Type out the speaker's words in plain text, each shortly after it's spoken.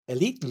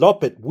Elite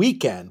Loppet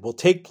weekend will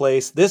take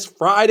place this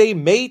Friday,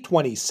 May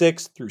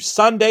 26th through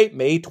Sunday,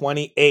 May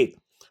 28th.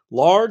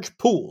 Large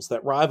pools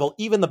that rival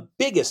even the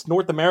biggest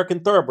North American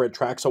thoroughbred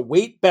tracks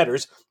await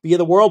bettors via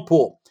the World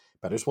Pool.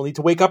 Bettors will need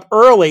to wake up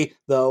early,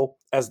 though,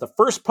 as the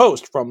first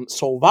post from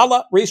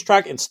Solvalla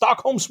Racetrack in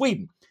Stockholm,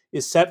 Sweden,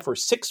 is set for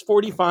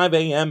 6:45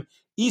 a.m.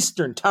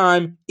 Eastern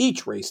Time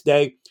each race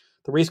day.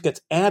 The race gets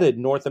added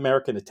North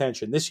American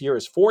attention this year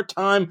as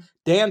four-time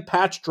Dan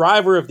Patch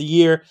Driver of the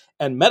Year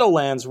and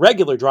Meadowlands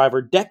regular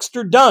driver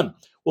Dexter Dunn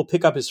will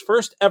pick up his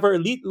first ever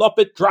Elite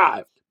Loppet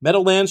drive.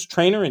 Meadowlands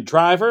trainer and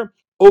driver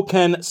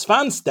Åken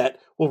Svanstedt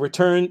will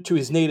return to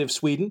his native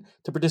Sweden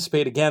to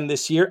participate again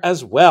this year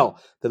as well.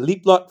 The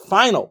Elite Lot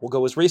final will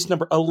go as race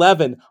number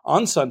 11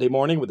 on Sunday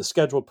morning with a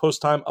scheduled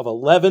post time of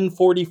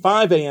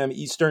 11:45 a.m.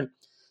 Eastern.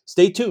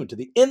 Stay tuned to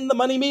the In the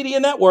Money Media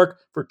Network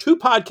for two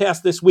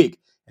podcasts this week: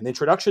 an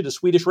introduction to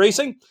Swedish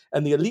racing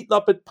and the Elite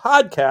Loppet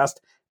podcast,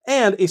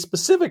 and a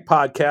specific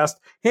podcast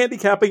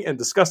handicapping and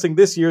discussing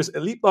this year's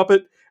Elite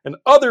Loppet and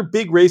other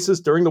big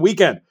races during the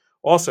weekend.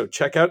 Also,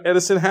 check out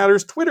Edison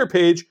Hatter's Twitter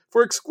page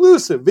for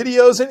exclusive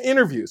videos and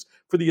interviews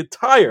for the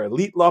entire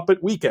Elite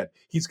Loppet weekend.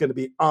 He's going to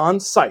be on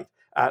site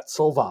at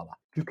Solvalla.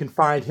 You can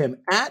find him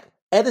at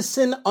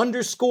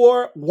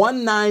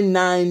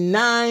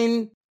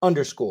Edison_1999_.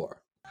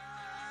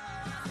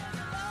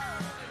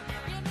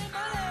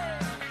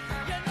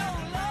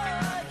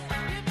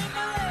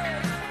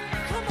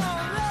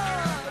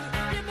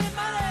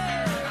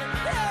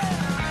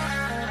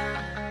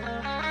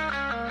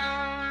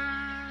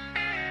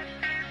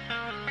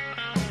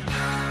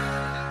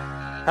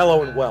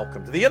 Hello and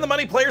welcome to the In the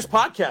Money Players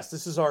podcast.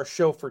 This is our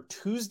show for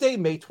Tuesday,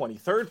 May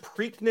 23rd,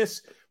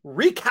 Preakness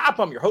recap.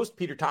 I'm your host,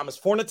 Peter Thomas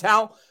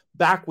Fornatal,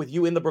 back with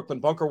you in the Brooklyn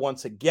Bunker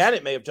once again.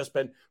 It may have just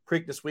been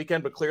Preakness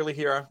weekend, but clearly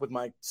here with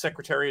my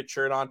Secretariat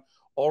shirt on,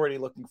 already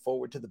looking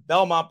forward to the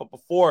Belmont. But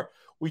before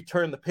we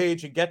turn the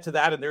page and get to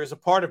that, and there is a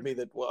part of me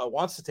that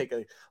wants to take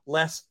a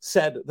less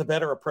said, the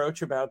better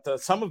approach about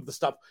some of the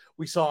stuff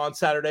we saw on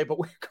Saturday, but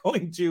we're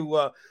going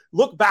to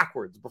look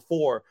backwards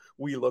before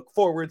we look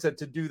forwards. And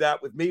to do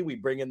that with me, we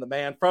bring in the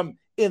man from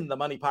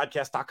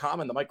InTheMoneyPodcast.com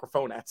and the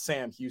microphone at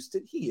Sam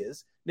Houston. He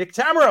is Nick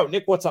Tamaro.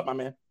 Nick, what's up, my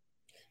man?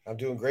 I'm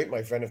doing great,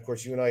 my friend. Of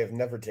course, you and I have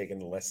never taken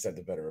the less said,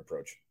 the better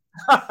approach.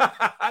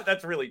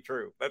 That's really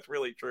true. That's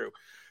really true.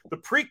 The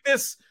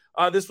Preakness,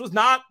 this was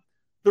not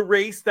the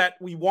race that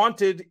we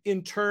wanted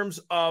in terms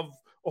of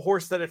a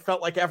horse that it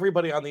felt like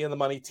everybody on the In the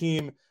Money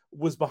team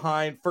was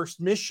behind.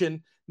 First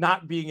Mission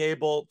not being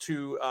able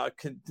to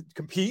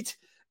compete,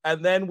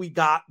 and then we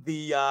got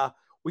the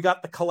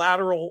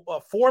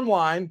collateral form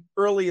line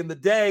early in the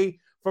day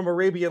from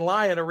Arabian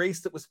Lion, a race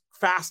that was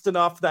fast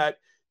enough that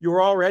you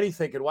were already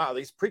thinking, wow,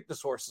 these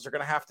Preakness horses are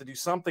going to have to do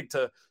something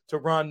to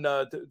run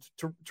a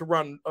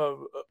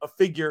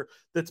figure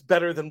that's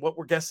better than what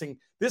we're guessing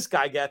this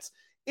guy gets.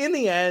 In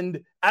the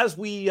end, as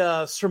we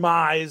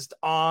surmised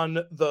on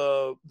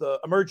the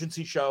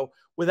emergency show,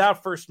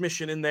 without First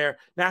Mission in there,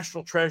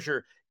 National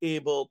Treasure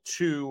able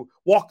to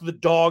walk the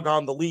dog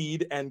on the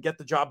lead and get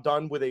the job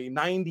done with a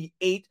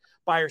 98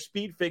 Beyer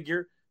speed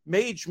figure.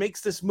 Mage makes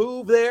this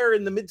move there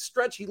in the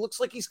mid-stretch. He looks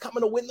like he's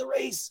coming to win the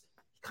race.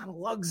 He kind of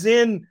lugs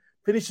in,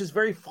 finishes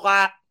very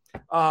flat.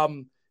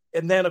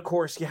 And then, of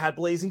course, you had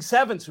Blazing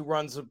Sevens, who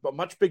runs a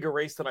much bigger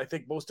race than I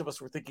think most of us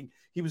were thinking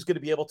he was going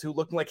to be able to,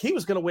 looking like he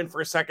was going to win for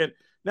a second.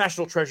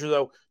 National Treasure,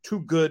 though,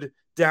 too good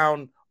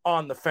down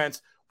on the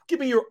fence.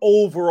 Give me your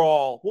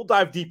overall. We'll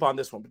dive deep on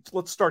this one, but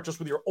let's start just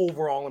with your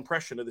overall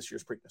impression of this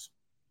year's Preakness.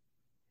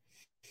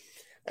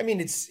 I mean,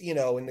 it's,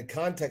 in the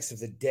context of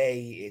the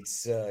day,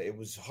 it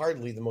was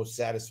hardly the most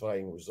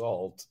satisfying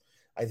result.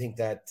 I think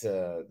that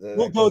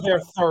we'll go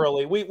there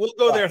thoroughly. We'll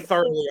go there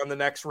thoroughly on the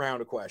next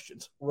round of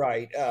questions.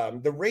 Right.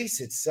 The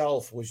race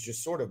itself was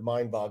just sort of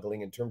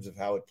mind-boggling in terms of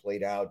how it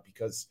played out,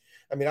 because,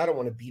 I mean, I don't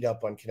want to beat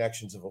up on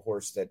connections of a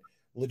horse that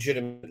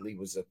legitimately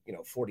was a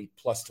 40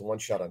 plus to 1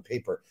 shot on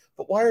paper.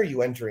 But why are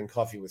you entering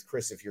Coffee with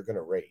Chris if you're going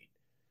to raid?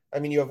 I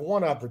mean, you have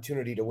one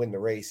opportunity to win the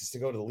race, is to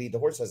go to the lead. The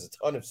horse has a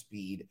ton of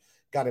speed,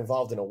 got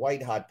involved in a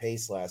white hot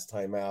pace last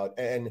time out.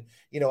 And,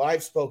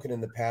 I've spoken in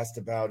the past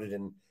about it,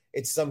 and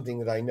it's something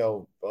that I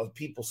know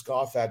people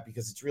scoff at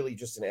because it's really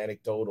just an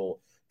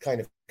anecdotal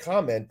kind of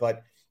comment.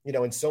 But,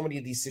 in so many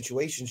of these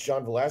situations,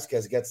 John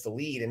Velasquez gets the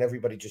lead and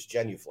everybody just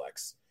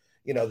genuflex.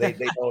 They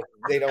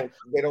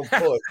don't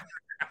push.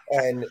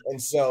 And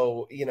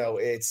so,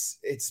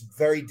 it's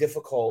very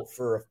difficult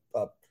for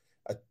a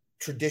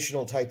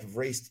traditional type of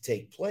race to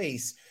take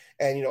place.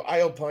 And,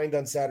 I opined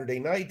on Saturday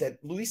night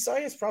that Luis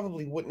Saez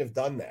probably wouldn't have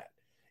done that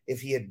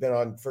if he had been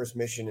on First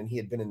Mission and he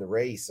had been in the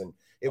race, and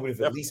it would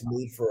have at least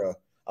made for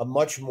a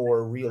much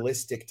more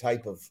realistic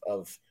type of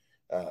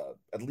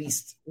at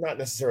least not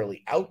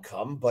necessarily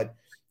outcome, but,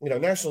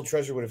 National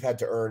Treasure would have had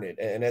to earn it.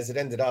 And as it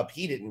ended up,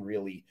 he didn't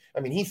really, I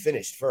mean, he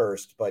finished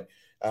first, but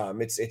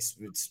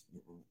it's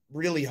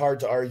really hard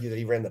to argue that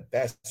he ran the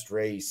best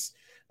race.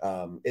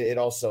 It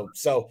also,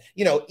 so,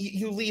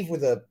 you leave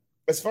with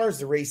as far as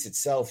the race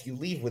itself, you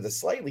leave with a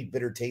slightly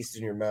bitter taste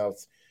in your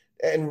mouth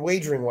And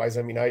wagering wise,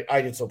 I mean,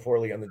 I did so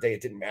poorly on the day,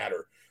 it didn't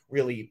matter.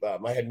 Really,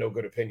 I had no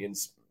good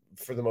opinions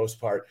for the most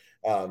part.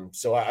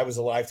 So I was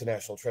alive to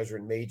National Treasure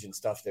and Mage and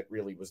stuff that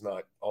really was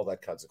not all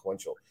that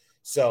consequential.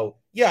 So,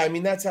 yeah, I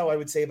mean, that's how I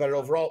would say about it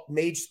overall.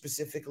 Mage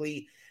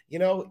specifically,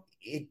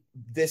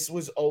 this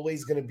was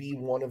always going to be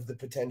one of the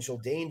potential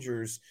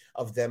dangers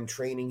of them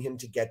training him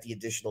to get the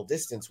additional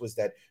distance, was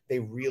that they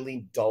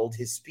really dulled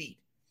his speed.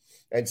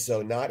 And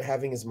so not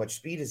having as much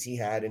speed as he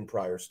had in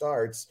prior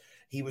starts,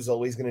 he was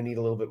always going to need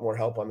a little bit more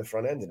help on the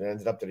front end. And it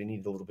ended up that he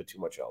needed a little bit too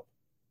much help.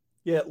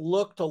 Yeah, it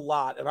looked a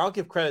lot. And I'll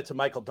give credit to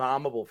Michael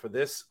Domable for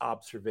this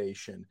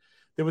observation.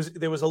 There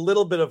was a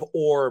little bit of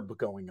orb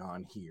going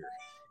on here,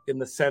 in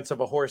the sense of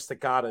a horse that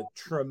got a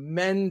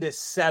tremendous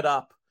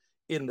setup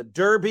in the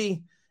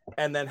Derby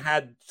and then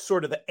had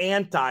sort of the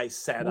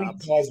anti-setup.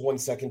 Pause 1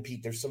 second,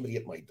 Pete. There's somebody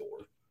at my door.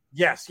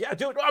 Yes, yeah,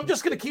 dude. I'll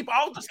just keep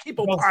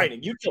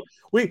opining.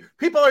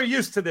 People are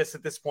used to this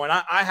at this point.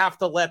 I have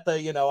to let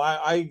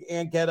I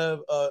get a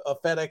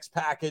FedEx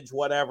package,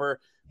 whatever.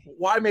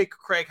 Why make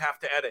Craig have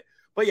to edit?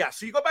 But yeah,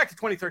 so you go back to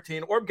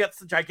 2013. Orb gets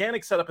the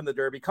gigantic setup in the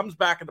Derby, comes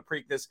back in the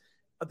Preakness.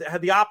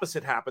 The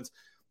opposite happens.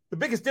 The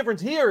biggest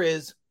difference here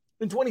is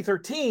in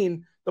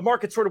 2013, the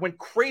market sort of went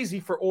crazy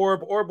for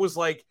Orb. Orb was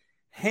like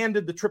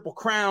handed the Triple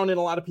Crown in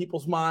a lot of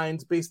people's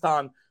minds based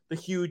on the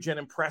huge and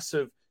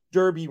impressive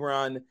Derby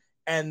run.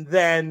 And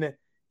then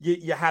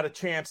you had a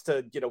chance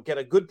to, get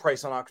a good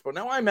price on Oxbow.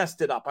 Now, I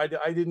messed it up. I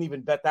didn't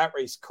even bet that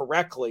race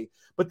correctly.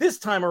 But this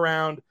time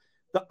around,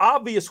 the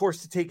obvious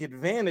horse to take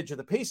advantage of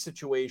the pace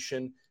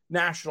situation,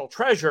 National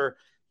Treasure,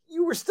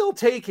 you were still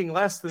taking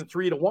less than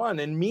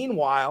 3-1. And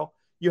meanwhile,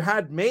 you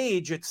had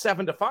Mage at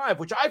 7-5,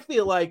 which I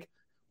feel like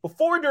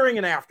before, during,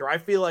 and after, I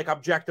feel like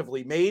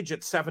objectively Mage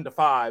at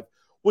 7-5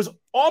 was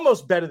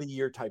almost bet of the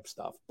year type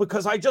stuff,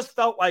 because I just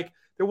felt like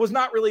there was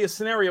not really a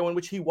scenario in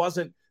which he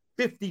wasn't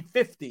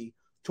 50-50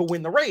 to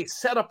win the race,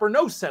 setup or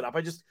no setup.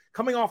 I just,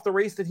 coming off the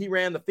race that he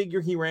ran, the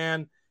figure he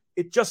ran,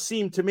 it just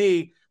seemed to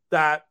me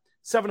that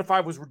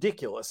 7-5 was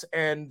ridiculous.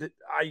 And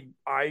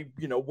I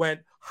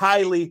went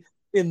highly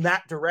in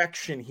that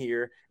direction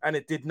here, and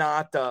it did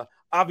not,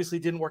 obviously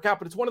didn't work out.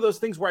 But it's one of those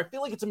things where I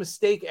feel like it's a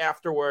mistake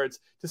afterwards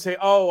to say,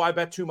 oh, I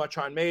bet too much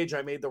on Mage,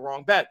 I made the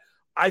wrong bet.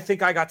 I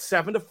think I got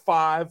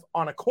 7-5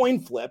 on a coin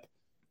flip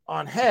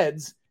on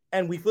heads,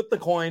 and we flipped the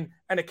coin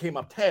and it came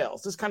up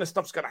tails. This kind of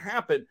stuff's going to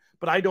happen,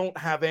 but I don't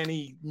have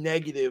any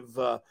negative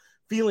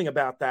feeling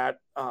about that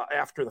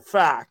after the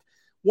fact.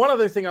 One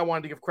other thing I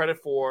wanted to give credit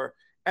for,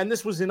 and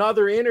this was in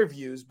other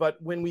interviews,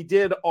 but when we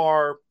did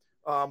our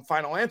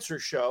final answer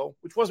show,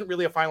 which wasn't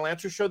really a final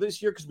answer show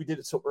this year because we did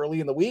it so early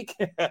in the week,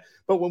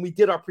 but when we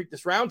did our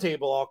Preakness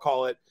Roundtable, I'll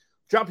call it,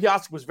 John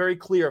Piasek was very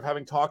clear of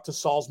having talked to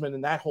Salzman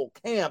and that whole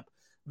camp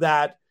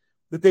that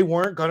they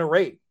weren't going to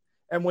rate.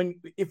 And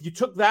if you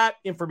took that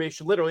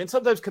information literally, and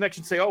sometimes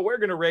connections say, oh, we're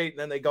going to rate, and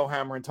then they go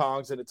hammer and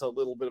tongs, and it's a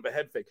little bit of a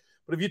head fake.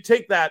 But if you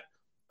take that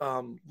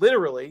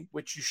literally,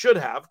 which you should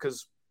have,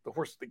 because the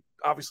horse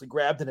obviously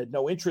grabbed and had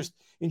no interest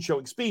in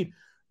showing speed,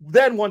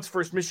 then once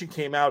First Mission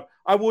came out,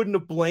 I wouldn't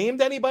have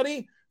blamed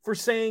anybody for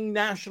saying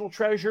National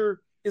Treasure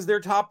is their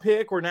top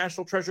pick or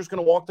National Treasure is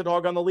going to walk the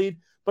dog on the lead.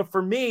 But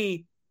for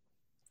me,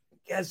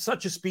 as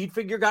such a speed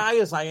figure guy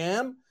as I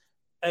am,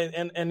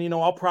 and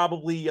I'll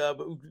probably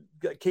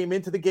came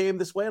into the game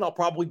this way, and I'll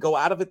probably go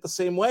out of it the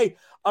same way.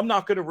 I'm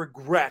not going to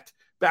regret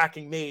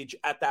backing Mage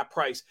at that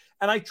price.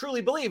 And I truly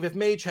believe if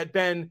Mage had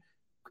been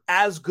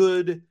as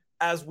good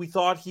as we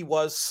thought he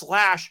was,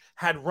 /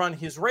 had run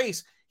his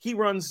race, he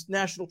runs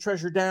National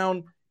Treasure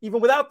down even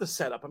without the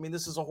setup. I mean,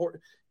 this is a horse. I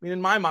mean,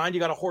 in my mind,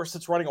 you got a horse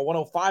that's running a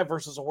 105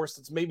 versus a horse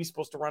that's maybe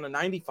supposed to run a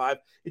 95.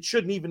 It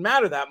shouldn't even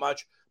matter that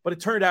much, but it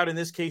turned out in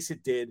this case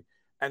it did.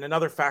 And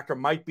another factor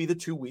might be the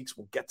 2 weeks.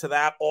 We'll get to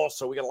that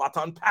also. We got a lot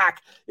to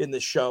unpack in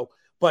this show.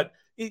 But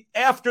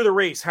after the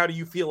race, how do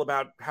you feel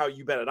about how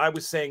you bet it? I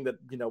was saying that,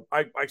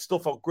 I still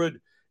felt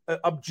good.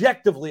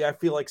 Objectively, I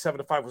feel like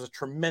 7-5 was a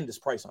tremendous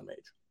price on Mage.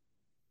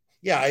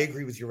 Yeah, I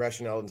agree with your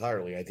rationale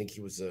entirely. I think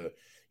he was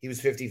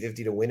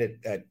 50-50 to win it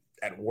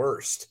at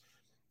worst.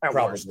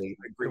 Probably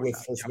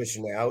with First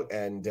Mission out,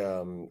 and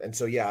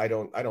so yeah, I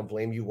don't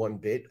blame you one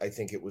bit. I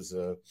think it was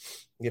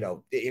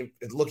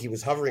look, he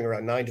was hovering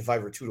around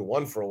 9-5 or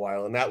 2-1 for a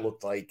while, and that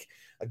looked like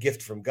a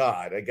gift from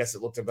God. I guess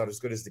it looked about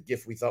as good as the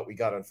gift we thought we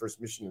got on First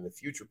Mission in the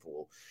future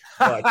pool.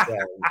 But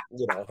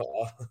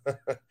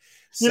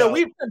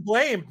we've been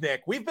blamed,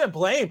 Nick. We've been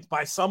blamed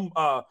by some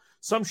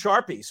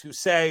Sharpies who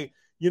say,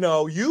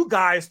 you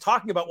guys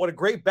talking about what a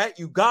great bet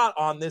you got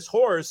on this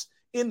horse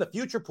in the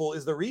future pool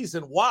is the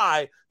reason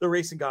why the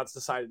racing gods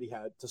decided he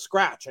had to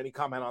scratch. Any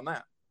comment on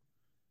that?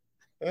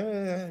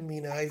 I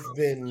mean,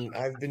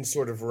 I've been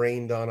sort of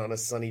rained on a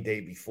sunny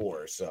day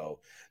before, so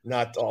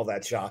not all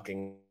that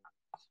shocking.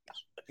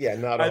 Yeah,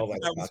 not all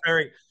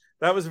that.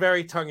 That was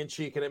very tongue in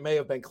cheek, and it may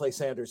have been Clay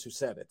Sanders who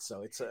said it.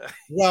 So it's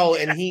well,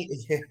 and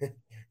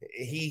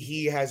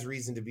he has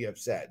reason to be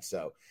upset.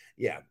 So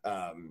yeah,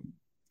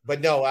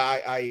 But no,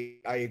 I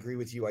agree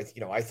with you.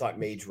 I thought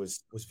Mage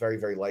was very,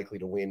 very likely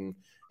to win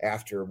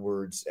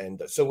afterwards.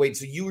 And so wait,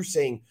 so you were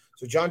saying,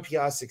 so John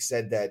Piasek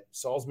said that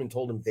Salzman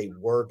told him they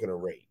were going to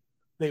rate.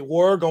 They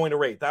were going to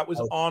rate. That was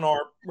Oh, on our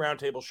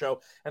roundtable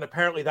show, and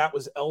apparently that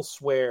was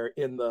elsewhere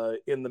in the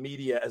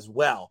media as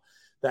well.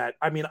 That,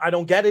 I mean, I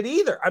don't get it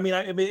either. I mean,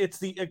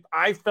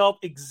 I felt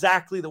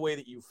exactly the way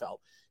that you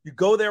felt. You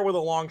go there with a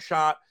long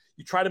shot.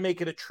 You try to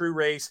make it a true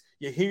race.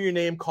 You hear your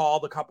name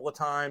called a couple of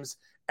times,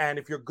 and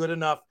if you're good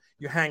enough,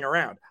 you hang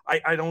around.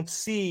 I don't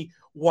see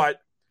what.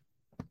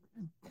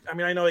 I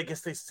mean, I know, I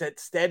guess they said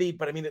steady,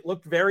 but I mean, it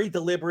looked very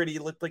deliberate.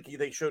 It looked like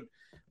they should.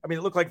 I mean,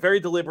 it looked like very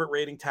deliberate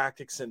rating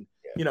tactics, and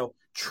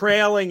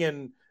trailing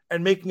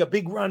and making a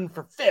big run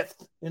for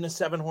fifth in a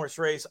 7-horse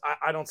race.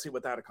 I don't see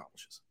what that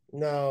accomplishes.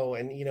 No,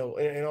 and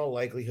in all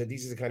likelihood,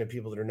 these are the kind of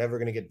people that are never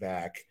going to get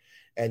back.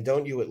 And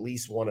don't you at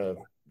least want to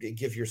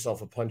give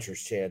yourself a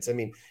puncher's chance? I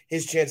mean,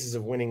 his chances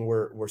of winning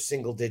were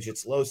single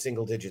digits, low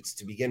single digits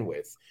to begin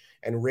with,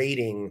 and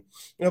rating.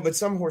 But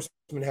some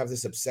horsemen have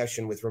this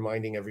obsession with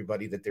reminding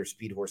everybody that their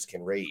speed horse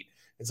can rate.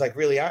 It's like,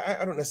 really,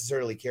 I don't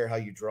necessarily care how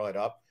you draw it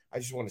up. I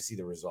just want to see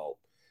the result.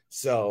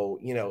 So,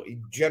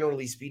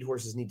 generally speed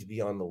horses need to be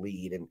on the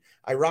lead. And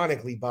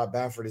ironically, Bob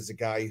Baffert is a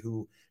guy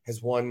who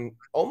has won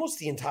almost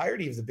the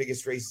entirety of the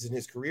biggest races in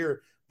his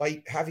career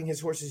by having his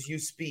horses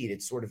use speed.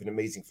 It's sort of an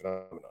amazing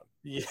phenomenon.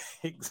 Yeah,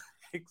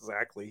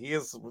 exactly. He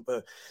is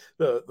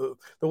the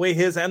way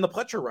his and the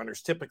Pletcher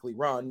runners typically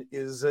run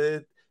is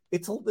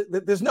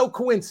there's no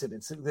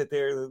coincidence that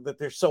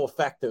they're so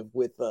effective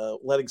with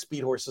letting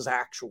speed horses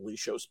actually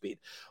show speed.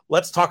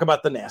 Let's talk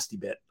about the nasty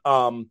bit.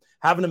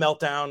 Having a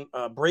meltdown,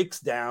 breaks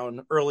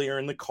down earlier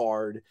in the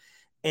card,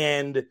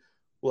 and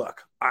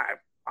look,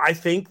 I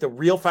think the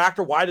real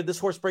factor, why did this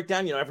horse break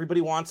down?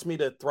 Everybody wants me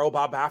to throw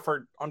Bob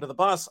Baffert under the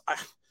bus.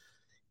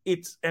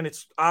 It's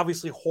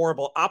obviously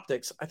horrible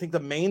optics. I think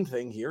the main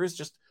thing here is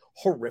just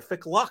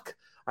horrific luck.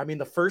 I mean,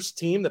 the first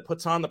team that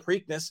puts on the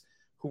Preakness,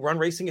 who run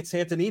racing at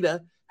Santa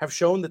Anita, have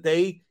shown that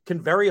they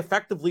can very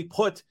effectively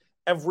put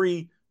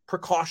every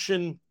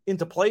precaution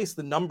into place.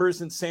 The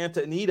numbers in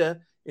Santa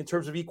Anita in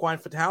terms of equine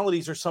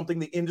fatalities are something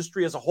the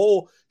industry as a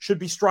whole should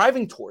be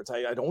striving towards.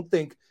 I don't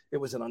think it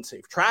was an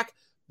unsafe track.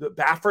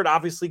 Baffert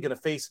obviously going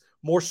to face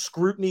more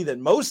scrutiny than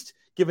most,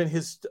 given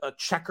his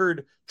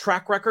checkered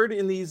track record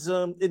in these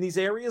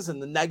areas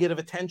and the negative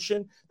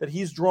attention that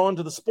he's drawn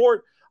to the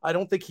sport. I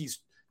don't think he's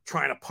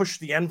trying to push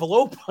the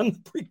envelope on the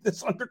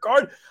Preakness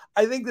undercard.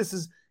 I think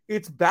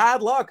it's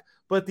bad luck,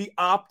 but the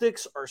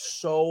optics are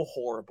so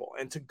horrible.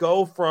 And to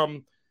go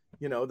from,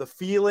 the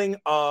feeling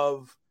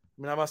of,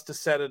 I must have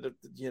said it,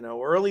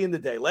 early in the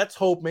day, let's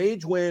hope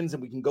Mage wins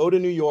and we can go to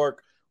New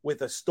York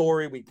with a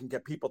story. We can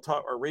get people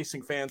or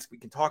racing fans. We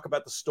can talk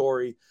about the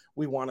story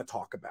we want to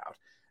talk about.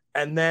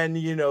 And then,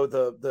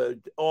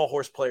 the all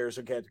horse players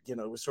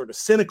are sort of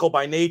cynical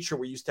by nature.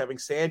 We're used to having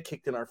sand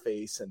kicked in our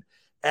face. And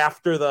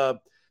after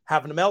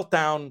having a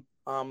meltdown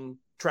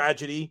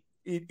tragedy,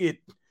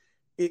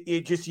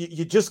 it just,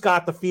 you just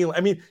got the feeling.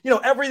 I mean,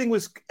 everything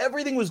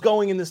was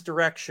going in this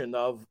direction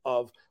of,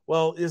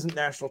 well, isn't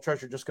National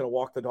Treasure just going to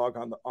walk the dog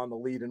on the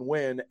lead and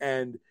win?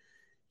 And,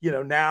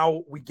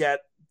 now we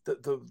get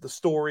the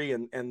story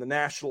and the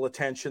national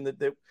attention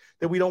that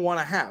we don't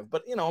want to have.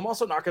 But, I'm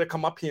also not going to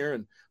come up here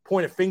and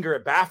point a finger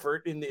at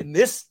Baffert in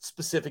this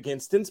specific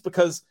instance,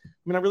 because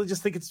I really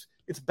just think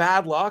it's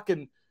bad luck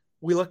and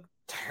we look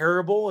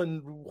terrible,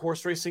 and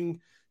horse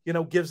racing,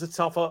 gives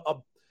itself a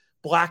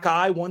black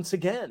eye once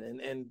again.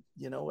 And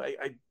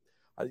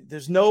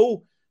there's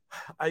no,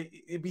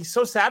 it'd be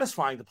so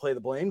satisfying to play the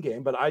blame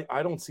game, but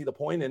I don't see the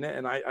point in it.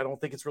 And I don't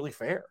think it's really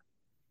fair.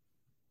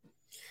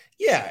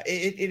 Yeah,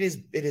 it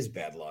is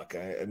bad luck.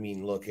 I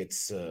mean, look,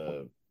 it's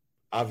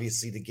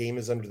obviously the game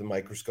is under the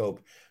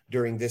microscope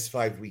during this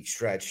 5-week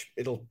stretch.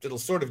 It'll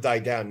sort of die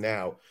down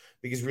now,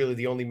 because really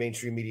the only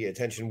mainstream media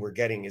attention we're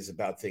getting is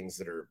about things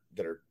that are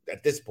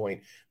at this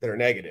point that are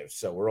negative.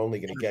 So we're only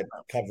going to get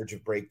coverage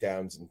of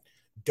breakdowns and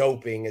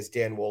doping, as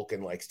Dan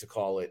Wolkin likes to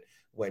call it,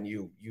 when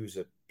you use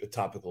a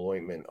topical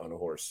ointment on a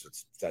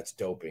horse. That's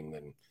doping.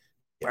 Then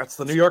that's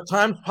the New York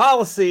Times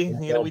policy.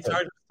 We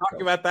started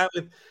talking about that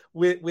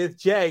with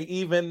Jay.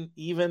 Even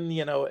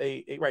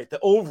the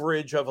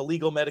overage of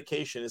illegal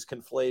medication is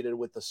conflated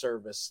with the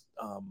service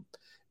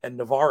and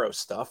Navarro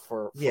stuff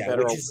for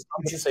better, which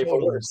is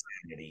total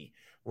insanity.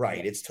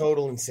 Right, it's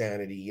total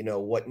insanity.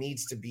 What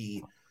needs to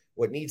be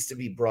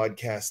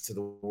broadcast to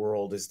the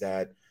world is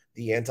that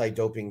the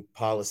anti-doping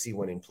policy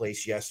went in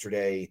place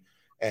yesterday,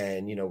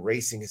 and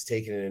racing has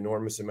taken an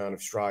enormous amount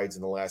of strides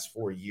in the last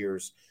 4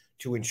 years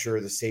to ensure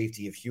the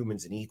safety of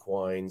humans and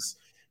equines.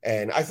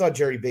 And I thought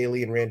Jerry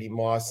Bailey and Randy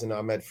Moss and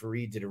Ahmed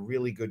Fareed did a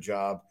really good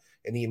job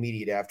in the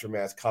immediate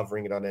aftermath,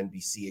 covering it on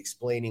NBC,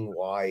 explaining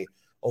why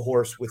a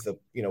horse with a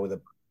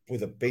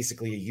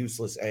basically a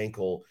useless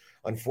ankle,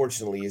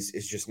 unfortunately,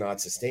 is just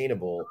not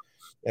sustainable.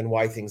 and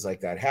why things like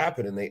that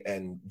happen.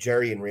 And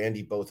Jerry and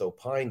Randy both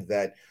opined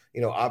that,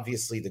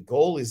 obviously the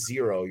goal is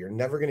zero. You're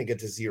never going to get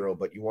to zero,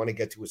 but you want to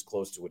get to as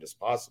close to it as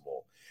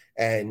possible.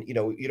 And,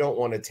 you don't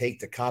want to take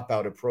the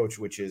cop-out approach,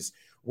 which is,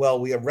 well,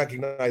 we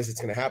recognize it's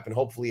going to happen.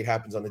 Hopefully it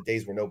happens on the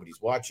days where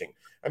nobody's watching.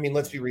 I mean,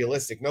 let's be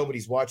realistic.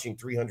 Nobody's watching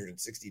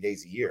 360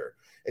 days a year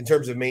in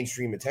terms of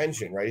mainstream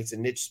attention, right? It's a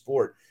niche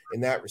sport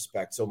in that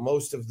respect. So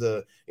most of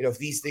the, if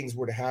these things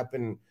were to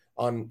happen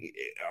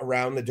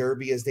around the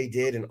Derby as they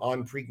did and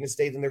on Preakness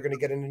Day, then they're going to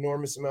get an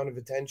enormous amount of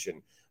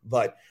attention.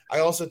 But I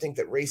also think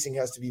that racing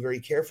has to be very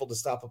careful to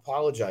stop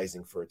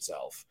apologizing for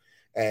itself.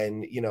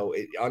 And,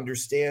 it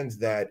understands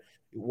that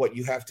what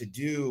you have to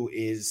do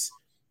is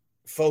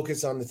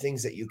focus on the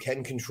things that you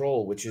can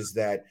control, which is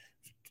that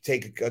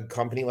take a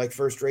company like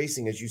First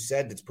Racing, as you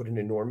said, that's put an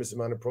enormous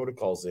amount of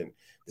protocols in.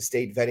 The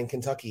state vet in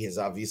Kentucky has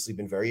obviously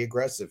been very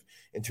aggressive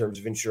in terms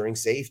of ensuring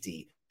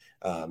safety.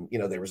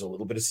 There was a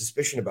little bit of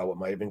suspicion about what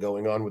might have been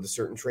going on with a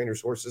certain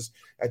trainer's horses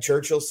at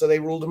Churchill, so they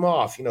ruled him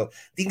off.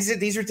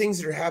 These are things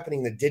that are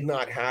happening that did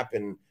not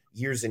happen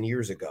years and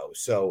years ago.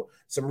 So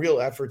some real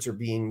efforts are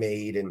being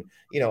made. And,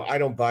 I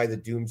don't buy the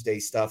doomsday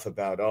stuff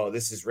about,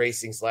 this is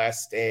racing's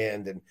last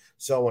stand and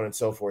so on and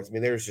so forth. I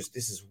mean, this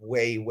is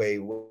way, way,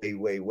 way,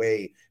 way,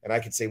 way. And I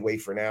could say way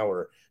for an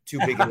hour, too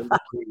big an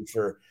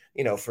industry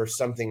for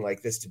something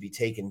like this to be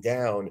taken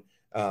down.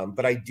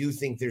 But I do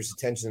think there's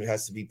attention that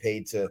has to be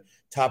paid to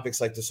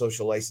topics like the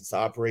social license to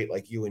operate,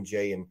 like you and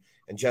Jay and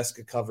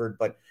Jessica covered.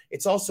 But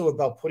it's also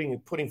about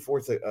putting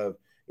forth a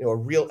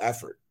real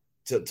effort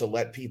to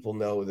let people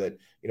know that,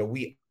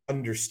 we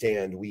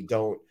understand, we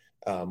don't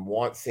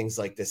want things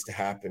like this to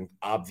happen.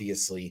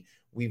 Obviously,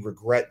 we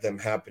regret them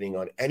happening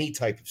on any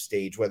type of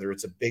stage, whether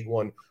it's a big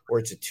one or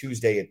it's a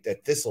Tuesday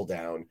at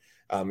Thistledown.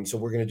 And so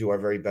we're going to do our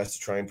very best to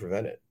try and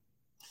prevent it.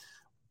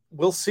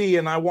 We'll see.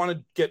 And I want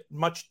to get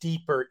much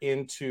deeper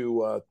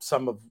into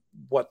some of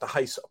what the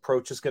Heiss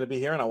approach is going to be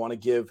here. And I want to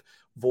give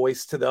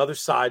voice to the other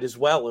side as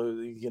well,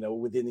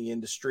 within the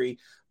industry,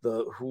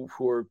 who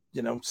are,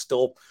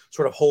 still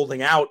sort of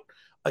holding out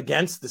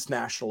against this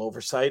national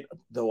oversight.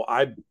 Though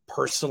I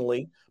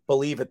personally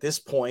believe at this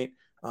point,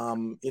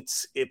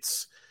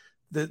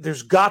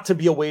 there's got to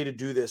be a way to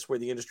do this where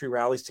the industry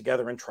rallies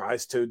together and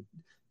tries to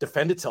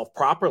defend itself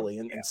properly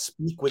and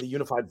speak with a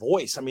unified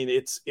voice. I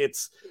mean,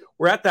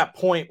 we're at that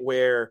point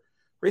where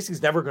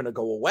racing's never going to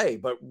go away,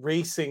 but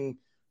racing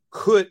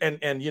could,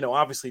 and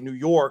obviously New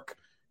York,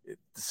 it's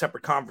a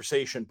separate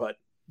conversation, but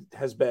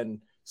has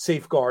been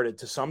safeguarded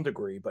to some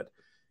degree. But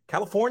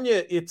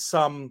California, it's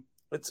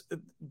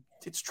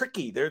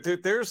tricky.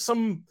 There are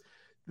some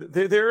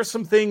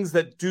things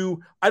that do.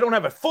 I don't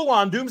have a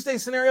full-on doomsday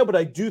scenario, but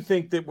I do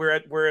think that we're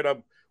at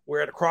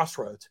a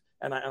crossroads,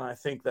 and I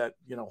think that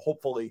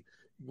hopefully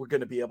we're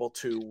going to be able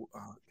to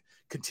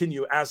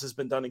continue, as has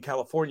been done in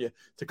California,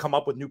 to come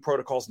up with new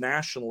protocols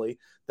nationally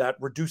that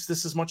reduce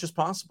this as much as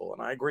possible.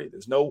 And I agree.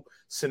 There's no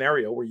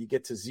scenario where you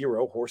get to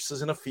zero.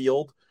 Horses in a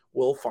field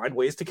will find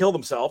ways to kill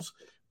themselves.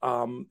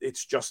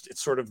 It's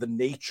sort of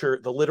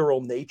the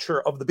literal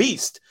nature of the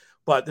beast.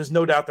 But there's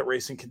no doubt that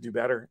racing can do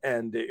better.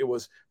 And it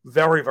was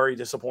very, very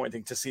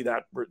disappointing to see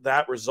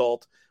that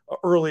result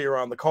earlier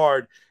on the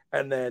card.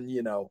 And then,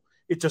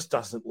 it just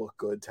doesn't look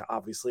good to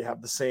obviously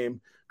have the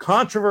same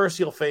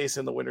controversial face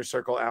in the winner's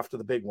circle after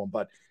the big one.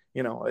 But,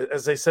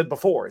 as I said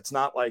before, it's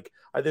not like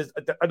I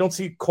don't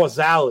see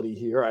causality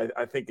here.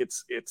 I think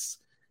it's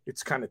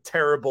kind of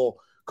terrible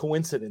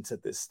coincidence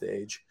at this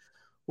stage.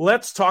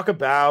 Let's talk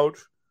about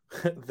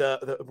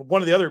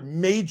one of the other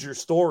major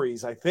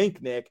stories, I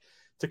think, Nick,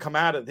 to come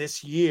out of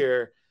this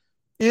year.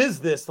 Is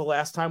this the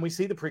last time we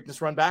see the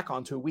Preakness run back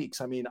on 2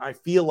 weeks? I mean, I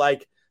feel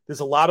like there's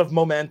a lot of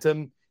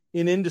momentum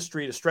in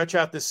industry to stretch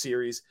out this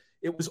series.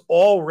 It was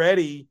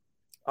already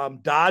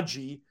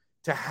dodgy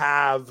to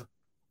have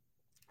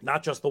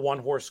not just the one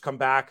horse come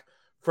back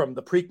from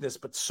the Preakness,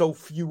 but so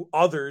few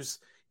others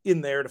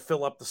in there to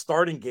fill up the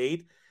starting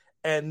gate.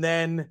 And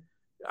then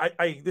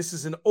this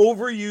is an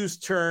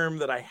overused term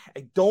that I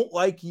don't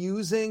like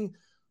using,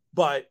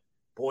 but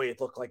boy,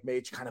 it looked like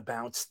Mage kind of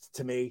bounced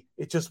to me.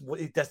 It just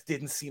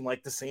didn't seem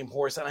like the same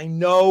horse. And I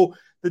know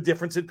the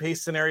difference in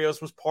pace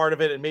scenarios was part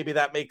of it, and maybe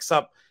that makes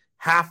up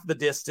half the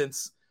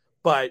distance,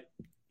 but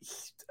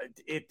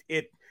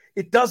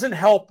it doesn't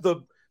help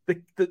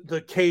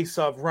the case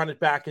of run it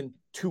back in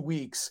 2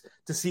 weeks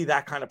to see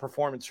that kind of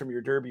performance from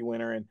your Derby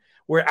winner. And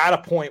we're at a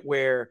point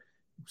where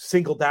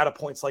single data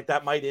points like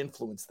that might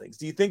influence things.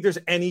 Do you think there's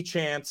any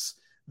chance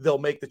they'll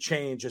make the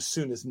change as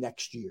soon as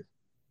next year?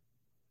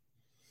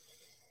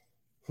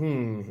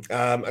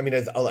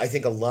 I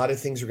think a lot of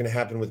things are going to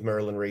happen with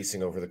Maryland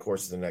racing over the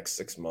course of the next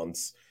 6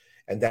 months,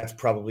 and that's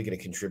probably going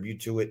to contribute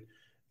to it,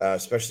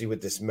 especially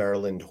with this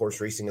Maryland Horse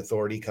Racing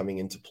Authority coming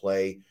into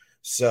play.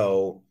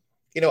 So,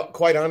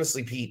 quite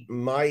honestly, Pete,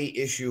 my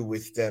issue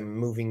with them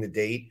moving the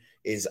date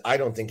is I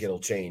don't think it'll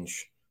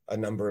change a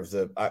number of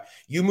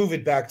you move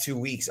it back 2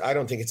 weeks. I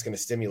don't think it's going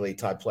to stimulate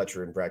Todd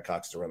Pletcher and Brad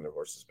Cox to run their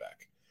horses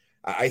back.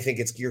 I think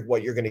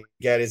what you're going to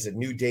get is a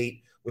new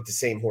date with the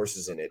same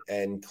horses in it.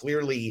 And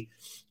clearly,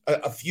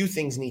 a few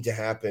things need to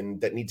happen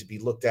that need to be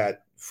looked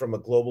at from a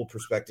global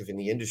perspective in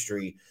the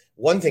industry.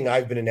 One thing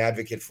I've been an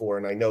advocate for,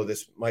 and I know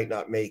this might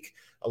not make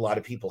a lot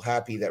of people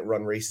happy that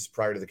run races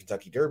prior to the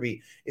Kentucky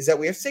Derby, is that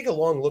we have to take a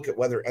long look at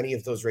whether any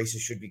of those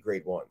races should be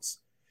grade ones.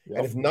 Yep.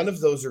 And if none of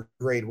those are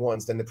grade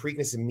ones, then the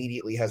Preakness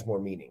immediately has more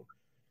meaning,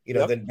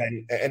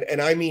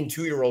 and I mean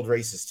 2-year-old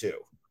races too.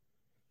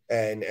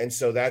 And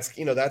so that's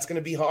going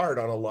to be hard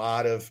on a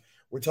lot of,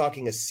 we're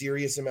talking a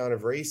serious amount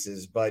of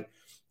races, but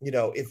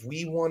if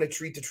we want to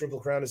treat the Triple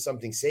Crown as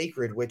something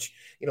sacred, which,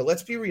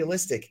 let's be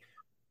realistic,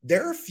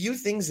 there are a few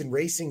things in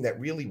racing that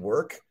really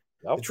work.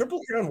 Yep. The Triple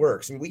Crown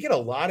works. I mean, we get a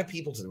lot of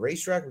people to the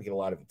racetrack. We get a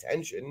lot of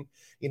attention.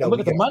 Look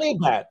at the money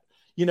of that.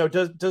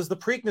 Does the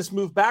Preakness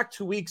move back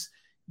 2 weeks,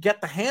 get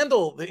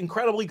the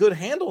incredibly good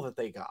handle that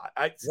they got?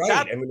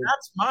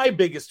 That's my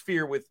biggest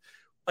fear with,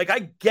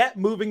 I get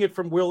moving it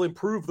will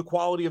improve the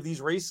quality of these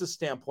races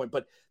standpoint,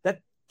 but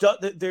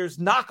there's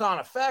knock-on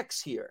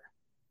effects here.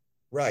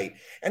 Right.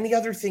 And the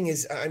other thing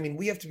is,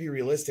 we have to be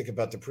realistic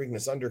about the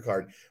Preakness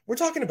undercard. We're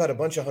talking about a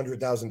bunch of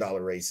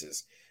 $100,000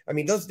 races.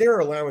 There are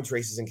allowance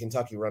races in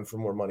Kentucky run for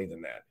more money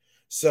than that.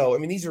 So,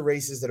 these are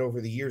races that over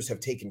the years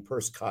have taken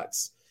purse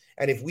cuts.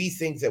 And if we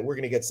think that we're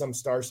going to get some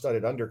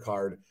star-studded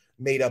undercard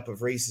made up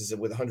of races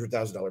with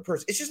 $100,000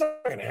 purse, it's just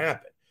not going to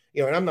happen.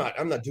 And I'm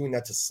not doing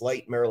that to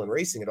slight Maryland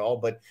racing at all,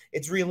 but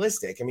it's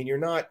realistic. You're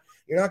not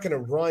going to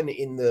run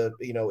in the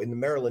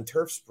Maryland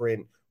Turf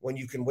Sprint when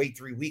you can wait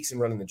 3 weeks and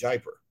run in the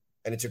Jaipur,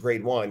 and it's a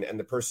grade one, and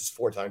the purse is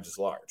 4 times as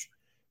large,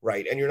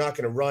 right? And you're not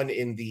going to run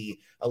in the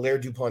Allaire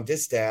Dupont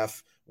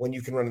Distaff when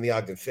you can run in the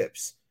Ogden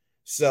Phipps.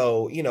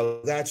 So,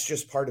 that's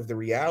just part of the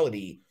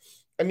reality.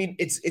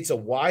 It's a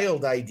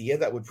wild idea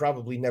that would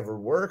probably never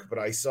work, but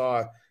I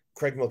saw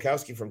Craig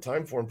Milkowski from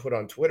Timeform put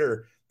on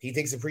Twitter, he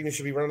thinks the Preakness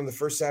should be run on the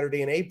first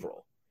Saturday in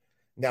April.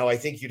 Now, I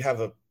think you'd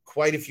have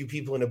quite a few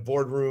people in a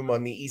boardroom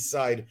on the east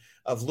side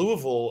of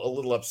Louisville a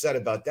little upset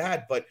about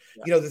that, but,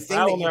 the thing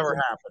that'll never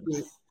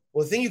happen.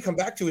 Well, the thing you come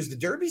back to is the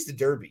Derby's the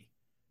Derby,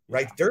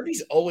 right? Yeah.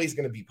 Derby's always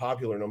going to be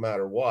popular no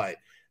matter what.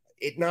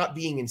 It not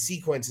being in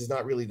sequence is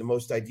not really the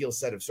most ideal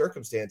set of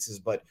circumstances,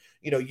 but,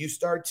 you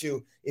start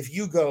to, if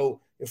you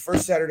go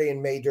first Saturday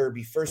in May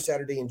Derby, first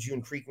Saturday in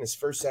June Preakness,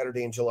 first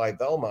Saturday in July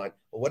Belmont,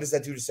 well, what does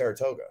that do to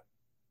Saratoga,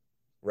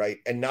 right?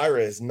 And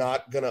NYRA is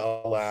not going to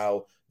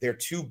allow the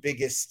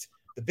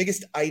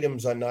biggest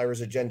items on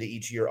NYRA's agenda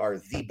each year are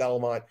the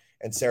Belmont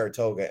and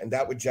Saratoga, and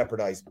that would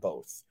jeopardize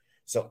both.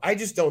 So I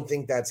just don't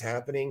think that's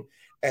happening.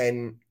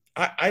 And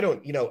I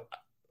don't,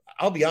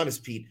 I'll be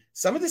honest, Pete,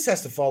 some of this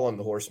has to fall on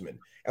the horsemen.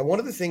 And one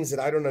of the things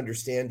that I don't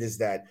understand is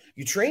that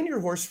you train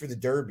your horse for the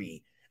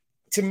Derby.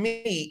 To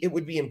me, it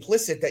would be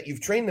implicit that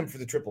you've trained them for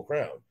the Triple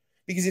Crown.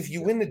 Because if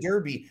you win the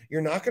Derby,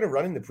 you're not going to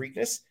run in the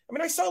Preakness.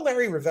 I saw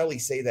Larry Ravelli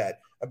say that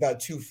about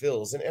Two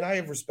Phils, and I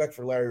have respect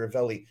for Larry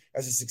Ravelli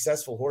as a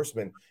successful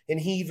horseman. And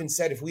he even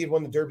said, if we had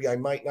won the Derby, I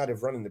might not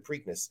have run in the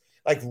Preakness.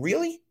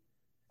 Really?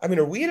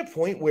 Are we at a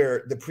point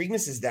where the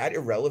Preakness is that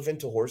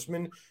irrelevant to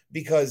horsemen?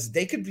 Because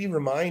they could be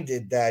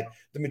reminded that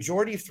the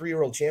majority of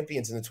 3-year-old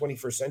champions in the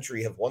 21st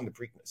century have won the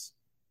Preakness.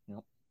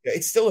 Yep.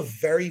 It's still a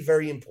very,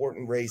 very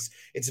important race.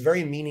 It's a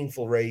very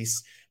meaningful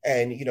race.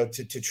 And,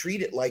 to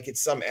treat it like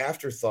it's some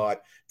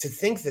afterthought, to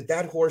think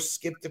that horse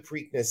skipped the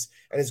Preakness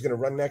and is going to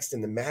run next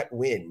in the Matt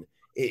Win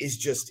is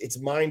just, it's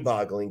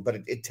mind-boggling. But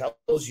it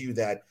tells you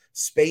that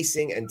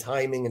spacing and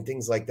timing and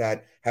things like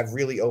that have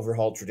really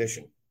overhauled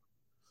tradition.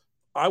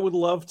 I would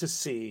love to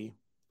see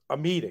a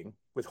meeting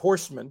with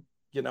horsemen,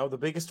 the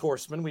biggest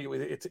horsemen.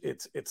 You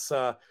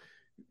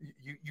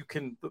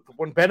can, the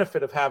one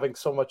benefit of having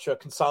so much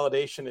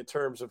consolidation in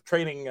terms of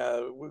training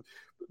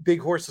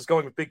big horses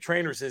going with big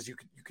trainers is you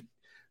could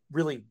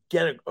really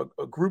get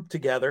a group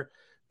together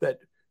that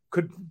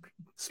could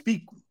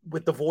speak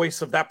with the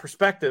voice of that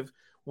perspective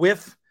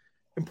with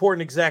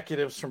important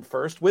executives from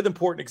First, with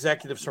important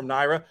executives from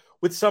NYRA,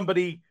 with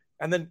somebody,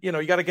 and then, you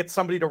got to get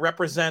somebody to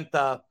represent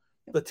the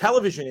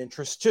television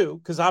interest too,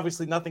 because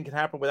obviously nothing can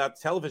happen without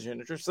the television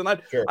interest. And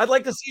I'd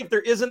like to see if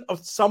there isn't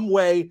some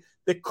way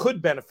that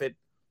could benefit.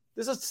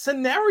 There's a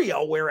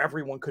scenario where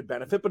everyone could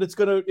benefit, but it's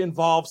going to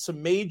involve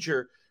some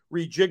major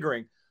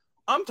rejiggering.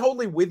 I'm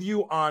totally with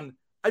you on,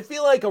 I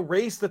feel like a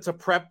race that's a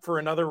prep for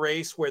another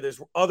race where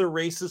there's other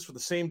races for the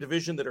same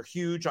division that are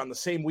huge on the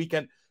same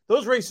weekend.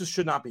 Those races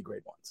should not be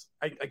grade ones.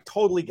 I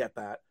totally get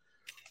that.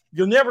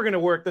 You're never going to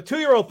work. The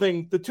 2-year-old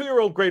thing, the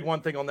 2-year-old grade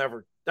one thing will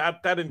never, that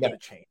isn't going to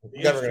change.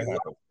 Never going to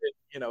happen.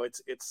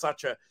 It's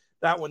such a,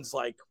 that one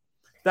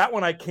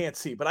I can't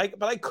see, but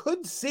I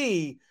could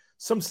see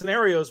some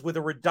scenarios with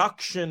a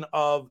reduction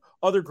of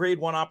other grade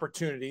one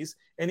opportunities,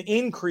 an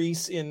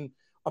increase in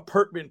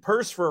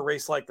purse for a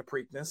race like the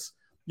Preakness,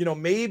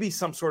 maybe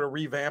some sort of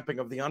revamping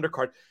of the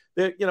undercard.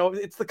 That,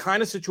 it's the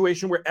kind of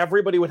situation where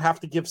everybody would have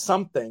to give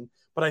something,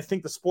 but I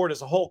think the sport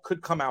as a whole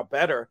could come out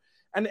better.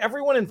 And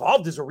everyone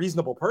involved is a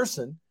reasonable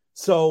person.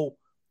 So,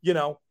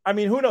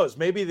 who knows?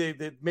 Maybe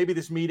maybe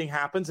this meeting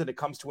happens and it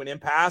comes to an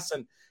impasse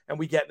and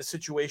we get in a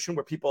situation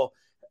where people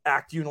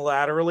act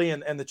unilaterally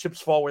and the chips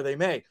fall where they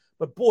may.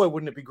 But boy,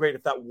 wouldn't it be great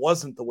if that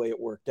wasn't the way it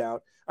worked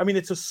out. I mean,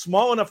 it's a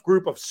small enough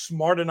group of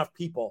smart enough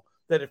people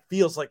that it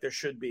feels like there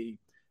should be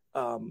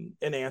an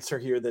answer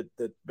here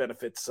that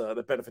benefits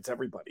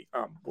everybody.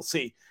 We'll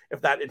see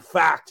if that in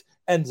fact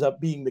ends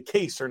up being the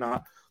case or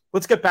not.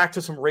 Let's get back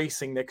to some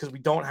racing, Nick, because we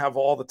don't have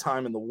all the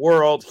time in the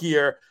world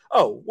here.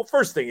 Oh, well,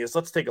 first thing is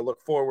let's take a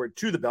look forward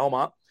to the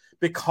Belmont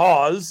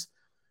because,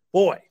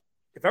 boy,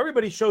 if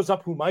everybody shows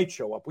up who might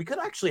show up, we could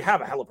actually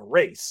have a hell of a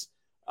race.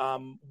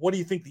 What do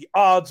you think the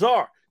odds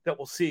are that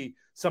we'll see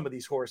some of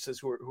these horses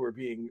who are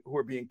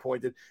being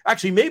pointed?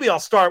 Actually, maybe I'll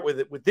start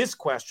with this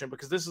question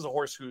because this is a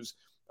horse who's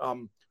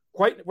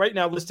quite right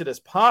now listed as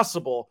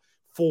possible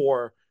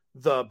for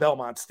the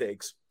Belmont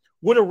Stakes.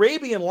 Would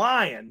Arabian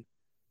Lion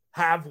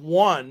have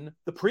won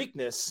the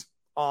Preakness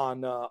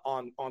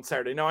on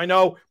Saturday? Now, I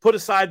know, put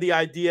aside the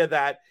idea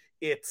that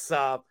it's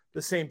the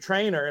same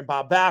trainer and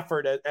Bob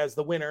Baffert as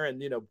the winner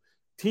and,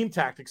 team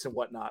tactics and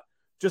whatnot.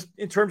 Just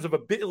in terms of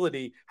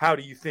ability, how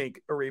do you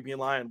think Arabian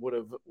Lion would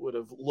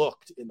have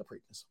looked in the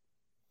Preakness?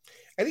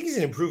 I think he's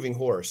an improving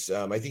horse.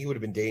 I think he would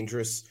have been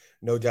dangerous,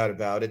 no doubt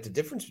about it. The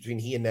difference between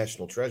he and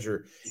National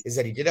Treasure is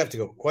that he did have to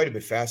go quite a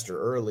bit faster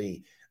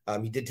early.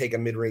 He did take a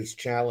mid-race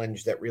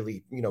challenge that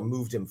really,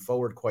 moved him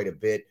forward quite a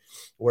bit,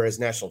 whereas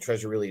National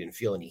Treasure really didn't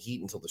feel any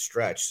heat until the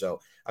stretch.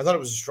 So I thought it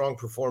was a strong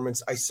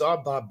performance. I saw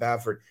Bob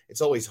Baffert.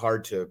 It's always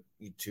hard to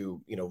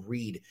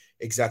read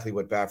exactly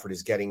what Baffert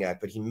is getting at,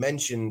 but he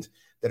mentioned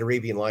that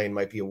Arabian Lion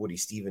might be a Woody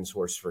Stevens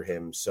horse for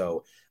him.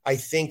 So I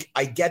think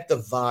I get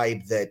the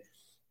vibe that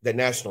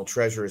National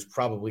Treasure is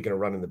probably going to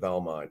run in the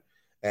Belmont.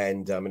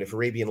 And if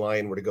Arabian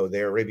Lion were to go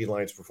there, Arabian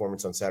Lion's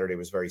performance on Saturday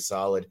was very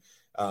solid.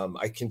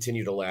 I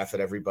continue to laugh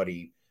at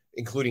everybody,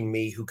 including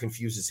me, who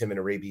confuses him and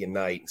Arabian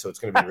Night. So it's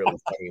going to be really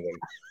funny when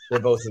they're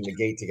both in the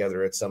gate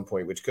together at some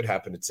point, which could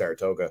happen at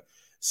Saratoga.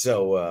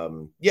 So,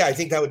 I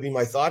think that would be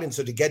my thought. And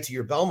so to get to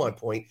your Belmont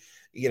point,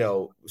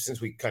 since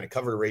we kind of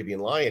covered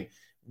Arabian Lion,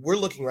 we're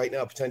looking right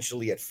now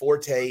potentially at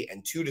Forte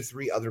and 2 to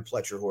 3 other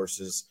Pletcher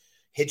horses,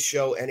 Hit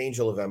Show and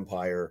Angel of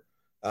Empire,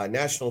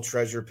 National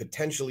Treasure,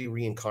 potentially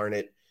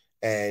Reincarnate.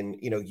 And,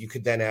 you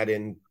could then add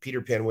in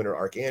Peter Pan winner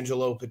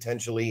Arcangelo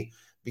potentially,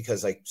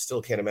 because I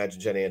still can't imagine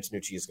Jenna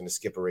Antonucci is going to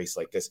skip a race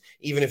like this,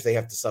 even if they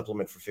have to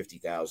supplement for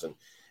 50,000.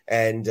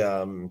 And,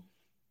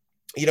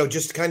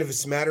 just kind of a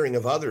smattering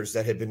of others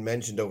that had been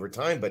mentioned over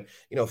time. But,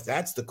 if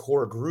that's the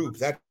core group,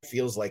 that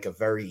feels like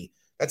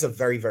that's a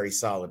very, very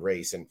solid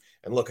race. And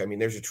look, I mean,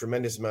 there's a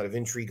tremendous amount of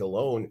intrigue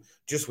alone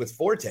just with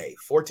Forte.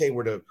 Forte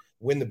were to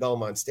win the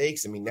Belmont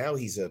Stakes. I mean, now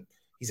he's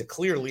a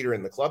clear leader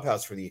in the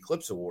clubhouse for the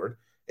Eclipse Award.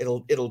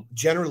 It'll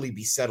generally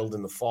be settled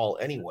in the fall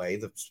anyway,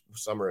 the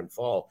summer and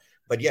fall.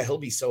 But yeah, he'll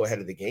be so ahead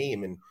of the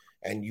game,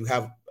 and you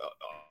have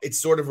it's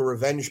sort of a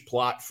revenge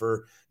plot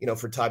for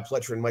Todd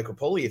Pletcher and Mike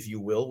Rapoli, if you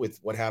will, with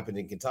what happened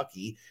in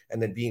Kentucky,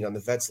 and then being on the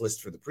vets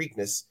list for the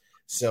Preakness.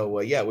 So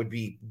it would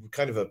be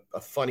kind of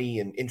a funny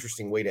and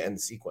interesting way to end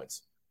the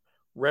sequence.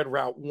 Red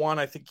Route 1,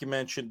 I think you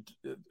mentioned,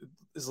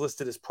 is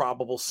listed as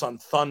probable. Sun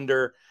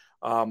Thunder,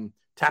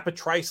 Tapit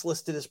Trice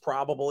listed as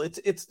probable.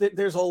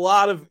 There's a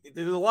lot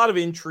of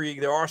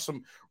intrigue. There are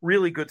some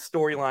really good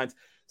storylines.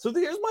 So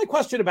here's my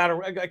question about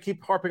it. I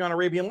keep harping on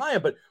Arabian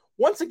Lion, but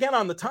once again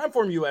on the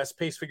Timeform US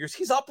pace figures,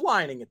 he's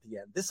uplining at the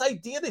end. This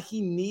idea that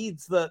he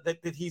needs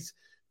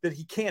that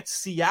he can't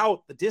see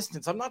out the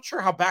distance. I'm not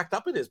sure how backed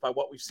up it is by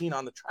what we've seen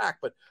on the track,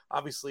 but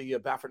obviously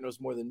Baffert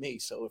knows more than me.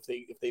 So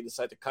if they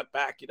decide to cut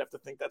back, you'd have to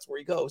think that's where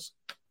he goes.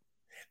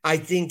 I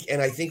think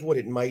what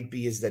it might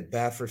be is that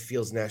Baffert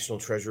feels National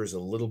Treasure is a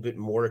little bit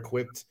more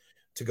equipped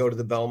to go to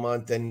the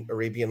Belmont than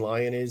Arabian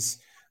Lion is.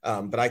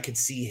 But I could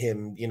see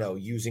him,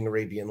 using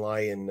Arabian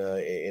Lion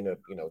in a,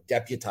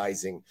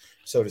 deputizing,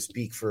 so to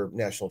speak, for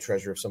National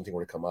Treasure if something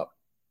were to come up.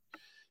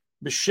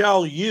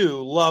 Michelle,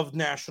 you loved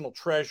National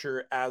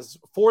Treasure as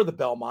for the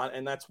Belmont,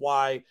 and that's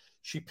why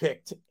she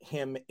picked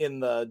him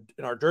in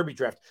our Derby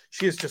draft.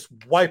 She is just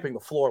wiping the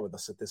floor with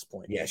us at this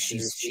point. Yeah, she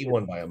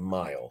won by a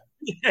mile.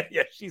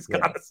 Yeah, she's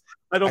got us.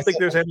 I don't think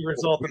there's any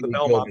result in the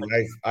Belmont.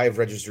 I've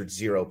registered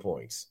 0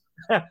 points.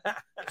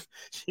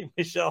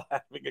 Michelle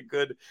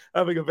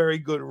having a very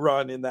good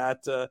run in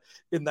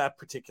that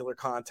particular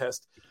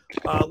contest.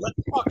 Let's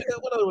talk.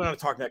 What do we want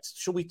to talk next?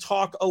 Should we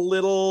talk a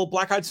little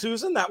Black Eyed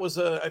Susan? That was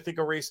I think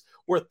a race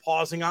worth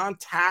pausing on.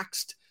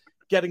 Taxed,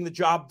 getting the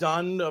job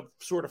done, of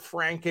sort of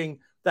franking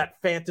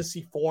that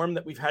fantasy form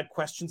that we've had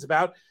questions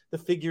about. The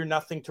figure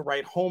nothing to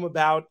write home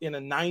about in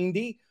a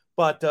 90,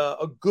 but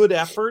a good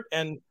effort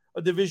and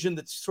a division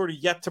that's sort of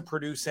yet to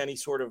produce any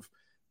sort of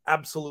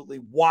absolutely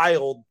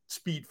wild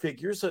speed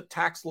figures.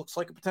 Tax looks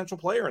like a potential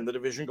player in the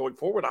division going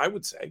forward, I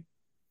would say.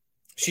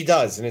 She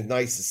does, and it's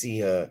nice to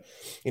see, the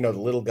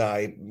little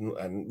guy.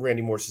 And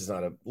Randy Morse is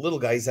not a little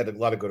guy. He's had a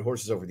lot of good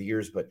horses over the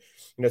years, but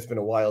it's been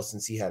a while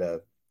since he had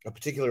a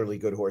particularly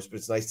good horse. But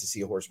it's nice to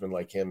see a horseman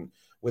like him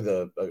with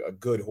a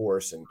good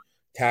horse. And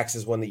Tax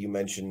is one that you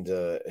mentioned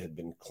had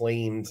been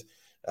claimed,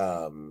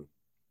 and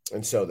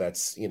so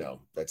that's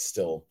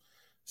still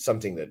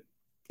something that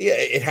Yeah,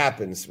 it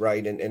happens,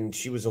 right? And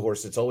she was a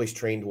horse that's always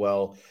trained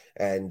well,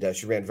 and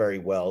she ran very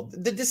well.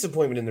 The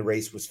disappointment in the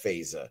race was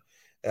Feza,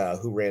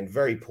 who ran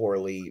very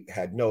poorly,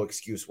 had no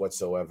excuse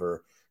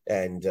whatsoever,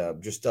 and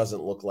just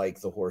doesn't look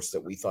like the horse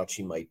that we thought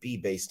she might be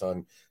based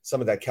on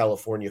some of that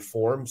California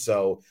form.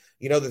 So,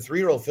 the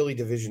 3-year-old filly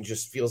division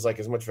just feels like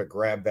as much of a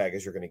grab bag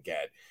as you're going to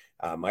get.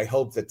 I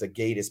hope that the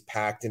gate is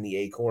packed in the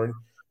Acorn,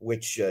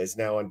 which is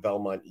now on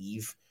Belmont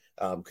Eve,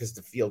 because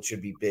the field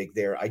should be big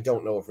there. I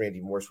don't know if Randy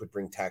Morse would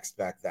bring tax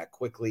back that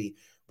quickly,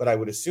 but I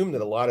would assume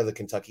that a lot of the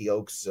Kentucky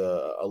Oaks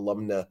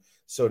alumna,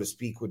 so to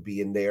speak, would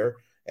be in there.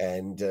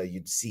 And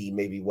you'd see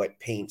maybe Wet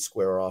Paint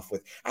square off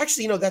with.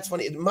 Actually, that's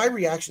funny. My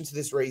reaction to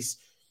this race,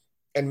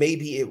 and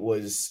maybe it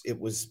was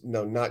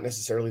no, not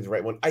necessarily the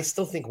right one. I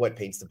still think Wet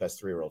Paint's the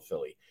best 3-year-old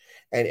filly,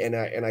 and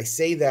I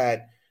say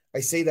that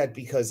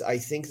because I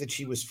think that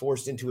she was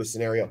forced into a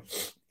scenario.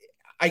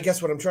 I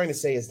guess what I'm trying to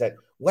say is that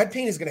Wet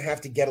Paint is going to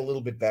have to get a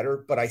little bit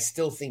better, but I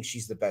still think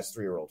she's the best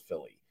 3-year-old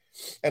filly.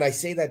 And I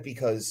say that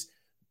because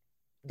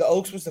the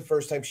Oaks was the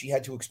first time she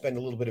had to expend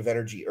a little bit of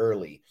energy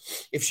early.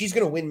 If she's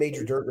going to win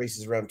major dirt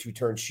races around 2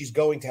 turns, she's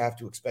going to have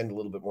to expend a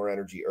little bit more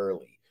energy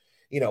early.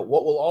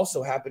 What will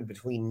also happen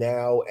between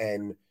now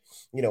and,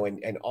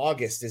 and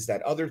August is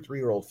that other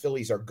 3-year-old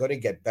fillies are going to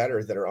get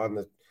better that are on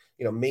the,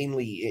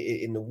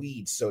 mainly in the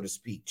weeds, so to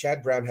speak.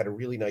 Chad Brown had a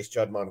really nice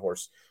Juddmonte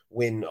horse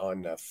win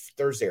on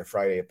Thursday or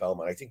Friday at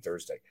Belmont, I think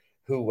Thursday,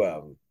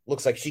 who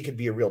looks like she could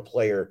be a real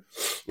player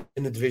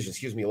in the division,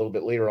 a little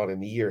bit later on in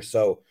the year.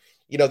 So,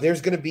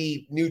 there's going to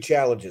be new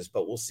challenges,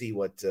 but we'll see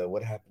what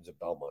happens at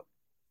Belmont.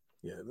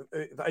 Yeah,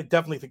 I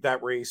definitely think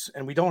that race,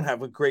 and we don't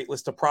have a great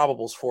list of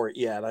probables for it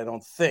yet. I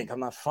don't think. I'm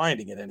not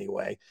finding it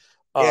anyway.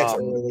 Yeah, it's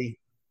early.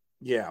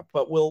 Yeah,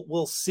 but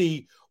we'll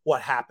see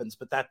what happens.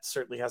 But that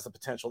certainly has the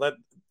potential. That,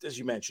 as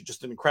you mentioned,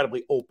 just an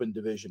incredibly open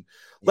division.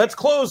 Yeah. Let's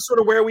close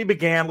sort of where we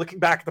began, looking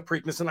back at the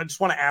Preakness, and I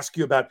just want to ask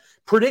you about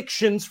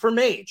predictions for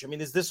Mage. I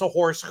mean, is this a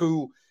horse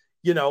who,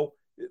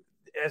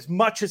 as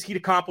much as he'd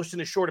accomplished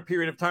in a shorter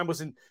period of time,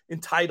 was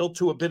entitled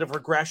to a bit of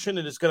regression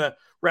and is going to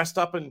rest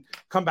up and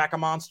come back a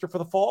monster for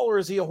the fall? Or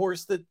is he a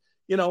horse that,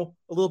 a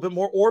little bit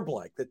more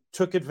Orb-like, that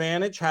took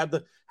advantage, had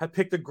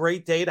picked a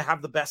great day to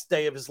have the best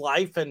day of his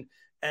life and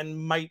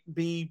might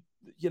be,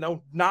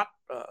 not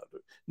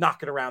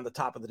knocking around the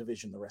top of the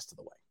division the rest of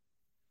the way?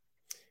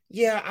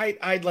 Yeah,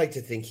 I'd like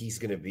to think he's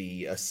going to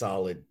be a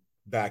solid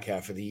back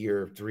half of the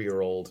year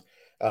 3-year-old.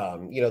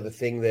 The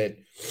thing that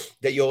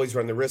you always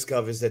run the risk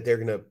of is that they're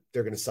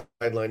gonna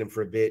sideline him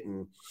for a bit,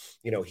 and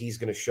he's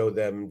going to show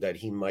them that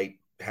he might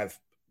have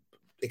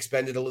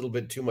expended a little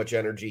bit too much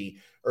energy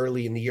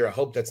early in the year. I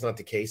hope that's not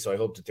the case. So I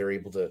hope that they're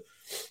able to,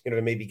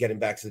 to maybe get him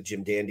back to the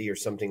Jim Dandy or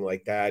something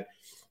like that.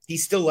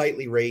 He's still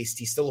lightly raced.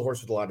 He's still a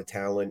horse with a lot of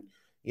talent.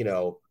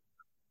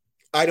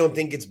 I don't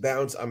think it's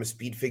bounce. I'm a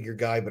speed figure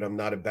guy, but I'm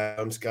not a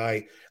bounce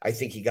guy. I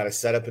think he got a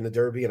setup in the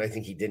Derby, and I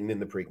think he didn't in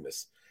the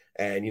Preakness.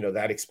 And,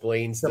 that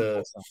explains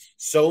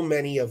so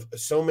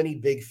many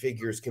big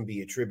figures can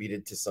be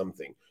attributed to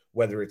something,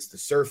 whether it's the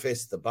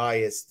surface, the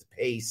bias, the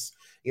pace,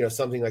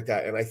 something like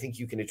that. And I think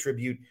you can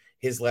attribute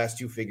his last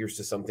 2 figures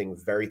to something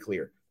very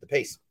clear, the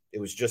pace. It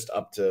was just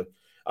up to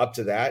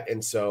that.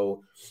 And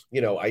so,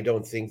 I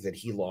don't think that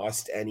he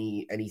lost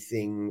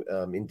anything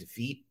in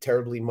defeat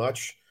terribly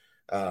much.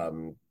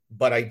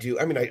 But I do.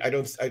 I mean,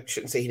 I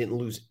shouldn't say he didn't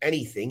lose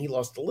anything. He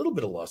lost a little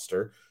bit of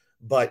luster,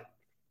 but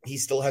he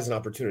still has an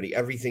opportunity.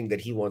 Everything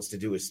that he wants to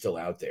do is still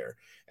out there.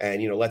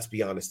 And, let's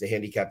be honest, the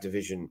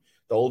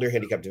older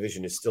handicap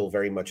division is still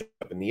very much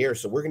up in the air.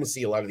 So we're going to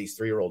see a lot of these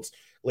 3-year-olds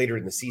later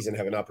in the season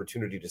have an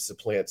opportunity to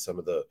supplant some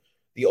of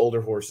the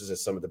older horses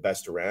as some of the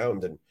best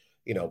around. And,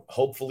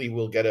 hopefully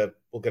we'll get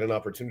an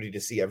opportunity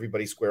to see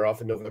everybody square off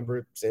in November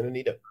at Santa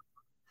Anita.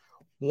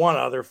 One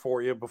other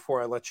for you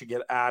before I let you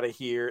get out of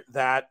here.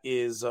 That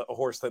is a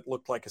horse that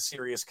looked like a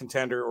serious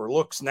contender, or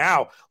looks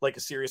now like a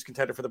serious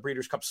contender for the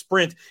Breeders' Cup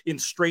Sprint, in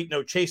Straight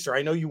No Chaser.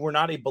 I know you were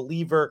not a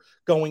believer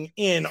going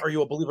in. Are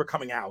you a believer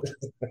coming out?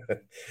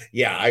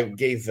 Yeah, I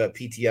gave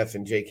PTF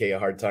and JK a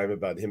hard time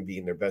about him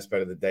being their best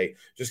bet of the day,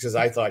 just because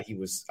I thought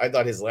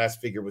his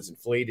last figure was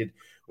inflated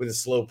with a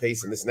slow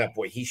pace and this and that.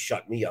 Boy, he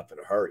shut me up in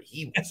a hurry.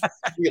 He was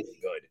really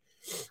good.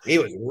 He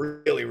was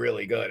really,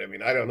 really good. I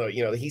mean, I don't know.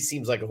 He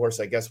seems like a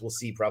horse I guess we'll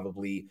see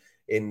probably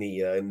in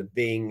the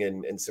Bing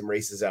and some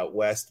races out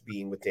west,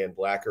 being with Dan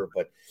Blacker.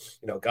 But,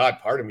 God,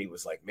 part of me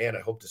was like, man,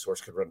 I hope this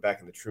horse could run back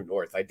in the True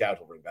North. I doubt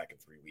he'll run back in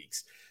 3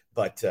 weeks.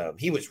 But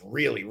he was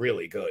really,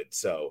 really good.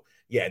 So,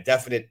 yeah,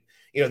 definite.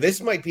 This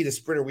might be the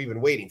sprinter we've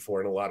been waiting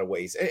for in a lot of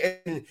ways.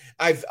 And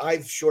I've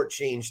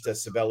shortchanged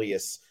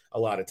Sibelius a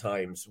lot of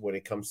times when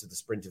it comes to the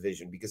sprint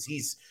division, because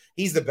he's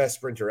the best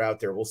sprinter out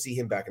there. We'll see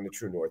him back in the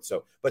True North.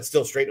 So, but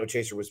still, Straight No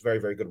Chaser was very,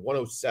 very good.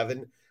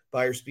 107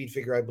 Buyer speed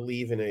figure, I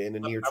believe, in a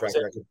near track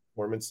record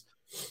performance.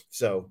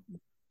 So,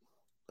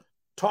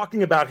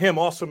 talking about him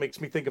also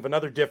makes me think of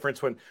another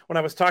difference when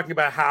I was talking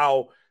about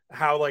how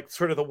like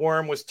sort of the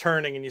worm was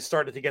turning and you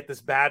started to get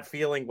this bad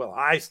feeling. Well,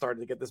 I started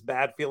to get this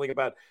bad feeling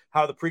about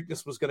how the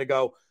Preakness was going to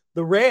go.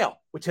 The rail,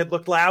 which had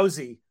looked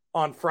lousy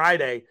on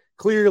Friday,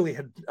 clearly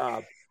had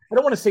I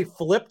don't want to say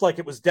flipped, like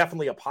it was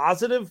definitely a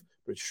positive,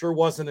 but it sure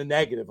wasn't a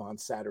negative on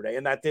Saturday.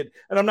 And that did,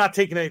 and I'm not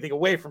taking anything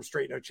away from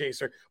Straight No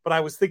Chaser, but I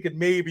was thinking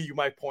maybe you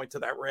might point to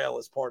that rail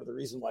as part of the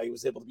reason why he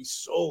was able to be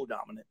so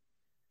dominant.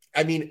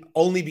 I mean,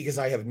 only because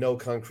I have no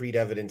concrete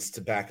evidence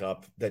to back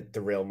up that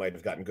the rail might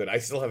have gotten good. I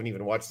still haven't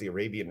even watched the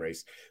Arabian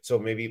race, so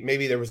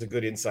maybe there was a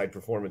good inside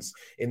performance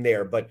in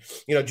there. But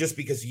just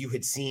because you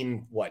had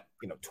seen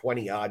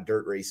 20 odd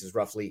dirt races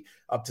roughly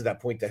up to that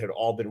point that had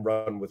all been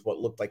run with what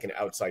looked like an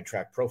outside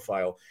track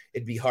profile,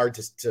 it'd be hard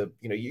to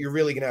you're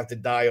really gonna have to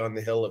die on the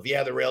hill of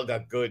the rail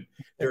got good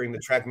during the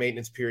track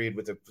maintenance period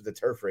with the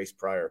turf race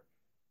prior.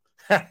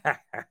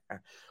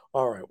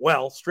 All right.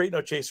 Well, Straight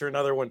No Chaser,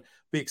 another one,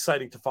 be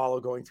exciting to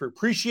follow going through.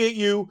 Appreciate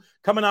you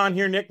coming on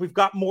here, Nick. We've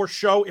got more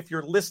show. If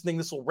you're listening,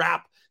 this will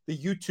wrap the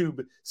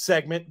YouTube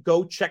segment.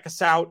 Go check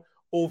us out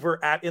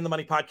over at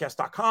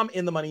inthemoneypodcast.com,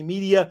 In the Money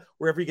Media,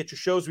 wherever you get your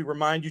shows. We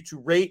remind you to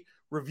rate,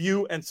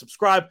 review, and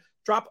subscribe.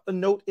 Drop a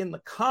note in the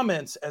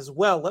comments as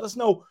well. Let us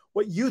know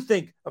what you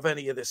think of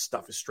any of this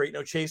stuff. Is Straight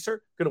No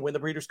Chaser going to win the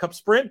Breeders' Cup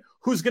Sprint?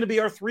 Who's going to be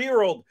our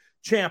 3-year-old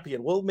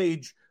champion? Will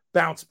Mage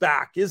bounce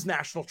back? Is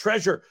National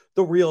Treasure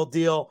the real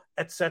deal?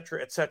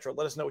 Etc., etc.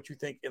 Let us know what you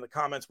think in the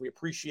comments. We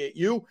appreciate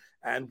you,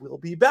 and we'll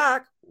be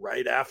back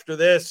right after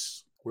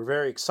this. We're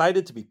very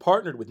excited to be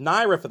partnered with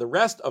NYRA for the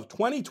rest of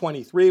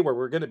 2023, where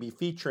we're going to be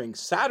featuring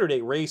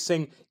Saturday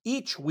racing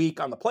each week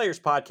on the Players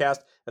Podcast,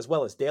 as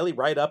well as daily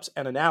write-ups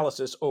and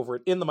analysis over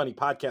at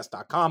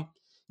inthemoneypodcast.com.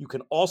 You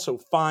can also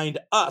find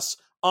us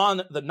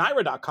on the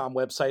NYRA.com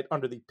website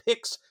under the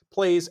Picks,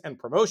 Plays, and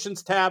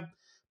Promotions tab.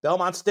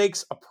 Belmont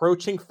Stakes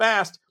approaching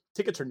fast.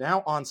 Tickets are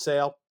now on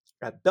sale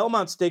at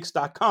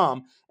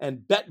belmontstakes.com,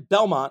 and bet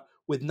Belmont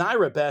with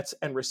NYRA bets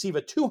and receive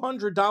a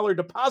 $200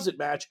 deposit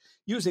match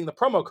using the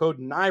promo code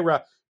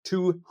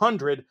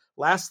NYRA200.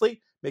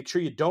 Lastly, make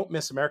sure you don't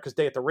miss America's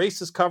Day at the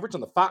Races coverage on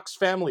the Fox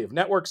family of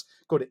networks.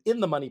 Go to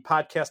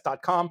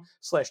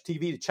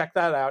inthemoneypodcast.com/TV to check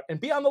that out,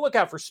 and be on the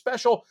lookout for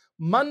special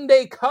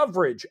Monday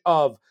coverage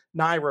of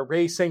NYRA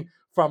racing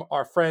from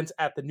our friends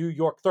at the New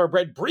York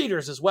Thoroughbred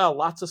Breeders as well.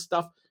 Lots of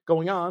stuff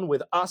going on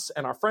with us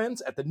and our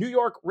friends at the New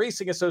York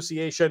Racing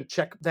Association.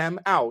 Check them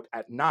out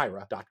at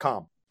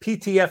NYRA.com.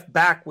 PTF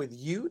back with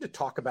you to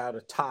talk about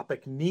a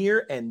topic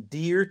near and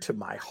dear to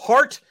my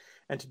heart.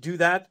 And to do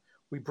that,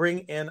 we bring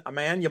in a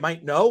man you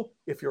might know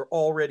if you're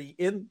already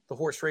in the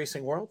horse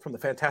racing world from the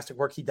fantastic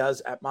work he does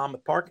at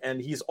Monmouth Park.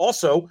 And he's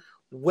also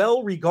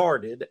well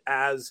regarded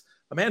as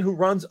a man who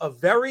runs a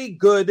very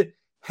good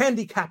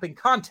handicapping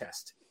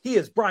contest. He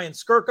is Brian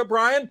Skirka.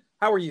 Brian,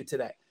 how are you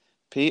today?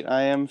 Pete,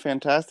 I am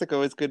fantastic.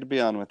 Always good to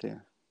be on with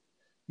you.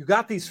 You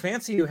got these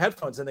fancy new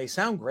headphones, and they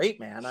sound great,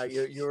 man.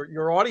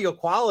 Your audio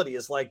quality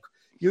is like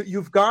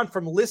you've gone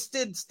from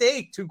listed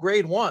steak to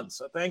grade 1.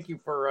 So thank you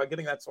for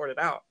getting that sorted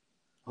out.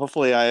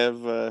 Hopefully, I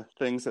have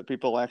things that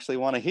people actually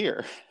want to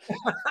hear.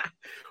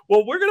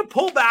 Well, we're going to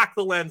pull back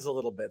the lens a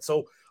little bit.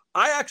 So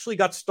I actually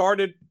got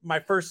started. My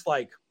first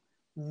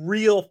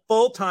real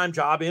full-time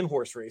job in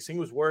horse racing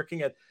was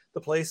working at the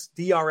place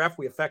DRF,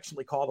 we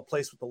affectionately call the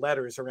place with the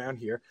letters around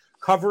here,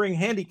 covering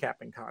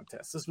handicapping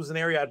contests. This was an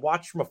area I'd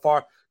watched from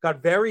afar,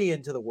 got very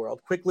into the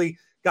world, quickly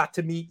got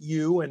to meet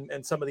you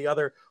and some of the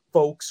other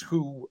folks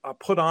who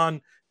put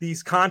on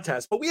these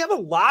contests. But we have a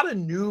lot of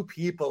new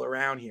people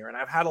around here, and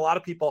I've had a lot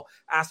of people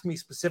ask me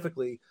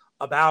specifically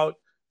about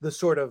the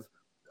sort of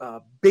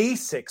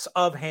basics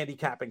of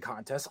handicapping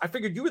contests. I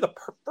figured you were the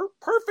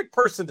perfect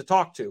person to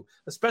talk to,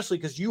 especially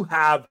because you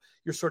have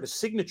your sort of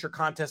signature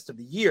contest of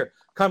the year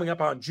coming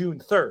up on June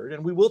 3rd.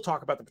 And we will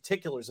talk about the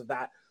particulars of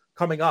that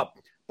coming up.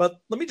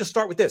 But let me just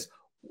start with this.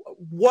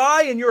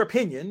 Why, in your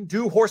opinion,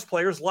 do horse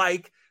players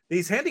like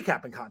these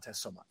handicapping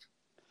contests so much?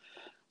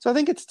 So I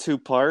think it's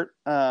 2-part.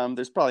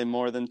 There's probably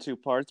more than 2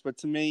 parts, but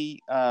to me,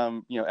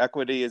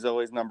 equity is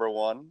always number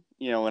one,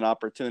 an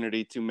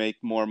opportunity to make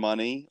more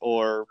money,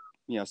 or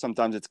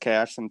sometimes it's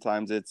cash,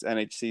 sometimes it's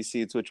NHC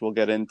seats, which we'll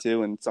get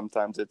into, and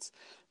sometimes it's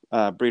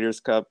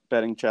Breeders' Cup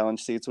Betting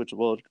Challenge seats, which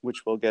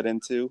we'll get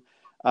into.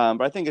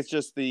 But I think it's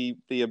just the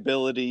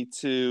ability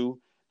to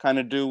kind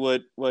of do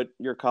what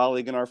your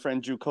colleague and our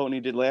friend Drew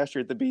Coatney did last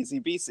year at the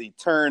BCBC,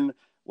 turn,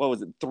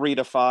 3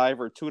 to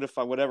 5 or 2 to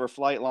 5, whatever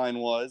flight line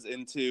was,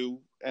 into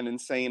an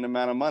insane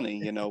amount of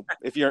money.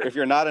 If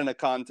you're not in a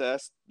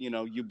contest,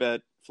 you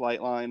bet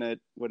flight line at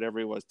whatever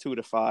it was, 2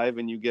 to 5,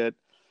 and you get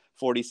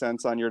 40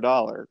 cents on your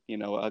dollar.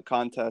 A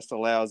contest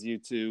allows you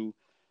to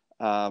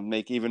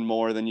make even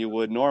more than you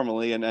would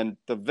normally. And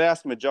the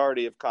vast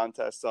majority of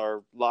contests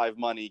are live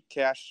money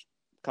cash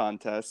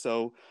contests.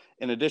 So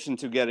in addition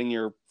to getting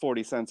your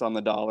 40 cents on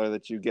the dollar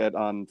that you get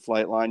on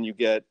Flightline, you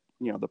get,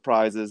 the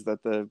prizes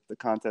that the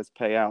contests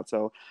pay out.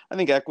 So I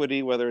think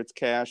equity, whether it's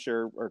cash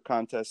or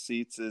contest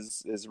seats,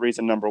 is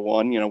reason number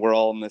one. We're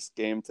all in this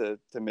game to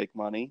make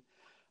money.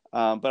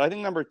 But I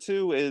think number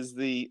 2 is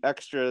the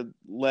extra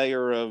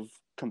layer of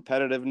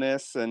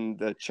competitiveness and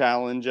the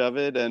challenge of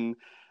it. And,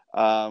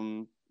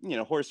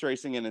 horse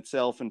racing in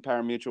itself and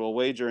pari-mutuel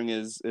wagering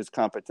is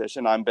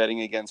competition. I'm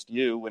betting against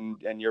you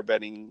and you're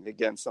betting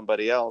against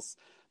somebody else.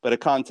 But a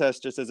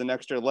contest just as an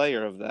extra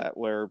layer of that,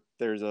 where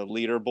there's a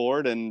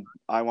leaderboard and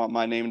I want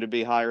my name to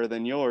be higher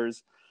than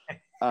yours,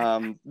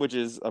 which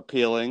is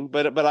appealing.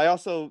 But I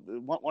also,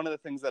 one of the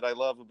things that I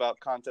love about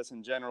contests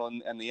in general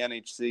and the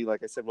NHC,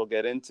 like I said, we'll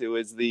get into,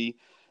 is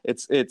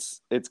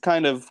it's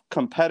kind of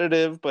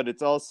competitive, but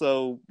it's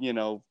also,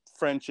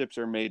 friendships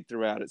are made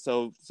throughout it.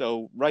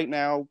 So right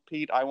now,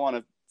 Pete, I want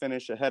to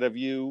finish ahead of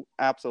you,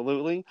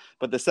 absolutely.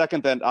 But the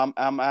second that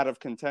I'm out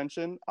of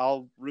contention,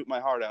 I'll root my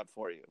heart out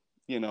for you.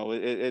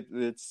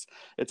 It's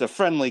a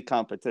friendly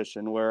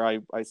competition where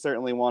I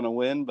certainly want to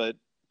win, but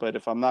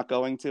if I'm not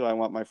going to, I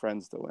want my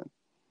friends to win.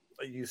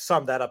 You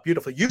summed that up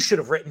beautifully. You should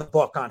have written the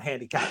book on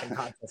handicapping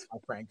contests, my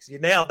friend, because you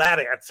nailed that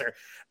answer.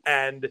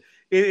 And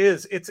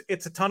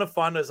it's a ton of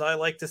fun. As I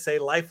like to say,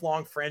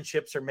 lifelong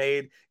friendships are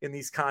made in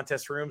these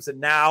contest rooms. And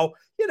now,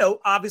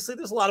 obviously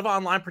there's a lot of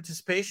online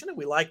participation and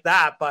we like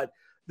that, but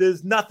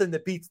there's nothing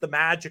that beats the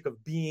magic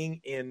of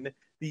being in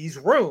these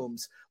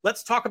rooms.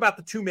 Let's talk about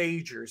the two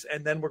majors,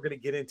 and then we're going to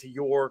get into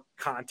your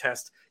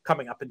contest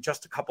coming up in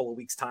just a couple of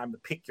weeks' time, the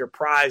Pick Your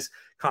Prize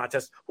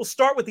contest. We'll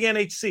start with the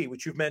NHC,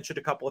 which you've mentioned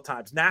a couple of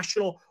times.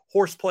 National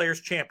Horse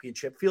Players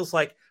Championship. Feels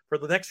like for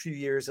the next few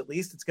years, at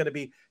least, it's going to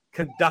be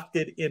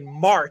conducted in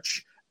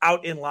March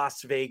out in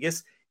Las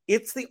Vegas.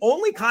 It's the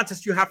only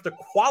contest you have to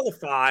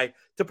qualify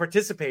to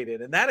participate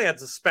in, and that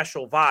adds a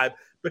special vibe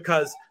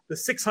because the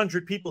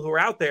 600 people who are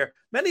out there,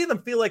 many of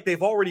them feel like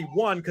they've already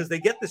won because they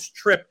get this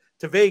trip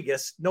to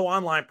Vegas, no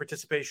online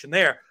participation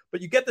there,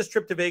 but you get this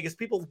trip to Vegas,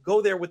 people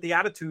go there with the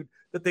attitude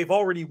that they've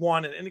already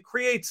won, and it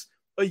creates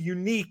a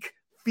unique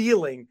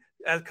feeling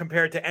as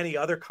compared to any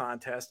other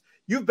contest.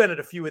 You've been at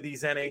a few of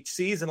these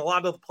NHCs, and a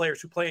lot of the players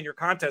who play in your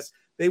contest,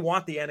 they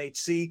want the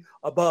NHC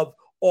above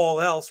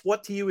all else.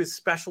 What to you is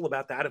special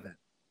about that event?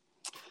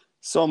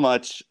 So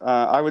much.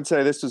 I would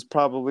say this was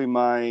probably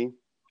my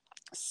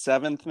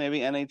 7th, maybe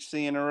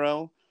NHC in a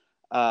row.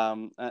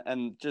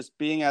 And just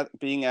being at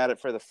it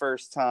for the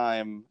first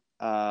time,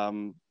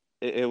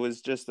 it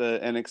was just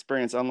an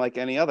experience unlike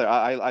any other.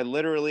 I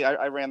literally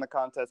ran the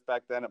contest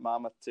back then at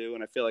Monmouth too,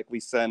 and I feel like we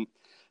sent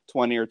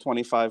 20 or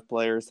 25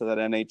 players to that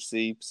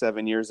NHC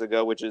 7 years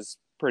ago, which is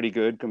pretty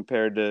good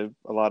compared to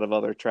a lot of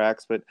other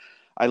tracks. But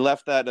I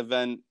left that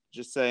event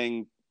just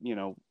saying,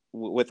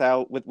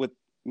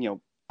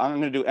 I'm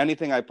going to do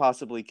anything I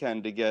possibly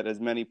can to get as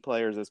many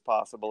players as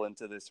possible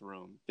into this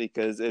room,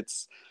 because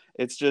it's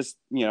just,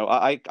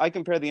 I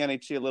compare the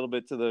NHC a little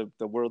bit to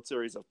the World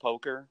Series of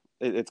Poker.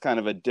 It's kind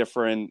of a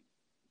different,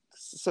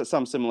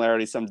 some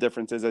similarities, some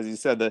differences. As you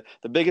said,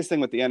 the biggest thing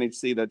with the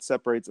NHC that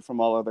separates it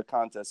from all other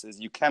contests is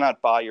you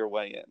cannot buy your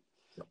way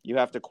in. You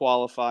have to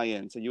qualify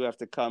in. So you have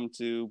to come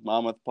to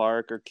Monmouth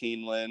Park or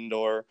Keeneland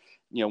or,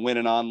 win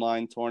an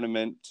online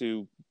tournament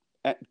to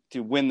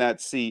win that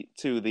seat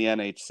to the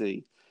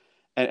NHC.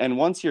 And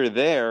once you're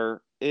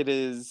there, it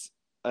is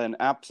an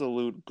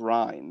absolute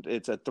grind.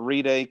 It's a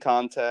 3-day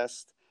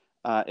contest.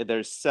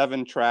 There's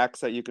 7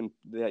 tracks that you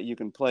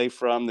can play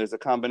from. There's a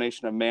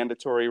combination of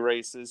mandatory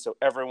races, so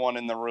everyone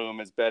in the room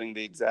is betting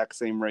the exact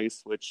same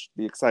race, which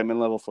the excitement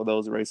level for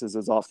those races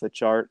is off the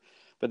chart.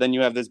 But then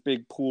you have this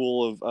big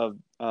pool of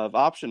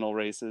optional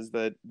races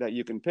that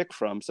you can pick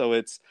from. So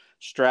it's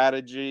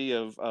strategy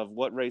of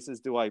what races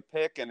do I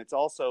pick, and it's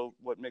also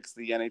what makes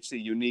the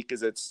NHC unique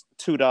is it's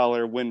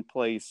 $2 win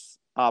place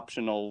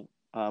optional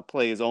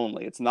plays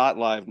only. It's not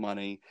live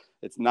money.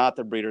 It's not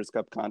the Breeders'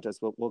 Cup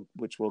contest,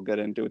 which we'll get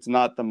into. It's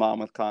not the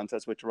Monmouth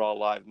contest, which are all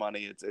live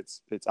money.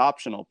 It's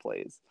optional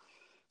plays.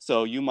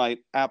 So you might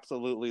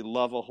absolutely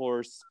love a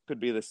horse, could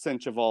be the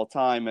cinch of all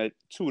time at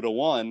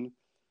 2-1,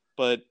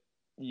 but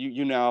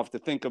you now have to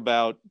think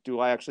about, do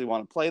I actually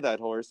want to play that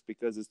horse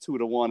because it's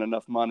 2-1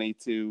 enough money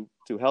to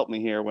help me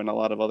here when a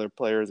lot of other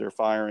players are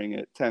firing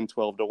at 10,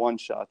 12-1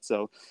 shots.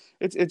 So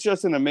it's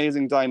just an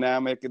amazing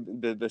dynamic.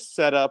 The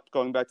setup,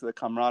 going back to the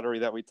camaraderie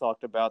that we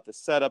talked about, the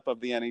setup of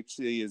the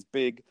NHC is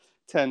big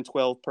 10,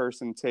 12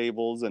 person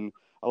tables, and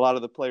a lot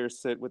of the players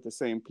sit with the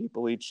same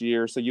people each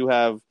year. So you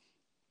have,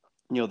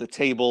 the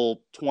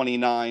table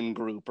 29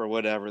 group or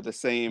whatever, the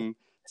same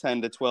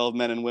 10 to 12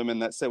 men and women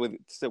that sit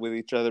with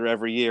each other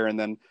every year, and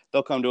then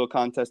they'll come to a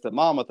contest at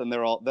Monmouth and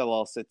they'll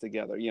all sit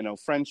together.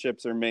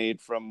 Friendships are made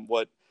from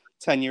what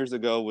 10 years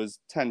ago was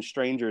 10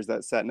 strangers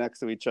that sat next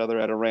to each other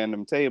at a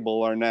random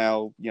table are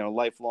now,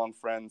 lifelong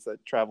friends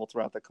that travel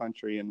throughout the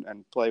country and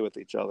play with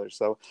each other.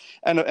 So,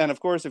 and of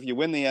course, if you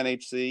win the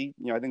NHC,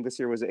 I think this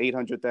year was an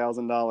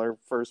 $800,000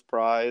 first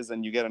prize,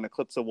 and you get an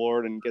Eclipse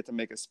Award and get to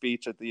make a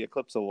speech at the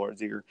Eclipse Awards,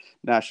 your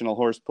National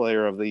Horse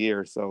Player of the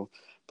Year. So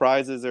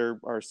prizes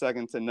are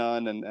second to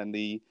none, and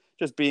the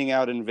just being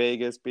out in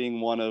Vegas,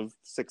 being one of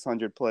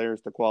 600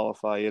 players to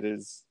qualify, it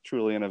is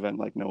truly an event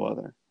like no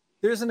other.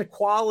 There's an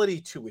equality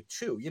to it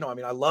too.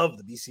 I love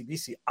the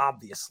BCBC,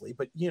 obviously,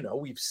 but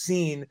we've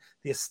seen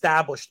the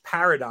established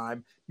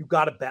paradigm. You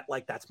got to bet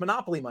like that's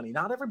monopoly money.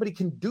 Not everybody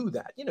can do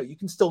that. You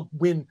can still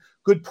win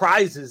good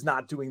prizes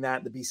not doing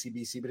that in the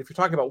BCBC. But if you're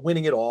talking about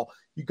winning it all,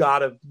 you got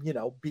to,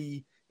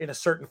 be in a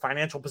certain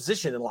financial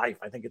position in life.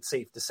 I think it's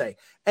safe to say.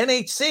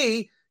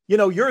 NHC,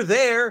 you're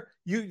there.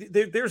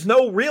 There's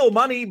no real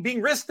money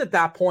being risked at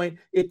that point.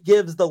 It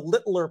gives the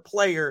littler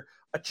player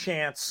a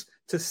chance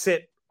to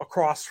sit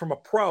across from a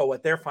pro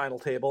at their final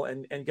table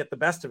and get the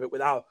best of it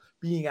without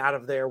being out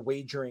of their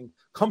wagering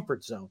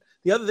comfort zone.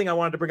 The other thing I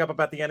wanted to bring up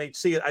about the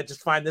NHC, I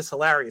just find this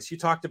hilarious. You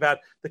talked about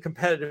the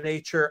competitive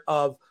nature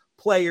of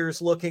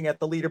players looking at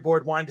the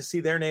leaderboard, wanting to see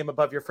their name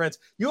above your friends.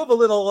 You have a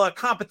little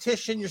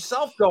competition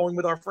yourself going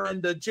with our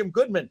friend Jim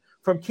Goodman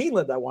from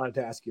Keeneland I wanted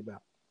to ask you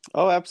about.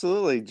 Oh,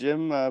 absolutely.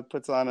 Jim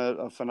puts on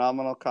a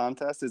phenomenal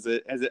contest. Is an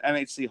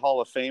NHC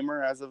Hall of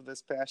Famer as of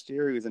this past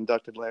year. He was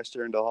inducted last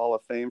year into Hall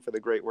of Fame for the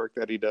great work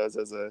that he does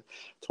as a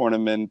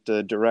tournament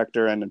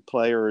director and a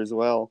player as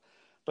well.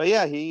 But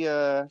yeah, he,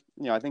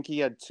 I think he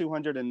had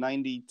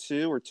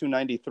 292 or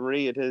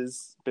 293 at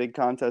his big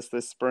contest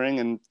this spring,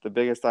 and the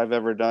biggest I've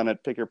ever done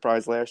at Pick Your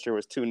Prize last year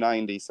was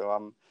 290. So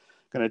I'm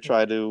going to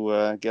try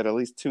to get at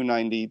least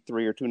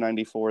 293 or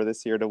 294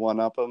 this year to one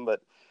up him.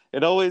 But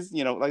it always,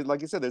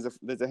 like you said,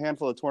 there's a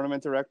handful of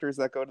tournament directors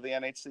that go to the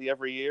NHC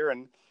every year,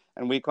 and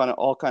we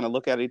all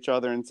look at each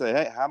other and say,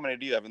 hey, how many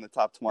do you have in the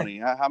top 20?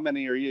 How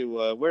many are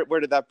you? Where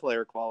did that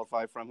player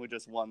qualify from who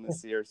just won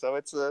this year? So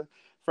it's a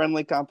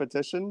friendly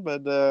competition,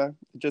 but it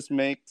just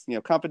makes,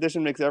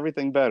 competition makes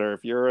everything better.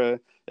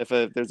 If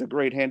there's a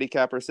great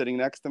handicapper sitting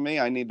next to me,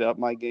 I need to up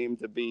my game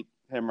to beat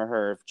him or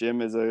her. If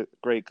Jim is a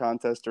great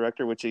contest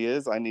director, which he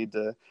is, I need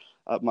to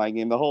up my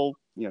game. To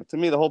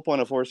me, the whole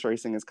point of horse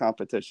racing is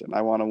competition.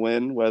 I want to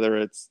win, whether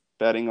it's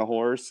betting a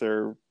horse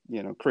or,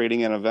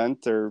 creating an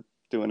event or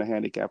doing a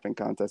handicapping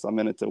contest. I'm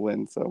in it to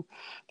win. So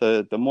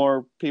the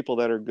more people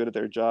that are good at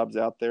their jobs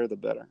out there, the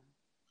better.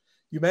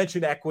 You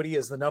mentioned equity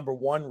as the number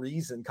one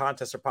reason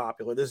contests are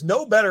popular. There's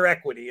no better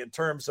equity in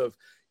terms of,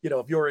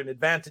 if you're an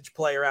advantage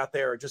player out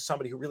there or just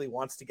somebody who really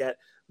wants to get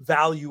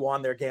value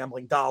on their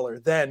gambling dollar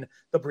than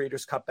the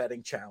Breeders' Cup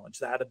Betting Challenge.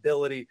 That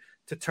ability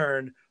to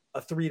turn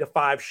a 3 to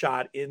 5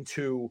 shot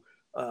into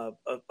a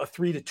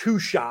 3 to 2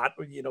 shot,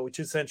 which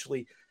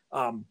essentially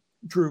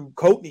Drew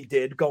Coatney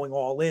did, going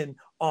all in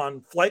on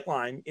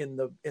Flightline in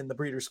the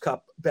Breeders'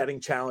 Cup Betting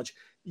Challenge.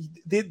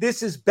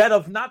 This is bet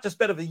of not just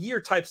bet of the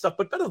year type stuff,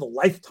 but bet of the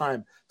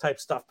lifetime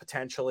type stuff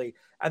potentially.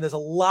 And there's a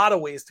lot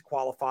of ways to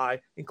qualify,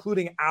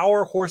 including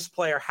our horse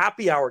player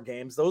happy hour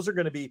games. Those are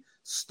going to be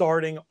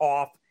starting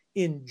off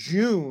in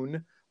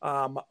June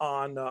on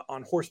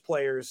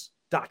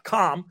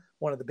horseplayers.com,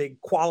 one of the big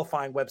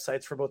qualifying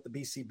websites for both the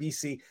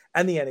BCBC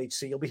and the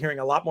NHC. You'll be hearing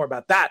a lot more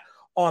about that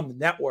on the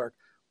network.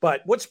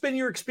 But what's been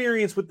your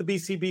experience with the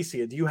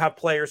BCBC? Do you have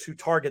players who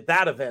target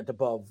that event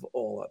above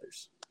all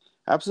others?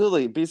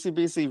 Absolutely.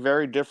 BCBC,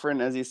 very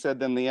different, as you said,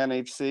 than the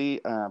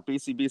NHC.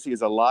 BCBC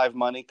is a live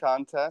money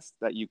contest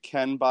that you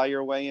can buy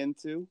your way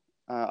into.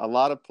 A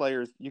lot of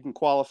players, you can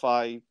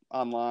qualify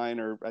online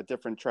or at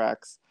different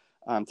tracks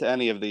to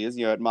any of these.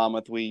 At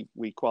Monmouth, we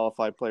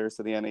qualify players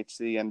to the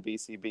NHC and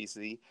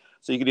BCBC.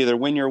 So you could either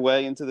win your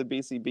way into the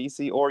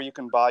BCBC or you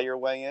can buy your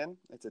way in.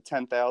 It's a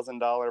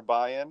 $10,000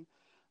 buy-in.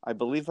 I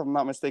believe, if I'm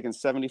not mistaken,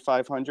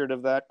 $7,500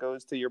 of that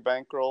goes to your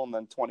bankroll, and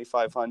then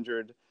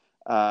 $2,500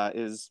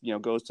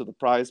 goes to the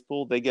prize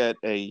pool. They get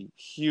a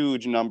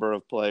huge number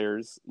of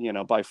players,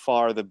 by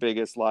far the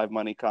biggest live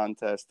money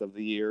contest of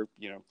the year,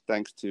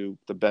 thanks to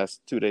the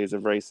best 2 days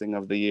of racing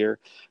of the year.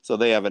 So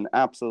they have an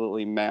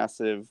absolutely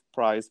massive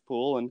prize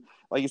pool. And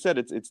like you said,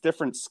 it's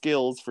different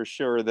skills for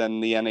sure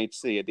than the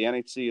NHC. The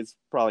NHC is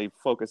probably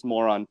focused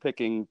more on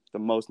picking the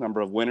most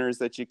number of winners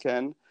that you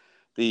can.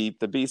 The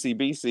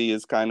BCBC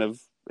is kind of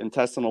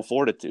intestinal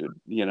fortitude.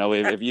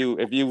 If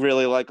you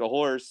really like a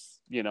horse,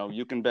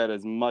 you can bet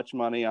as much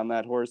money on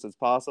that horse as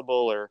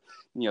possible, or,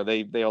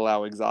 they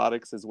allow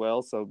exotics as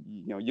well. So,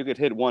 you could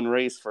hit one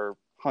race for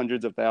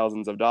hundreds of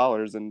thousands of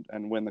dollars and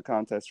win the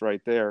contest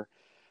right there.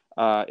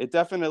 It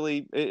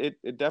definitely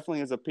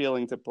is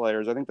appealing to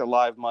players. I think the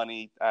live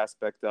money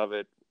aspect of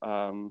it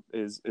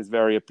is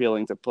very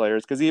appealing to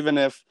players, because even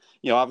if,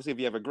 obviously if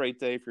you have a great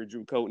day for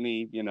Drew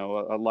Coatney,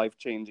 a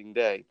life-changing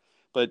day,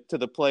 but to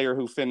the player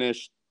who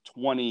finished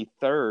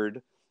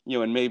 23rd,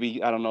 and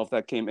maybe, I don't know if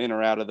that came in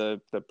or out of the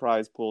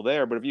prize pool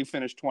there, but if you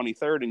finished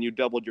 23rd and you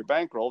doubled your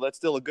bankroll, that's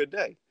still a good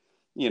day.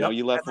 Yep.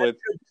 You left with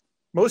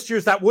most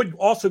years that would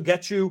also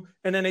get you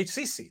an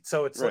NHC seat.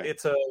 So it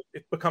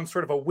becomes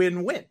sort of a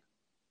win-win.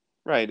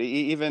 Right.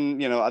 Even,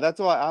 that's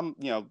why I'm,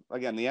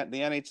 again, the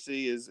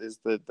NHC is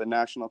the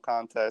national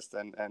contest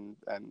and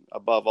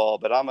above all,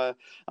 but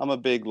I'm a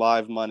big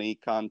live money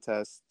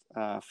contest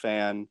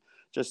fan.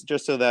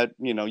 Just so that,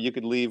 you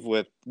could leave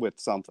with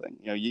something.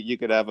 You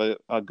could have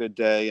a good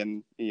day,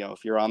 and,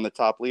 if you're on the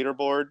top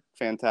leaderboard,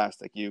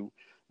 fantastic. You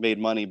made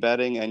money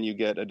betting and you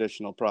get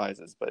additional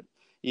prizes. But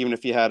even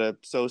if you had a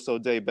so-so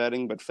day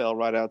betting but fell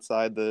right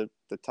outside the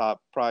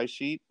top prize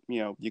sheet,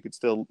 you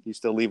still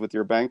leave with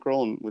your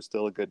bankroll, and it was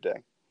still a good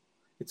day.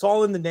 It's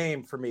all in the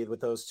name for me with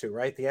those two,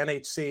 right? The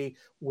NHC,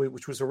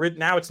 which was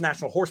now it's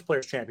National Horse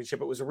Players Championship.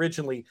 It was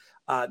originally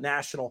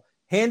National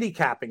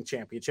handicapping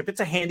championship.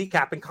 It's a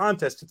handicapping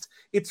contest.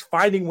 It's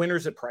finding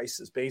winners at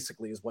prices,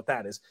 basically, is what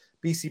that is.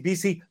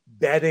 BCBC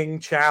betting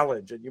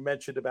challenge. And you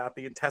mentioned about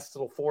the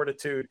intestinal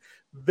fortitude.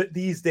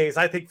 These days,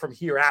 I think from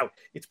here out,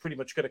 it's pretty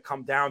much going to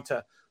come down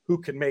to who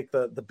can make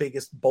the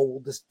biggest,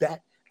 boldest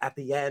bet at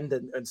the end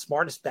and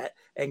smartest bet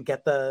and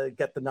get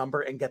the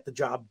number and get the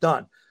job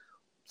done.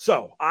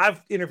 So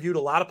I've interviewed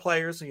a lot of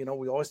players. We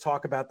always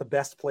talk about the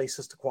best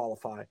places to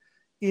qualify.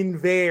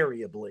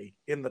 Invariably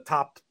in the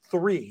top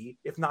 3,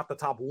 if not the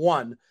top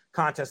 1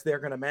 contest they're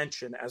going to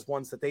mention as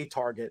ones that they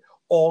target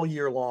all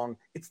year long.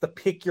 It's the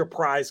Pick Your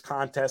Prize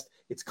contest.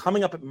 It's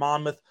coming up at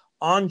Monmouth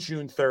on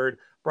June 3rd.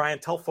 Brian,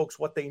 tell folks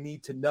what they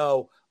need to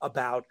know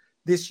about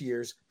this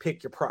year's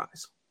Pick Your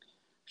Prize.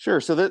 Sure.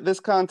 So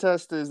this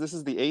contest is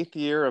the 8th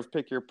year of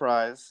Pick Your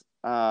Prize.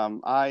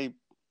 I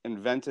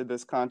invented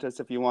this contest,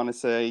 if you want to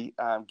say,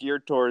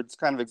 geared towards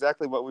kind of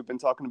exactly what we've been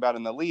talking about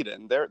in the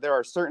lead-in. There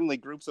are certainly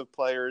groups of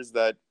players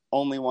that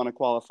only want to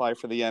qualify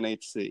for the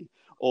NHC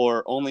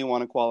or only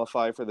want to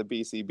qualify for the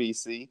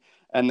BCBC.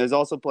 And there's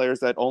also players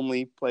that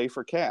only play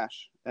for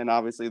cash. And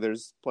obviously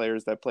there's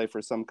players that play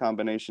for some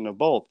combination of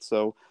both.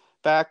 So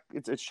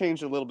it's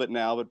changed a little bit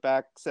now, but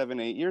back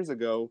 7-8 years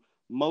ago,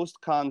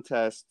 most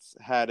contests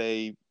had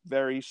a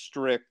very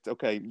strict,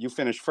 okay, you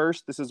finish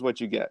first, this is what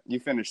you get. You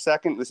finish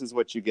second, this is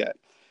what you get.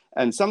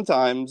 And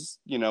sometimes,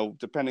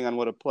 depending on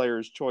what a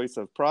player's choice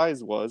of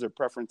prize was or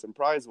preference in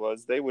prize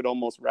was, they would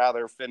almost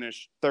rather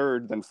finish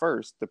third than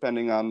first,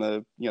 depending on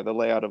the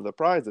layout of the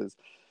prizes.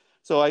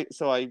 So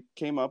I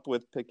came up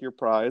with Pick Your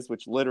Prize,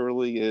 which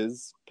literally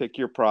is pick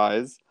your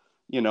prize.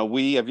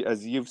 We have,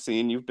 as you've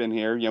seen, you've been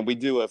here, we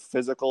do a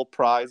physical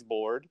prize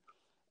board.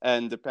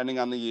 And depending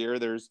on the year,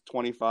 there's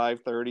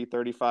 25, 30,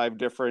 35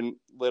 different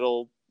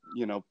little,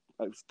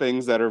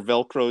 things that are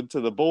Velcroed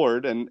to the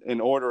board. And in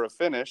order of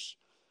finish,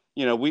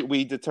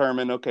 we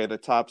determine, okay, the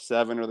top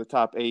 7 or the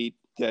top 8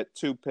 get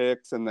 2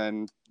 picks, and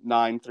then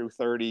 9 through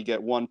 30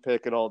 get 1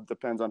 pick. It all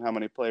depends on how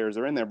many players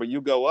are in there. But you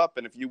go up,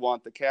 and if you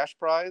want the cash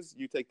prize,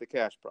 you take the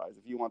cash prize.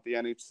 If you want the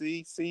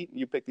NHC seat,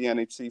 you pick the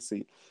NHC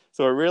seat.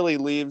 So it really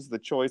leaves the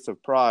choice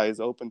of prize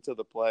open to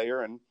the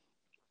player. And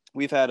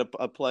we've had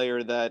a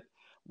player that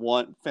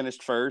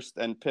finished first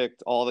and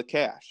picked all the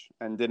cash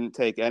and didn't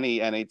take any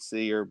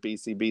NHC or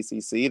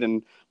BCBC seat.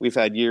 And we've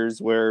had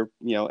years where,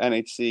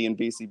 NHC and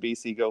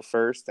BCBC go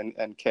first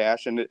and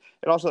cash. And it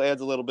also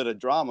adds a little bit of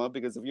drama,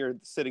 because if you're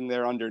sitting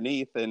there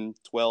underneath in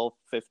 12th,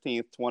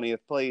 15th, 20th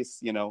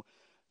place,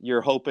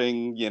 you're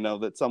hoping,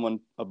 that someone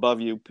above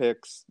you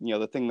picks,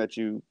 the thing that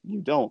you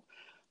don't.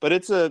 But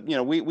it's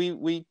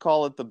we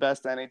call it the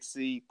best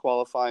NHC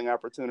qualifying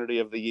opportunity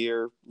of the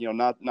year,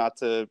 not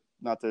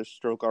to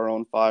stroke our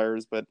own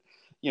fires, but,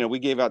 we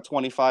gave out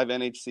 25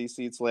 NHC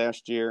seats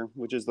last year,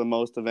 which is the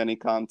most of any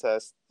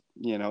contest,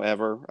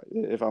 ever,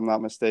 if I'm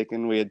not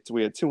mistaken. We had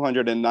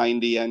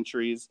 290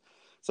 entries.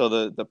 So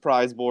the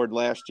prize board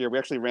last year, we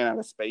actually ran out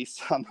of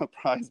space on the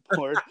prize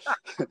board.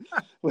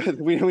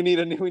 we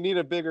need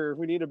a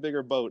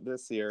bigger boat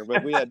this year,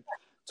 but we had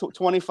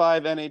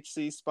 25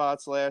 NHC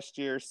spots last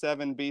year,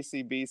 7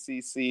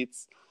 BCBC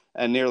seats,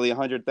 and nearly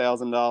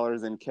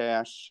 $100,000 in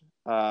cash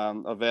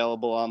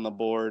available on the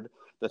board.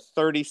 The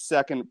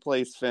 32nd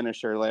place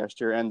finisher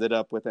last year ended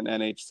up with an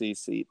NHC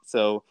seat.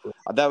 So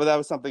that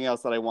was something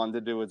else that I wanted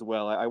to do as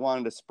well. I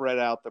wanted to spread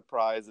out the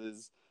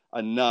prizes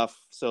enough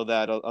so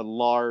that a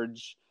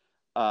large,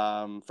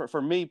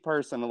 for me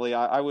personally,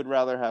 I would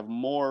rather have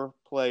more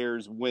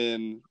players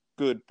win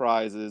good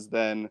prizes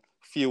than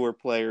fewer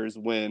players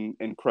win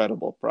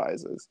incredible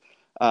prizes.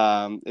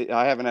 I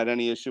haven't had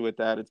any issue with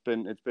that. It's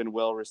been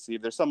well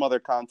received. There's some other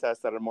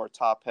contests that are more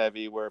top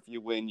heavy, where if you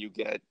win, you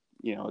get,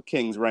 a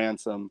king's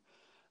ransom.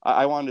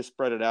 I wanted to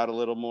spread it out a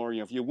little more.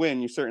 If you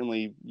win,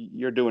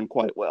 you're doing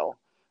quite well.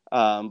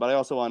 But I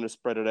also wanted to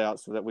spread it out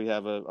so that we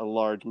have a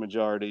large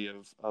majority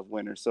of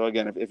winners. So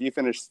again, if you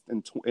finished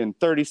in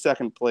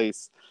 32nd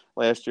place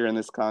last year in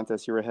this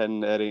contest, you were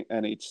heading to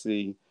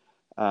NHC,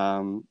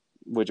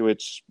 which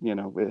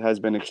it has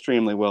been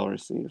extremely well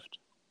received.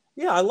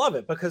 Yeah, I love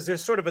it, because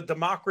there's sort of a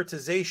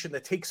democratization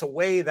that takes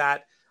away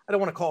that, I don't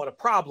want to call it a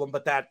problem,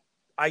 but that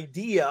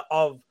idea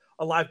of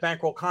a live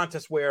bankroll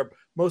contest where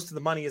most of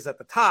the money is at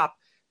the top,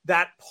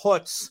 that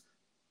puts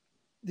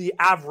the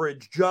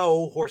average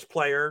Joe horse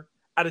player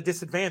at a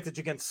disadvantage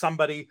against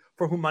somebody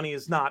for whom money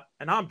is not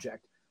an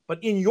object. But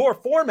in your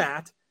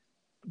format,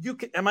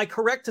 am I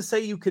correct to say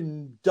you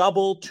can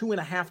double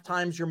 2.5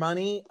 times your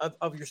money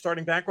of your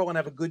starting bankroll and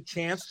have a good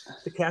chance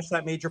to cash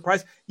that major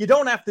prize? You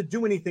don't have to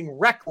do anything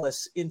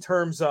reckless in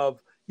terms of,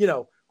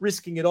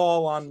 risking it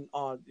all on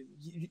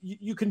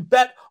you can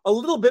bet a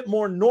little bit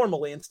more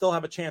normally and still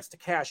have a chance to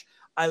cash.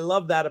 I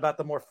love that about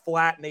the more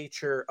flat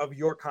nature of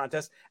your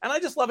contest. And I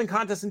just love in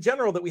contests in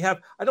general that we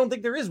have, I don't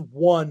think there is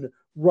one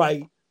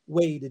right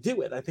way to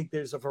do it. I think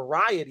there's a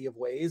variety of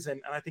ways, and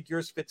I think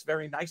yours fits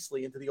very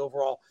nicely into the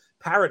overall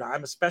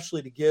paradigm,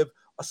 especially to give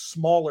a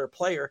smaller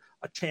player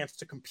a chance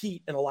to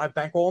compete in a live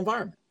bankroll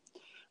environment.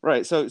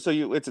 Right. So it's a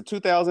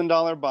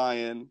 $2,000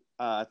 buy-in.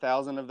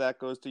 1,000 of that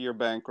goes to your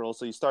bankroll.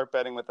 So you start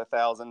betting with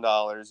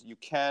 $1,000. You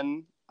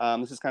can.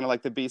 This is kind of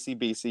like the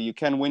BCBC. You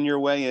can win your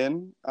way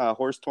in.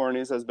 Horse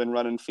Tourneys has been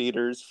running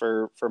feeders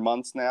for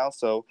months now.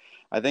 So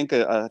I think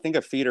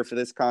a feeder for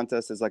this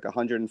contest is like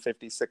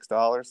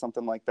 $156,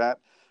 something like that.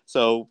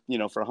 So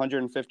for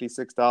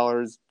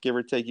 $156, give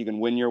or take, you can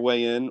win your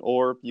way in,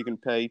 or you can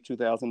pay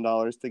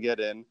 $2,000 to get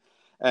in.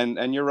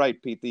 And you're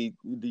right, Pete.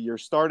 You're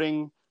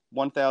starting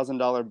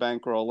 $1,000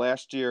 bankroll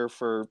last year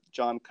for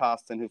John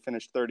Costin, who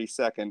finished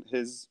 32nd.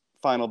 His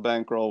final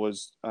bankroll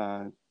was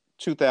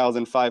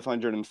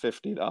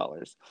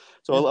 $2,550.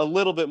 So Yeah. a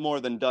little bit more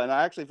than done.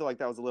 I actually feel like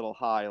that was a little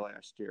high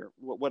last year.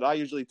 What I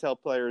usually tell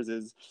players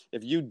is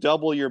if you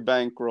double your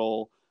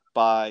bankroll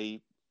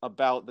by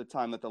about the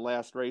time that the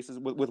last race is,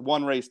 with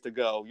one race to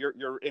go,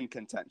 you're in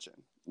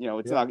contention.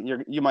 It's Yeah.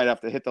 not, you might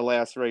have to hit the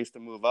last race to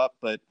move up,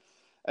 but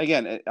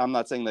again, I'm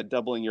not saying that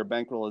doubling your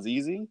bankroll is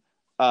easy.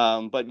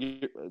 But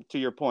to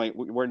your point,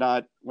 we're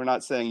not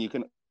saying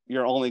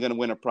you're only going to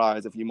win a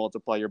prize if you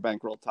multiply your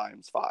bankroll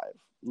times 5.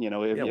 Yeah,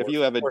 If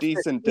you have a or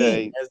decent 15,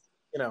 day, as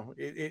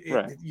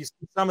right? you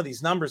see some of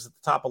these numbers at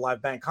the top of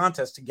live bank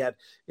contests to get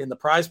in the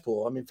prize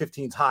pool. I mean,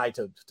 15's high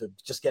to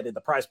just get in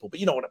the prize pool, but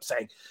you know what I'm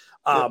saying.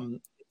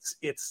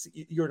 It's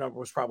your number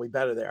was probably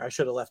better there. I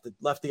should have left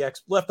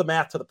the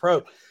math to the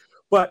pro.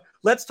 But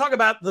let's talk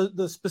about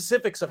the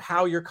specifics of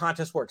how your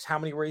contest works. How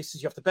many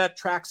races you have to bet,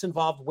 tracks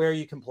involved, where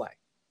you can play.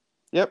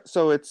 Yep.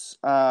 So it's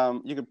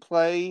you can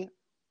play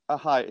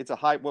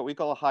what we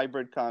call a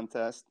hybrid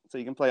contest. So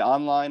you can play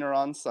online or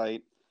on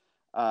site.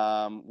 We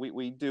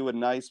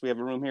have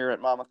a room here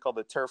at Monmouth called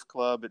the Turf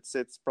Club. It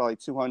sits probably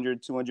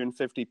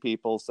 250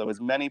 people. So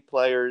as many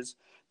players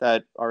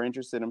that are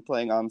interested in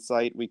playing on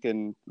site, we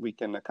can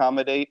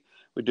accommodate.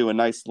 We do a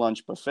nice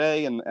lunch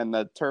buffet, and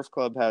the Turf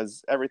Club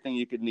has everything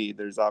you could need.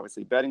 There's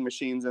obviously betting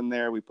machines in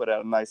there. We put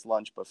out a nice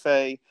lunch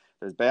buffet.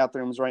 There's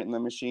bathrooms right in the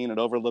machine. It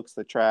overlooks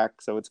the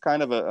track. So it's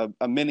kind of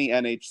a mini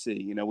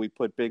NHC. We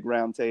put big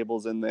round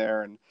tables in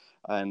there,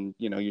 and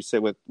you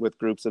sit with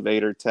groups of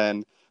 8 or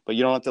 10. But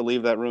you don't have to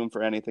leave that room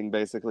for anything,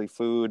 basically.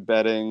 Food,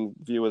 betting,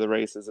 view of the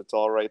races, it's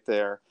all right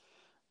there.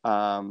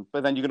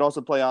 But then you can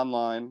also play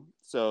online.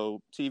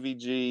 So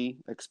TVG,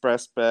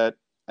 Express Bet,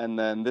 and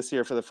then this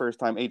year for the first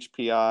time,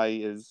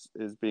 HPI is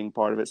being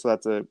part of it. So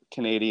that's a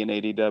Canadian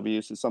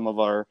ADW. So some of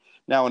our,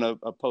 now in a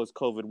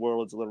post-COVID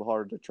world, it's a little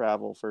harder to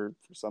travel for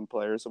some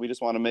players. So we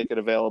just want to make it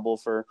available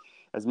for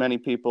as many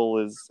people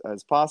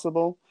as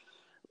possible.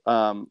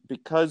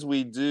 Because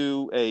we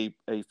do a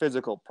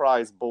physical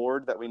prize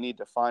board that we need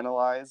to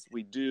finalize,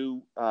 we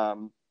do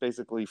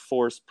basically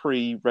force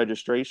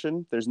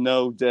pre-registration. There's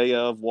no day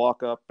of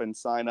walk up and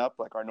sign up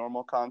like our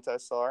normal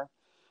contests are.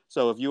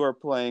 So if you are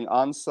playing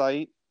on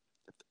site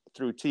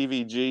through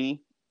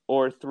TVG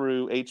or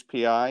through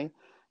HPI,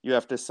 you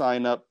have to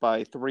sign up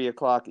by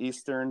 3:00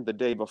 Eastern the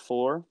day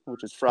before,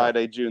 which is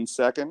Friday, June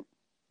 2nd.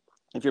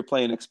 If you're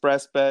playing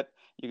Express Bet,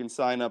 you can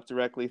sign up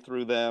directly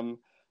through them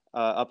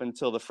up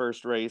until the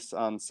first race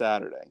on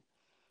Saturday.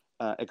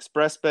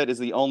 ExpressBet is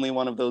the only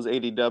one of those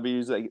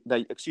ADWs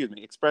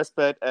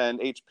ExpressBet and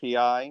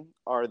HPI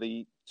are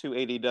the two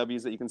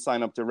ADWs that you can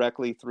sign up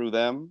directly through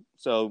them.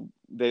 So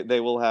they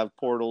will have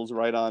portals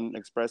right on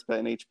ExpressBet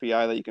and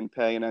HPI that you can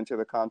pay and enter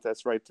the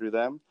contest right through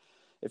them.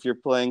 If you're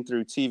playing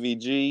through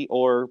TVG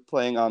or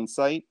playing on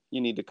site, you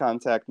need to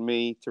contact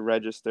me to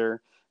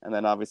register. And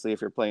then obviously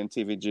if you're playing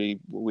TVG,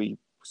 we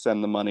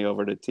send the money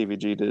over to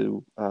TVG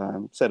to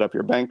set up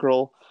your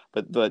bankroll.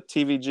 But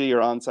TVG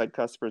or on-site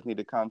customers need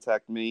to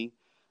contact me.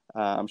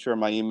 I'm sure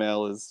my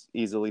email is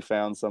easily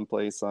found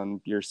someplace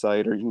on your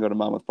site, or you can go to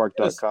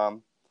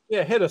monmouthpark.com.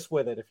 Yeah, hit us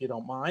with it if you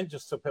don't mind,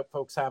 just so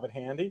folks have it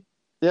handy.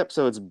 Yep,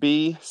 so it's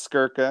B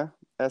Skirka,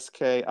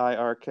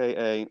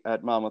 SKIRKA,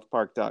 at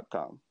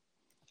monmouthpark.com.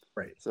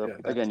 Right. So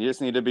again, you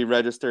just need to be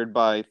registered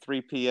by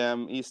 3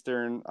 p.m.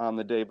 Eastern on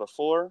the day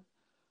before.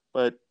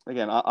 But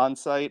again, on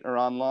site or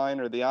online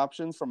are the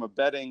options. From a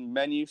betting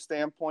menu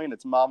standpoint,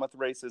 it's Monmouth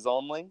races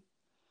only.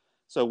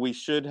 So we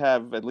should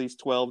have at least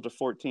 12 to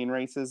 14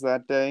 races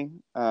that day.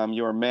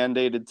 You are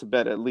mandated to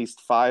bet at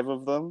least 5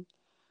 of them,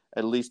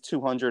 at least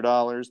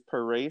 $200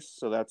 per race.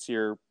 So that's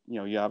you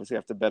obviously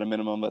have to bet a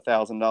minimum of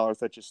 $1,000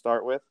 that you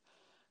start with.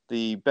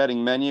 The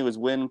betting menu is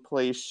win,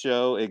 place,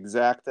 show,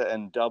 exacta,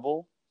 and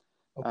double.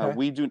 Okay.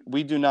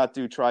 We do not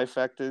do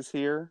trifectas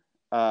here.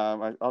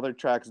 Other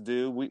tracks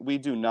do. We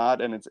do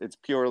not, and it's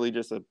purely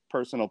just a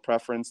personal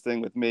preference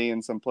thing with me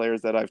and some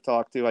players that I've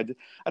talked to.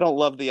 I don't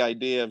love the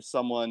idea of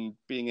someone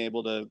being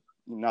able to,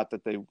 not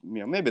that they,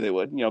 maybe they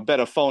would,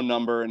 bet a phone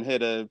number and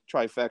hit a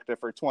trifecta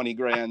for 20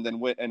 grand and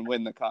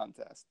win the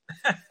contest.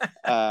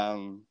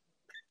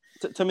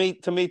 To me,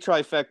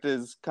 trifecta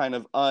is kind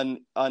of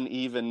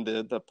uneven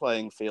the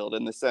playing field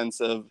in the sense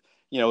of,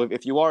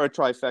 if you are a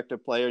trifecta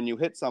player and you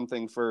hit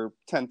something for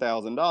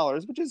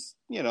 $10,000, which is,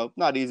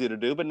 not easy to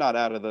do, but not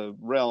out of the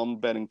realm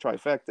betting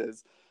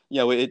trifectas,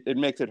 it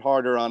makes it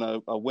harder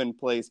on a win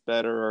place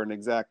better or an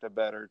exacta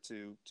better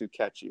to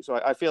catch you. So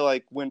I feel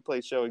like win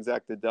place show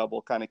exacta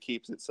double kind of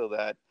keeps it so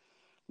that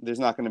there's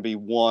not going to be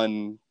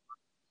one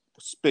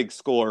big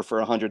score for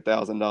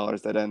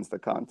 $100,000 that ends the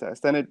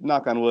contest. And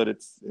knock on wood,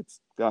 it's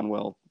gone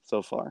well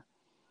so far.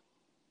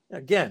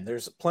 Again,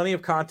 there's plenty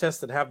of contests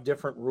that have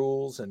different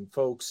rules, and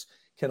folks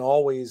can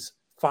always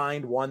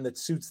find one that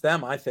suits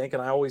them, I think.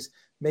 And I always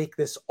make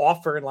this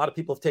offer, and a lot of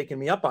people have taken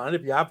me up on it.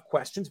 If you have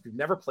questions, if you've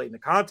never played in a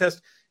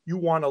contest, you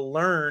want to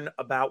learn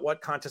about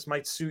what contest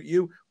might suit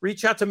you,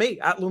 reach out to me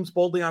at Looms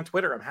Boldly on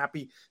Twitter. I'm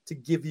happy to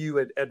give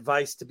you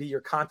advice to be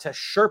your contest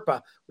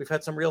Sherpa. We've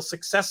had some real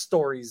success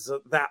stories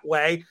that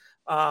way.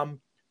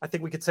 I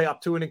think we could say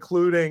up to and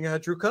including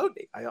Drew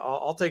Cody.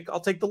 I'll take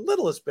the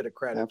littlest bit of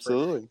credit.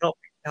 Absolutely. For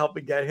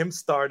helping get him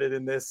started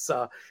in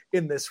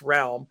this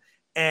realm.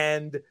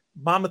 And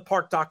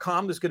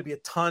monmouthpark.com, there's going to be a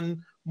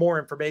ton more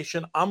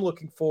information. I'm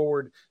looking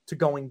forward to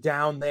going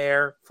down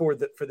there for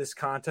this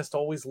contest.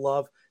 Always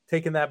love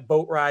taking that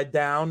boat ride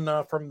down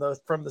from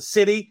the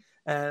city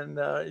and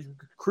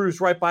cruise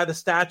right by the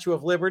Statue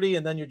of Liberty,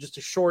 and then you're just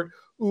a short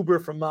Uber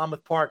from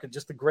Monmouth Park, and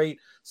just the great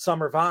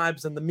summer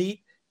vibes. And the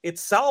meet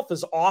itself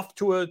is off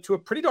to a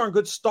pretty darn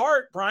good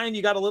start. Brian,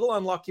 you got a little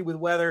unlucky with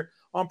weather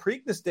on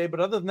Preakness Day, but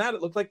other than that,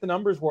 it looked like the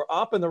numbers were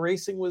up and the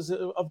racing was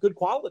of good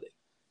quality.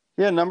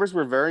 Yeah, numbers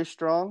were very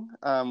strong.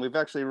 We've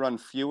actually run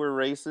fewer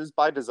races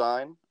by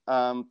design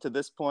to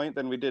this point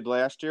than we did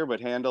last year,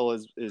 but handle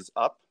is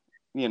up.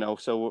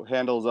 So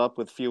handle's up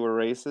with fewer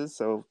races,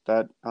 so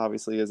that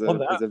obviously is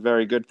a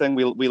very good thing.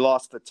 We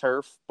lost the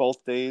turf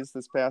both days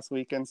this past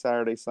weekend,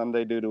 Saturday,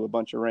 Sunday, due to a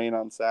bunch of rain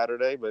on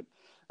Saturday. But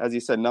as you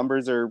said,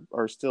 numbers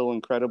are still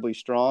incredibly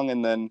strong.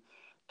 And then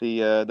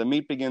the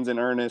meet begins in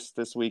earnest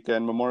this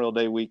weekend. Memorial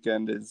Day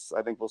weekend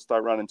I think we'll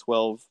start running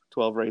 12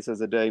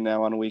 races a day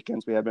now on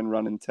weekends. We have been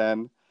running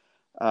 10.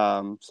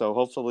 So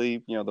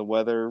hopefully, the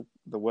weather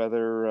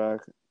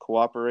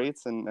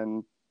cooperates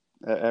and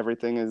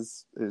everything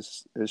is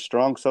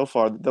strong so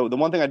far. The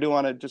one thing I do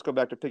want to just go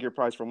back to pick your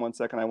price for 1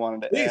 second. I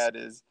wanted to add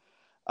is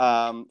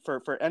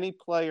for any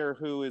player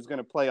who is going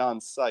to play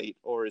on site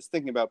or is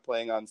thinking about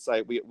playing on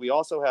site, we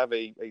also have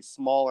a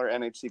smaller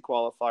NHC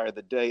qualifier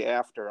the day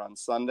after on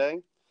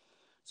Sunday.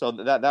 So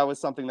that was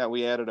something that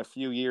we added a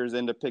few years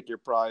into Pick Your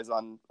Prize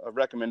on a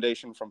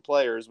recommendation from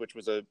players, which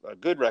was a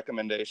good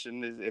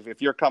recommendation.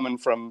 If you're coming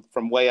from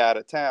way out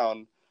of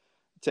town,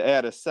 to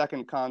add a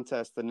second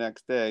contest the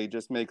next day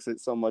just makes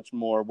it so much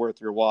more worth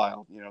your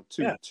while.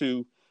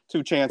 Two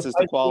chances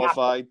to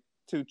qualify,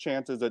 2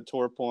 chances at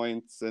tour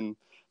points. And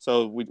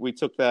so we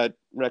took that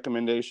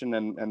recommendation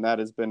and that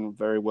has been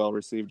very well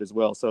received as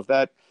well. So if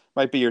that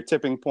might be your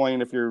tipping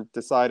point, if you're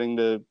deciding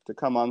to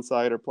come on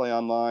site or play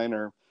online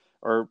or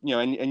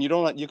and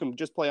you can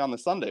just play on the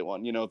Sunday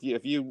one.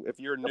 If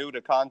you're new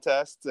to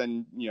contests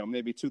and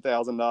maybe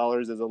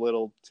 $2,000 is a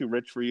little too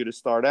rich for you to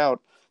start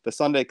out, the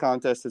Sunday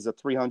contest is a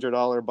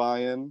 $300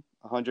 buy-in,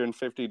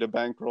 $150 to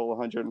bankroll,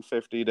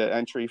 $150 to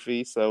entry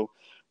fee. So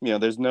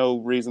there's no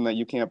reason that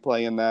you can't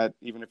play in that,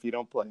 even if you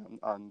don't play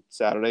on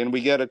Saturday. And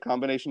we get a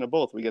combination of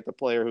both. We get the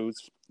player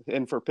who's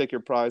in for Pick Your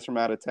Prize from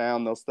out of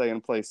town; they'll stay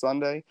and play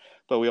Sunday.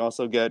 But we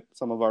also get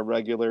some of our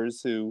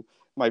regulars who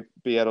might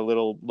be at a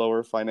little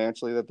lower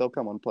financially that they'll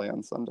come and play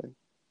on Sunday.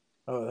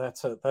 Oh,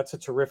 that's a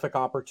terrific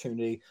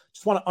opportunity.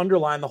 Just want to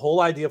underline the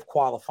whole idea of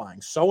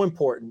qualifying. So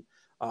important.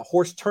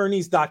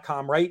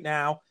 Horsetourneys.com right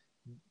now.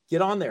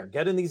 Get on there,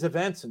 get in these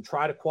events and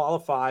try to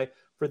qualify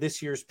for this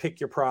year's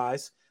Pick Your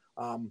Prize.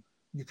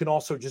 You can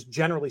also, just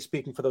generally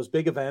speaking, for those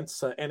big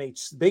events,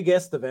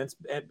 biggest events,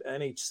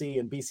 NHC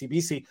and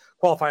BCBC,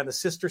 qualify on the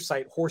sister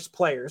site, Horse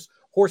Players.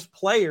 Horse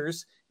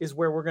Players is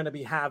where we're going to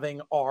be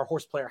having our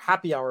Horse Player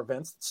Happy Hour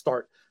events that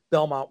start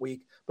Belmont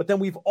Week. But then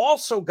we've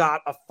also got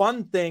a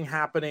fun thing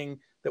happening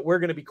that we're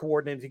going to be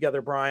coordinating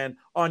together, Brian,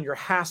 on your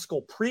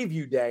Haskell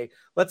Preview Day.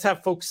 Let's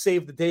have folks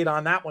save the date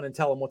on that one and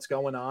tell them what's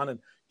going on and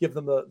give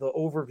them the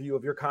overview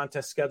of your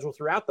contest schedule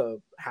throughout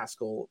the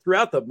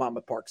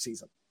Monmouth Park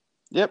season.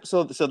 Yep.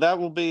 So that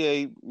will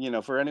be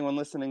for anyone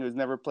listening who's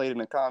never played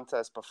in a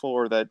contest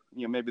before that,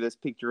 maybe this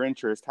piqued your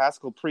interest.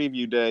 Haskell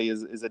Preview Day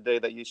is a day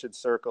that you should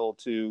circle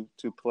to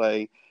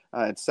play.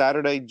 It's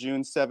Saturday,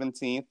 June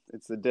 17th.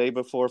 It's the day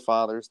before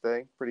Father's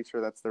Day. Pretty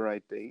sure that's the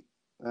right date.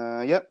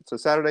 Yep. So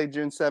Saturday,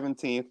 June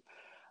 17th.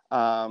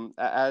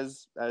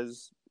 As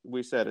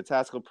we said, it's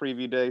Haskell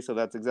Preview Day, so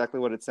that's exactly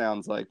what it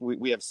sounds like.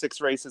 We have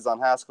 6 races on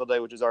Haskell Day,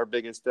 which is our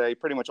biggest day.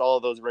 Pretty much all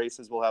of those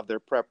races will have their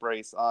prep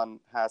race on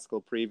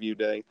Haskell Preview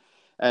Day.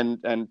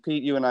 And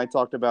Pete, you and I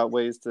talked about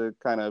ways to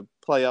kind of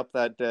play up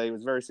that day. It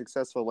was very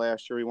successful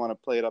last year. We want to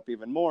play it up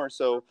even more.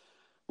 So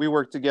we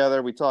worked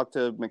together. We talked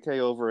to McKay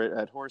over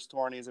at Horse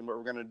Tourneys, and what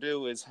we're going to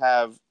do is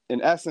have,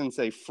 in essence,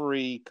 a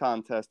free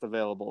contest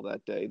available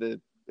that day.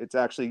 It's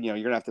actually, you're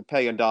going to have to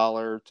pay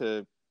 $1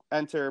 to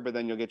enter, but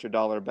then you'll get your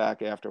 $1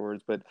 back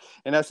afterwards. But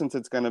in essence,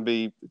 it's going to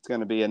be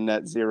a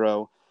net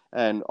zero.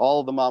 And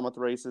all the Monmouth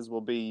races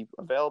will be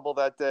available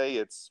that day.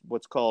 It's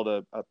what's called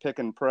a pick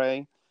and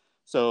pray.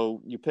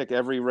 So you pick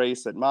every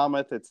race at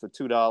Monmouth. It's the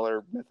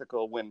 $2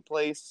 mythical win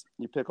place.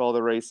 You pick all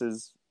the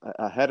races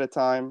ahead of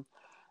time.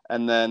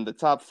 And then the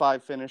top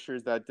 5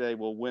 finishers that day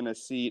will win a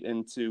seat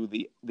into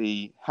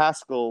the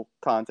Haskell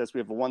contest. We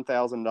have a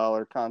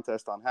 $1,000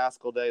 contest on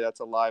Haskell Day. That's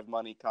a live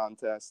money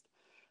contest.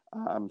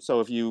 So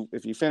if you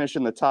finish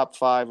in the top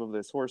 5 of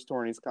this horse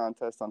tourneys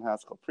contest on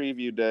Haskell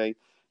Preview Day,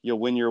 you'll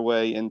win your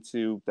way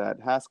into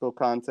that Haskell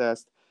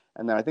contest.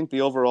 And then I think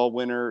the overall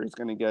winner is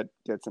going to get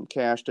some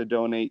cash to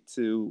donate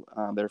to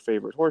their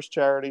favorite horse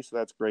charity. So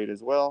that's great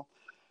as well.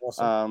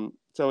 Awesome.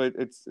 So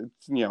it's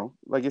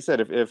like you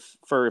said,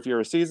 if you're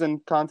a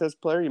seasoned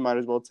contest player, you might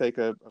as well take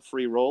a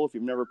free roll. If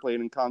you've never played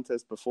in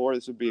contest before,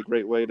 this would be a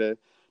great way to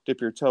dip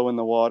your toe in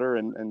the water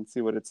and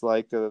see what it's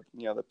like, the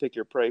pick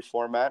your prey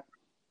format.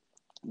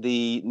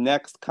 The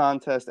next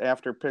contest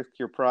after Pick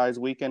Your Prize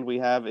weekend we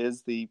have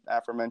is the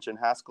aforementioned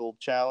Haskell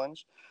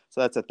Challenge.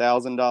 So that's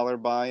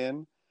 $1,000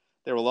 buy-in.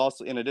 There will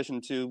also, in addition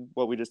to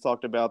what we just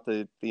talked about,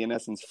 the in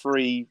essence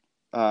free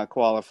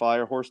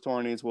qualifier, horse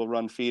tourneys will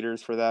run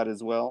feeders for that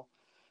as well.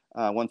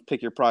 Once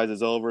Pick Your Prize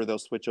is over, they'll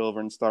switch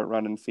over and start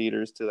running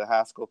feeders to the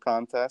Haskell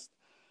contest.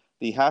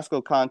 The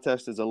Haskell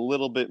contest is a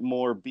little bit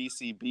more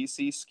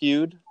BC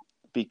skewed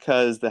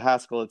because the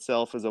Haskell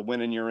itself is a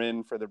win and you're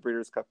in for the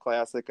Breeders' Cup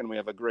Classic, and we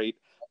have a great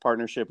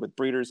partnership with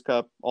Breeders'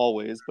 Cup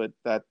always, but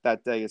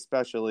that day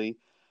especially.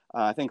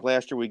 I think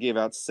last year we gave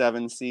out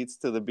 7 seats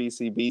to the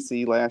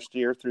BC last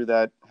year through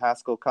that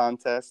Haskell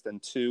contest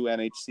and 2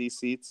 NHC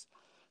seats.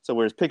 So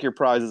whereas Pick Your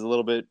Prize is a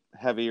little bit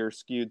heavier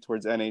skewed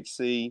towards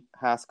NHC,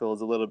 Haskell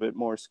is a little bit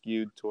more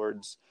skewed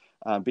towards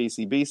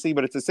BC,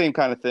 but it's the same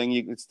kind of thing.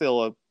 It's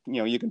still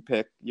you can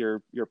pick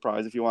your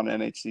prize. If you want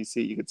an NHC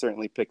seat, you could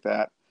certainly pick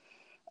that.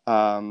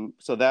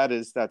 So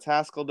that's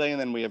Haskell Day. And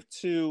then we have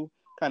 2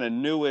 kind of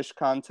newish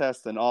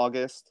contests in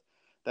August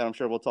that I'm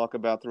sure we'll talk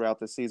about throughout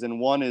the season.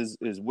 One is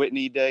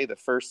Whitney Day, the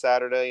first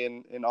Saturday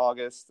in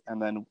August.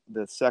 And then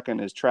the second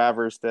is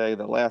Traverse Day,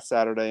 the last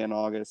Saturday in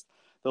August.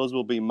 Those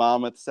will be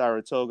Monmouth,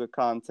 Saratoga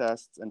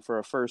contests. And for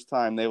a first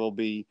time, they will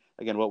be,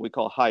 again, what we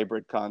call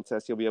hybrid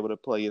contests. You'll be able to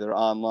play either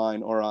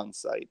online or on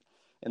site.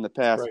 In the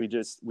past, we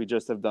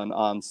just have done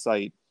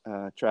on-site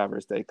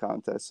Traverse Day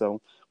contests.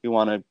 So we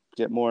want to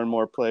get more and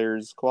more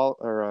players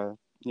playing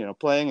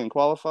and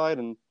qualified,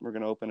 and we're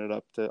going to open it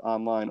up to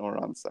online or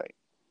on site.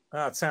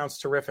 It sounds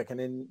terrific. And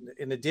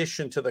in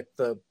addition to the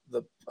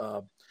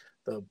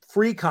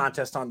free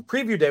contest on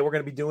preview day, we're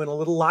going to be doing a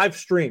little live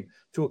stream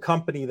to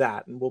accompany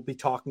that, and we'll be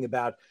talking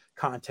about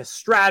contest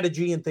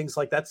strategy and things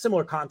like that,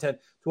 similar content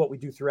to what we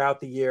do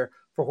throughout the year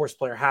for Horse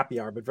Player Happy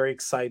Hour. But very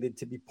excited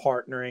to be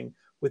partnering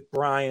with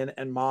Brian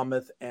and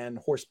Monmouth and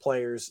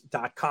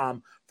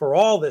horseplayers.com for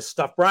all this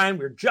stuff. Brian,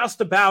 we're just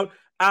about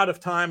out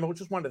of time. I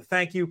just wanted to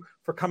thank you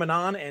for coming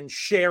on and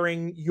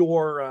sharing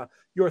your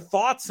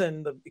thoughts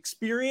and the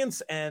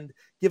experience and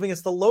giving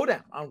us the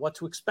lowdown on what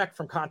to expect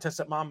from contests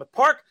at Monmouth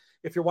Park.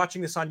 If you're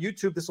watching this on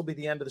YouTube, this will be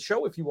the end of the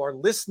show. If you are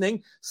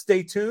listening,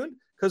 stay tuned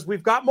because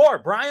we've got more.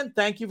 Brian,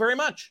 thank you very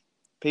much.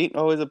 Pete,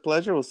 always a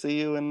pleasure. We'll see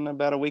you in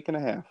about a week and a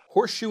half.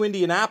 Horseshoe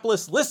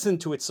Indianapolis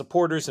listened to its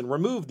supporters and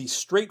removed the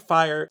Straight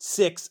Fire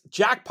 6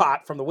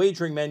 jackpot from the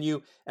wagering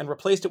menu and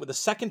replaced it with a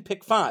second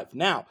Pick 5.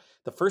 Now,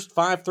 the first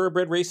 5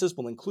 thoroughbred races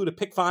will include a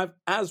Pick 5,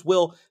 as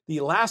will the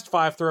last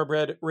 5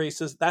 thoroughbred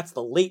races. That's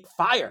the Late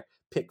Fire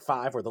Pick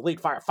 5, or the Late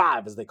Fire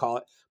 5, as they call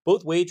it.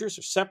 Both wagers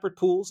are separate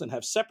pools and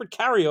have separate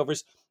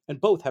carryovers, and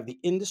both have the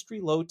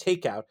industry low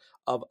takeout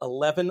of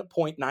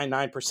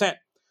 11.99%.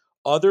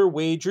 Other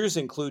wagers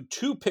include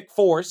 2 Pick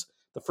 4s.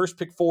 The first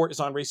Pick 4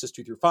 is on races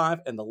 2 through 5,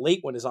 and the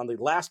late one is on the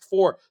last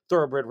 4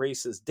 thoroughbred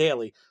races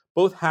daily.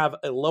 Both have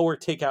a lower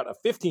takeout of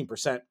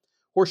 15%.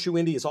 Horseshoe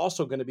Indy is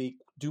also going to be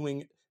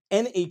doing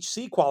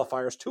NHC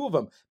qualifiers, 2 of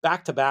them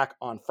back-to-back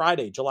on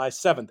Friday, July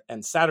 7th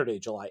and Saturday,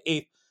 July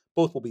 8th.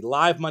 Both will be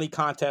live money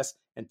contests,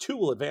 and 2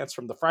 will advance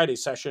from the Friday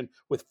session,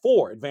 with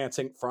 4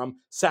 advancing from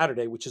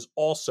Saturday, which is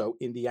also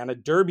Indiana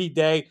Derby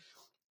Day.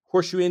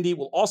 Horseshoe Indy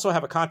will also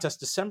have a contest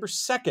December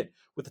 2nd,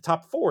 with the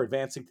top 4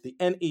 advancing to the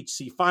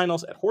NHC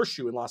Finals at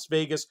Horseshoe in Las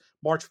Vegas,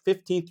 March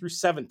 15th through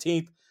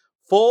 17th.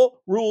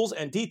 Full rules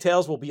and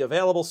details will be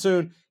available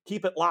soon.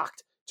 Keep it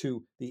locked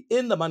to the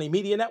In the Money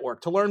Media Network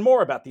to learn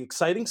more about the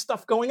exciting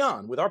stuff going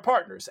on with our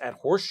partners at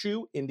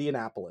Horseshoe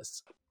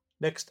Indianapolis.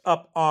 Next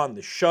up on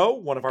the show,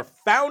 one of our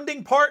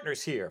founding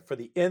partners here for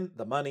the In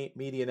the Money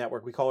Media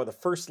Network. We call her the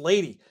First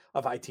Lady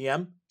of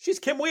ITM. She's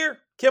Kim Weir.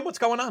 Kim, what's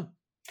going on?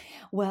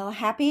 Well,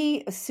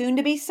 happy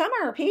soon-to-be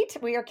summer, Pete.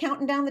 We are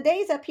counting down the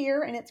days up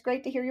here, and it's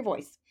great to hear your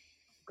voice.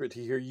 Good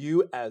to hear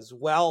you as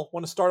well.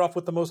 Want to start off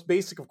with the most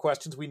basic of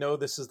questions. We know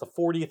this is the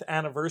 40th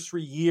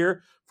anniversary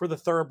year for the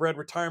Thoroughbred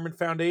Retirement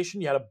Foundation.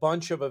 You had a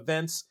bunch of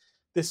events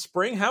this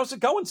spring. How's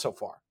it going so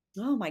far?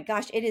 Oh my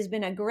gosh, it has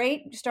been a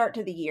great start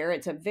to the year.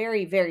 It's a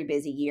very, very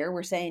busy year.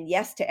 We're saying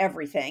yes to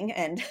everything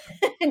and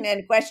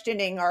and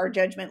questioning our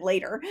judgment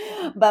later.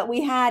 But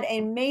we had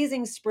an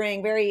amazing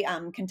spring, very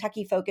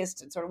Kentucky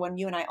focused. Sort of when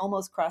you and I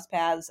almost crossed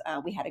paths,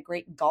 we had a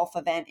great golf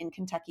event in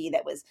Kentucky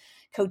that was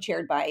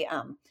co-chaired by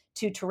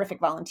 2 terrific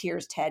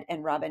volunteers, Ted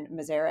and Robin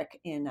Mazarek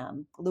in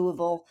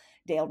Louisville.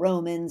 Dale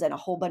Romans and a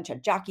whole bunch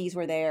of jockeys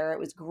were there. It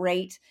was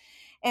great.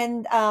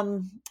 And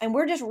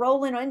we're just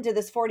rolling into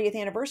this 40th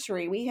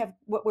anniversary.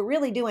 What we're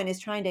really doing is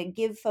trying to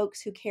give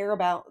folks who care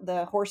about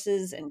the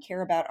horses and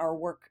care about our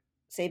work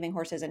saving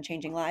horses and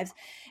changing lives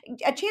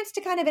a chance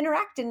to kind of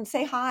interact and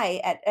say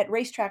hi at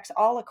racetracks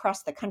all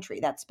across the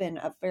country. That's been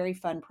a very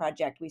fun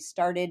project. We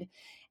started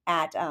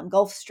at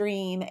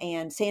Gulfstream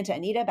and Santa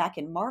Anita back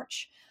in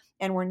March,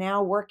 and we're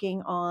now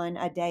working on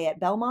a day at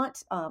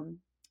Belmont,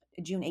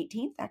 June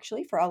 18th,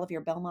 actually, for all of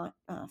your Belmont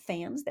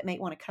fans that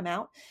might want to come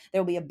out.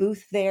 There will be a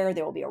booth there.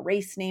 There will be a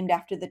race named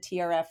after the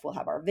TRF. We'll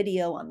have our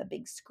video on the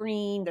big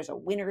screen. There's a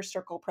winner's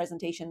circle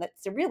presentation.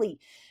 That's a really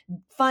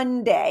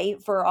fun day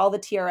for all the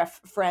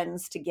TRF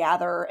friends to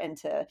gather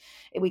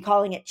we're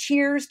calling it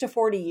Cheers to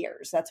 40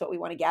 Years. That's what we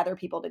want to gather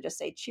people to just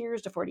say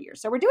Cheers to 40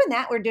 years. So we're doing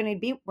that. We're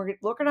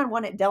working on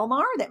one at Del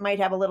Mar that might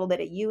have a little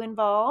bit of you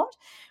involved.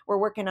 We're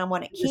working on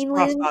one at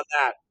Keeneland.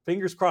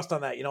 Fingers crossed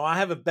on that. I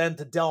haven't been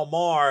to Del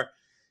Mar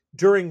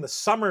during the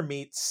summer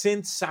meet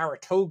since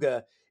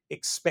Saratoga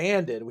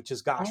expanded, which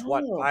is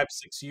 5-6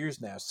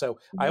 years now. So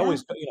I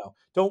always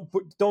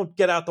don't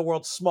get out the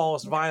world's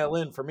smallest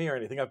violin for me or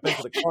anything. I've been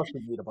to the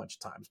Carson meet a bunch of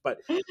times, but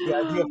the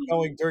idea of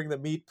going during the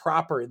meet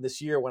proper in this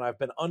year when I've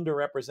been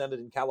underrepresented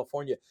in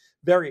California,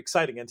 very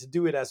exciting. And to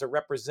do it as a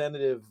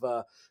representative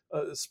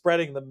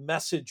spreading the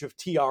message of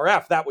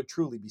TRF, that would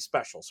truly be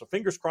special. So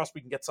fingers crossed we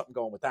can get something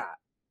going with that.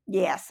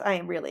 Yes, I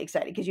am really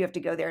excited because you have to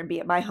go there and be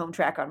at my home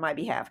track on my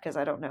behalf because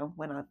I don't know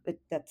when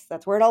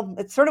that's where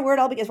it's sort of where it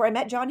all begins. Where I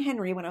met John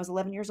Henry when I was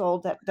 11 years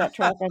old. That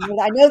track,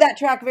 I know that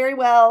track very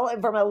well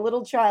from a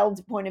little child's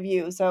point of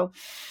view. So,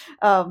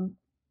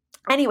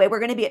 anyway, we're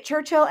going to be at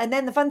Churchill. And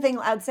then the fun thing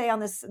I would say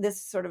on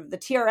this sort of the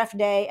TRF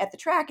day at the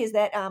track is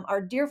that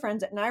our dear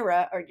friends at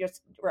NYRA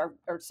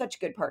are such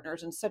good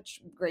partners and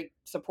such great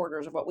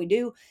supporters of what we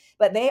do.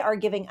 But they are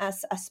giving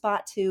us a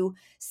spot to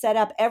set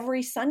up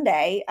every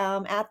Sunday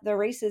at the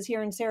races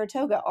here in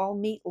Saratoga all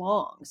meet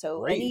long.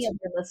 So Great. Any of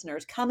your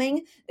listeners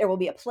coming, there will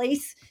be a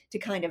place to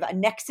kind of a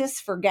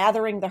nexus for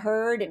gathering the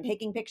herd and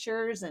taking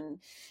pictures and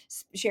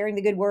sharing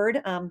the good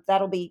word.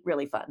 That'll be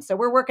really fun. So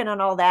we're working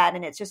on all that,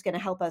 and it's just going to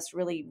help us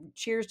really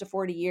cheers to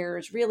 40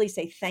 years, really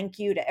say thank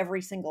you to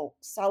every single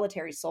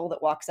solitary soul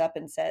that walks up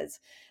and says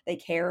they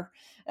care.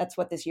 That's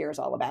what this year is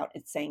all about.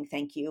 It's saying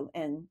thank you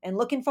and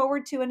looking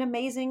forward to an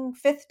amazing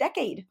 5th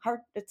decade.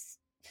 It's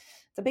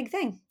a big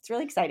thing. It's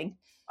really exciting.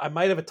 I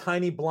might have a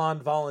tiny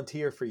blonde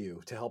volunteer for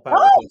you to help out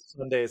with those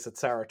Sundays at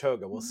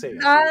Saratoga. We'll see.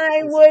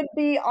 I would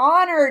be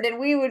honored, and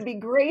we would be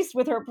graced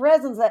with her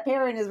presence. That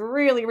Perrin is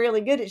really, really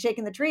good at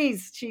shaking the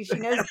trees. She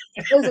knows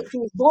it. She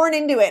was born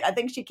into it. I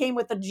think she came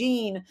with a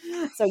gene.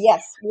 So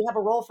yes, we have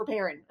a role for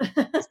Perrin.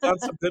 She's done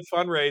some good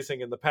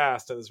fundraising in the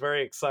past, and is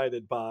very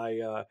excited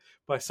by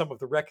some of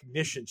the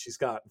recognition she's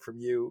gotten from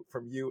you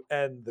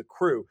and the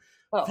crew.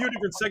 A few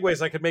different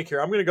segues I could make here.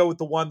 I'm going to go with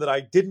the one that I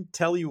didn't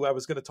tell you I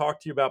was going to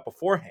talk to you about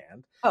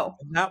beforehand. And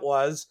that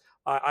was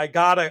I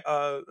got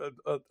a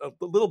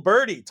little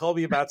birdie told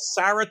me about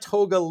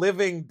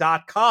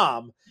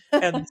SaratogaLiving.com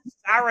and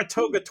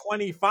Saratoga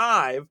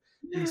 25.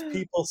 These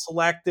people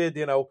selected,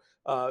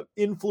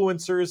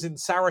 influencers in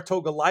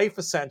Saratoga life,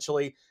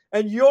 essentially.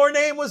 And your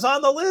name was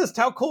on the list.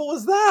 How cool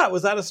was that?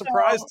 Was that a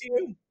surprise to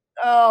you?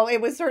 Oh, it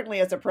was certainly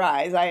a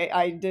surprise.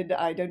 I do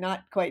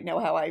not quite know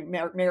how I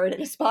merited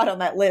a spot on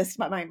that list.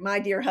 My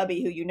dear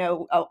hubby, who you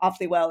know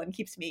awfully well and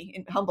keeps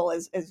me humble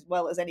as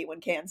well as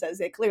anyone can, says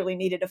they clearly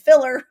needed a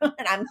filler,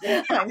 and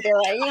there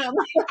I am.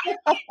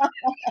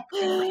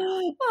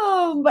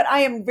 But I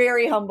am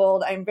very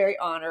humbled. I'm very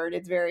honored.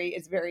 You're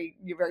very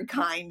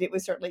kind. It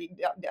was certainly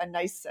a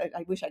nice.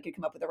 I wish I could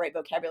come up with the right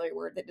vocabulary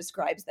word that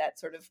describes that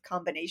sort of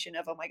combination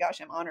of, oh my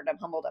gosh, I'm honored, I'm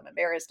humbled, I'm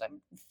embarrassed,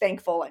 I'm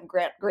thankful, I'm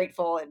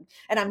grateful, and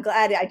I'm glad.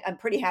 I'm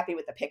pretty happy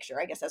with the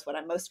picture. I guess that's what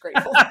I'm most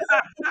grateful for.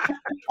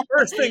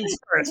 First things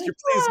first. You're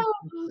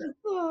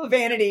pleased.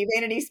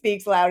 Vanity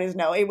speaks loud as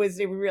no. It was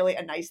really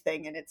a nice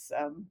thing, and it's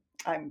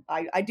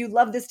I do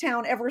love this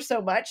town ever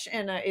so much,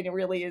 and it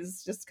really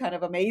is just kind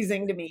of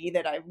amazing to me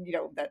that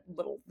that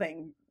little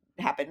thing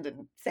happened,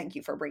 and thank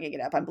you for bringing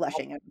it up. I'm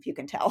blushing if you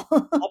can tell.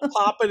 I'll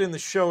pop it in the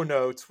show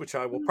notes, which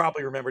I will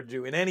probably remember to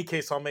do. In any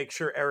case, I'll make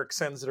sure Eric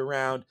sends it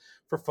around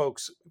for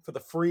folks for the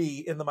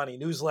free In the Money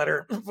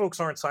newsletter. Folks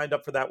aren't signed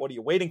up for that. What are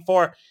you waiting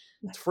for?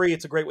 It's free.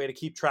 It's a great way to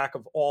keep track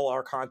of all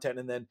our content,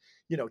 and then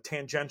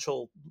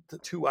tangential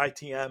to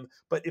ITM,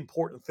 but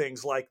important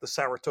things like the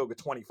Saratoga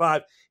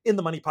 25,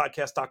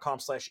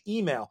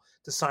 inthemoneypodcast.com/email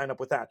to sign up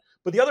with that.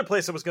 But the other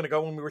place I was going to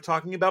go when we were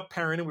talking about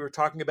Perrin and we were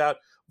talking about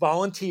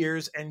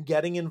volunteers and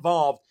getting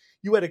involved,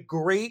 you had a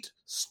great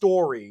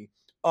story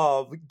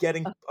of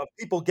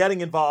people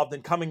getting involved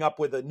and coming up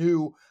with a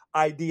new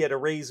idea to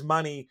raise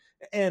money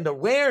and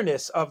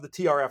awareness of the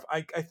TRF.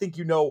 I think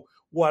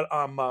what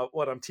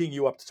I'm teeing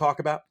you up to talk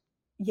about.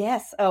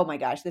 Yes. Oh my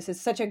gosh, this is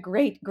such a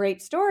great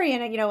story,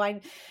 and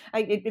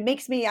it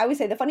makes me. I always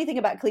say the funny thing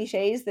about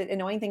cliches, the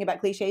annoying thing about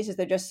cliches, is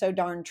they're just so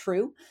darn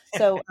true.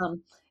 So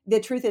the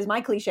truth is,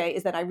 my cliche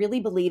is that I really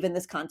believe in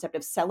this concept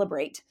of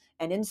celebrate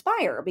and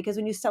inspire, because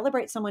when you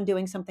celebrate someone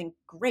doing something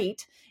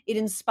great, it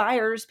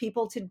inspires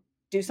people to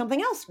do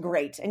something else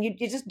great, and you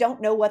just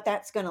don't know what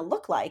that's going to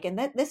look like. And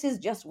that this is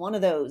just one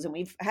of those, and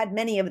we've had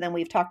many of them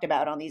we've talked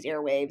about on these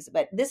airwaves,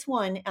 but this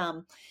one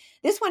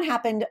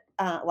happened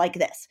like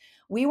this.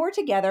 We were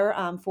together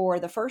for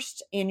the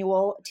first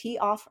annual Tee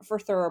Off for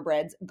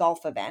Thoroughbreds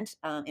golf event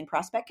in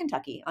Prospect,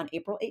 Kentucky on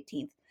April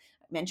 18th.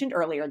 I mentioned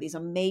earlier, these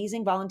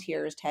amazing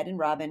volunteers, Ted and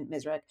Robin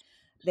Misrick,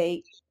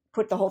 they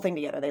put the whole thing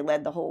together. They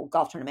led the whole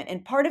golf tournament.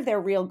 And part of their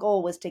real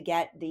goal was to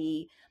get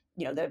the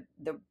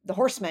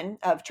horsemen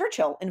of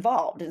Churchill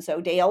involved. And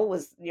so Dale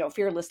was,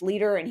 fearless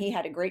leader, and he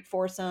had a great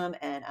foursome,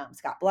 and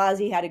Scott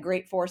Blasi had a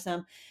great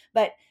foursome.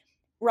 But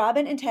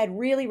Robin and Ted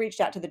really reached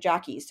out to the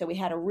jockeys. So we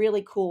had a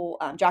really cool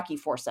jockey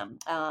foursome,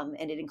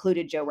 and it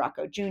included Joe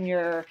Rocco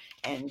Jr.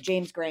 and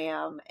James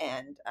Graham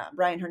and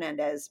Brian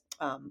Hernandez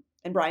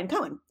and Brian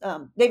Cohen,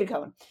 David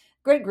Cohen.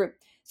 Great group.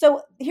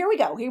 So here we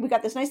go. Here we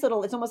got this nice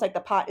little, it's almost like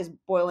the pot is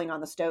boiling on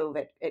the stove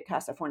at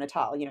Casa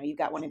Fornatal. You've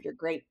got one of your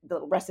great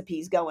little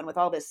recipes going with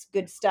all this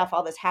good stuff.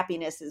 All this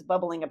happiness is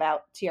bubbling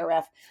about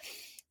TRF.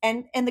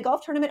 And the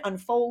golf tournament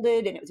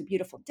unfolded, and it was a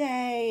beautiful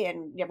day,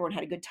 and everyone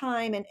had a good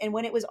time. And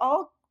when it was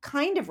all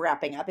kind of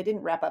wrapping up, it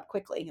didn't wrap up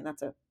quickly. And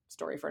that's a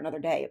story for another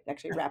day. It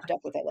actually wrapped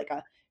up with like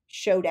a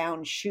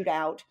showdown,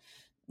 shootout,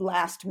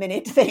 last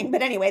minute thing.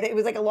 But anyway, it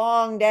was like a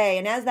long day.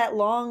 And as that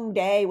long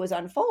day was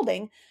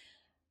unfolding,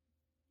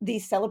 the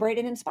Celebrate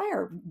and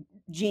Inspire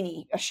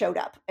genie showed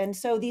up. And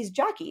so these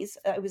jockeys,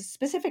 it was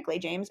specifically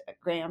James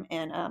Graham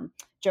and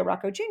Joe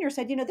Rocco Jr.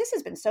 said, this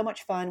has been so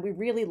much fun. We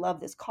really love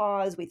this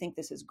cause. We think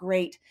this is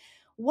great.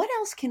 What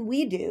else can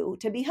we do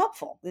to be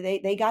helpful?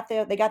 They got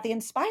the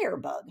Inspire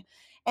bug.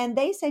 And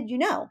they said,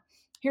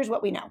 here's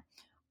what we know.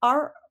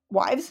 Our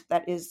wives,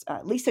 that is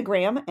Lisa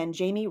Graham and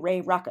Jamie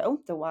Ray Rocco,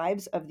 the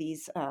wives of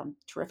these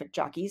terrific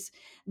jockeys,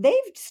 they've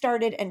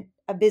started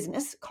a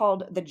business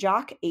called the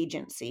Jock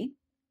Agency.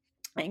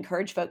 I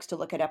encourage folks to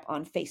look it up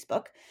on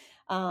Facebook.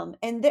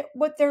 And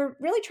what they're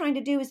really trying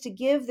to do is to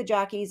give the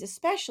jockeys,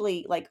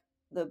 especially like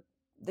the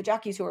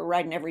jockeys who are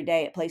riding every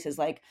day at places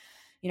like,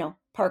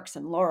 Parks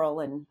and Laurel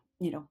and,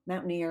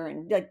 Mountaineer,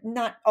 and like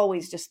not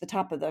always just the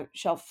top of the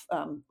shelf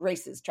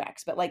races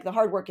tracks, but like the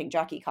hardworking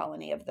jockey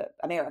colony of the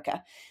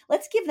America.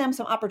 Let's give them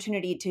some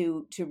opportunity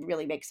to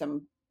really make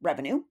some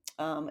revenue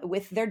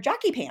with their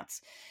jockey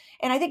pants.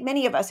 And I think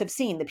many of us have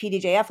seen the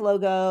PDJF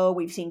logo.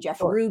 We've seen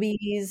Jeff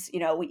Ruby's,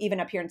 we even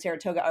up here in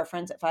Saratoga, our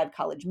friends at Five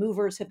College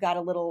Movers have got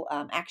a little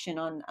action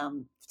on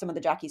some of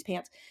the jockeys'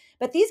 pants.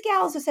 But these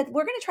gals have said,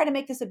 we're going to try to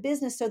make this a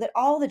business so that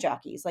all the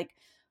jockeys, like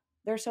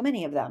there are so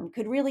many of them,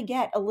 could really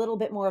get a little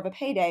bit more of a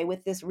payday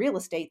with this real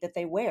estate that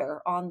they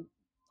wear on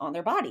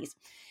their bodies.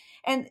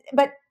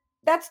 But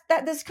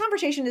this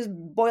conversation is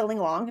boiling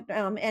along.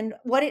 And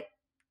what it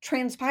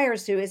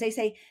transpires to is they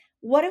say,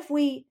 what if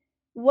we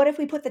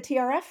put the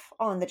TRF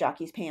on the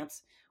jockey's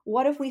pants?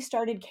 What if we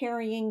started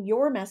carrying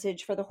your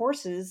message for the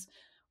horses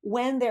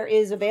when there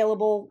is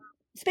available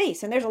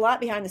space? And there's a lot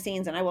behind the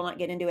scenes, and I will not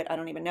get into it. I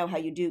don't even know how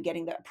you do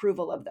getting the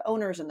approval of the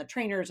owners and the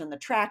trainers and the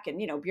track and,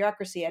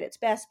 bureaucracy at its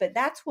best. But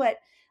that's what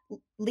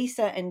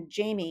Lisa and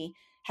Jamie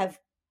have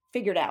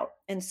figured out.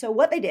 And so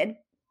what they did,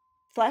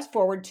 fast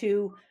forward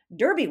to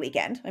Derby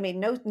weekend. I mean,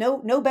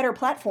 no better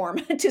platform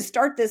to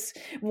start this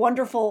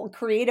wonderful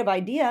creative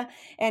idea.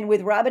 And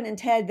with Robin and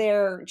Ted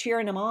there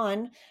cheering them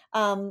on,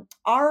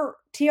 our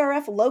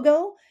TRF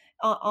logo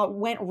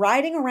went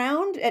riding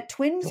around at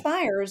Twin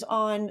Spires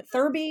on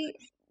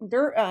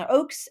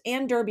Oaks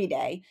and Derby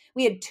Day.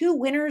 We had 2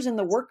 winners in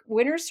the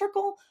winners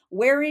circle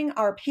wearing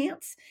our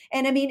pants.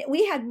 And I mean,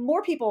 we had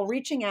more people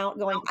reaching out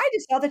going, I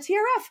just saw the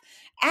TRF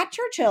at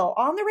Churchill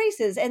on the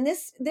races. And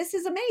this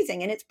is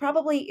amazing. And it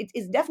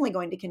is definitely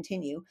going to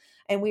continue.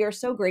 And we are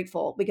so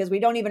grateful because we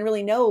don't even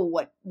really know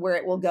where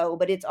it will go,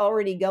 but it's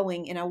already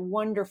going in a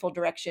wonderful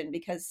direction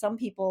because some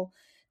people,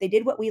 they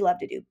did what we love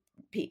to do,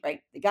 Pete,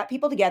 right? They got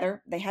people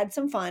together. They had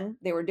some fun.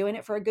 They were doing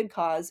it for a good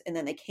cause. And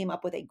then they came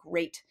up with a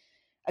great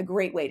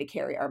way to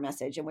carry our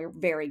message. And we're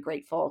very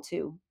grateful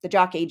to the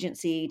Jock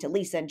Agency, to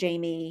Lisa and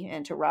Jamie,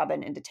 and to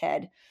Robin and to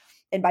Ted.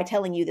 And by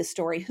telling you this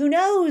story, who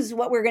knows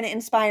what we're going to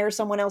inspire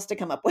someone else to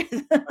come up with.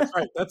 That's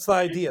right. That's the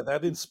idea,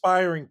 that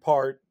inspiring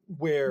part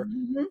where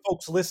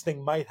folks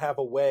listening might have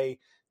a way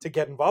to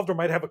get involved or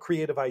might have a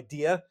creative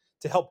idea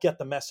to help get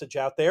the message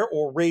out there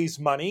or raise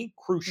money,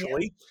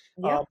 crucially.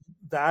 Yep.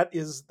 That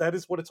is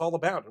what it's all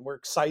about. And we're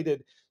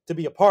excited to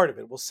be a part of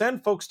it. We'll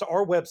send folks to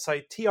our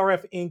website,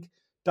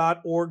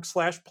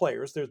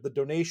 trfinc.org/players. There's the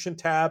donation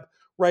tab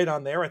right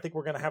on there. I think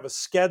we're going to have a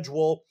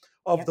schedule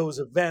of those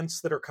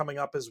events that are coming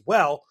up as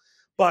well.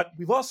 But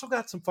we've also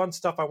got some fun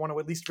stuff I want to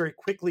at least very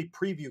quickly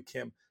preview,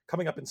 Kim,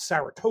 coming up in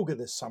Saratoga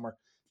this summer.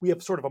 We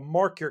have sort of a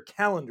mark your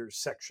calendars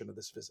section of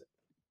this visit.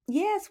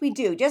 Yes, we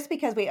do. Just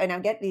because and I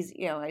get these,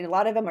 a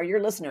lot of them are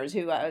your listeners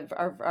who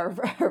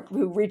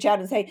who reach out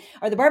and say,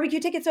 are the barbecue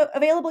tickets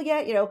available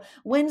yet?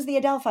 When's the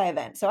Adelphi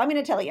event? So I'm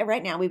going to tell you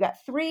right now, we've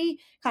got 3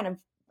 kind of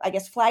I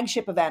guess,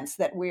 flagship events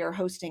that we are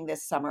hosting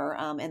this summer,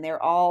 and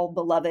they're all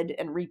beloved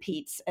and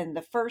repeats. And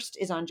the first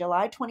is on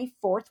July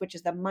 24th, which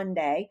is the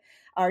Monday.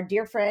 Our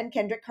dear friend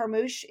Kendrick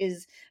Carmouche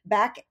is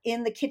back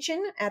in the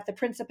kitchen at the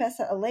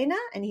Principessa Elena,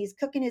 and he's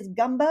cooking his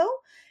gumbo.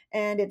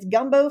 And it's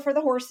gumbo for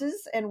the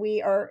horses. And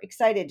we are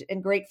excited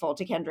and grateful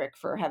to Kendrick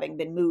for having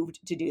been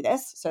moved to do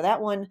this. So that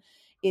one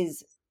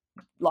is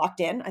locked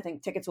in. I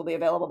think tickets will be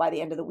available by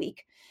the end of the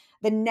week.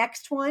 The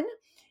next one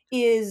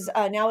is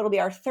now it'll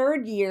be our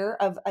third year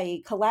of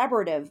a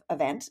collaborative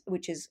event,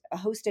 which is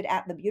hosted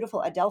at the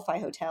beautiful Adelphi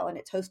Hotel, and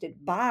it's hosted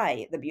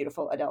by the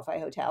beautiful Adelphi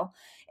Hotel.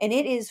 And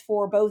it is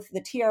for both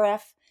the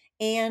TRF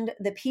and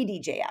the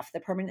PDJF,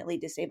 the Permanently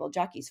Disabled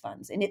Jockeys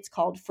Funds. And it's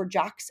called For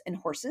Jocks and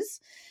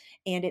Horses.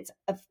 And it's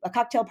a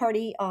cocktail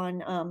party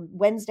on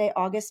Wednesday,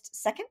 August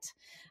 2nd.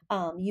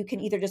 You can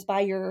either just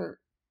buy your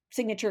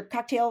signature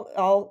cocktail,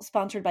 all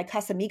sponsored by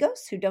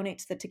Casamigos, who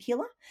donates the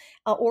tequila,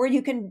 or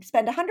you can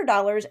spend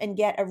 $100 and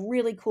get a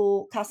really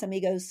cool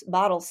Casamigos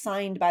bottle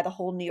signed by the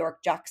whole New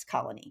York Jocks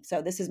colony.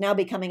 So this is now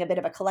becoming a bit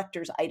of a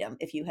collector's item.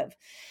 If you have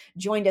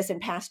joined us in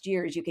past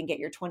years, you can get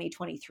your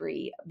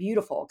 2023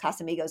 beautiful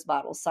Casamigos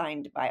bottle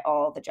signed by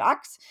all the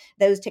jocks.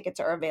 Those tickets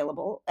are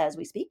available as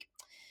we speak.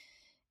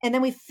 And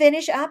then we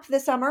finish up the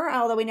summer,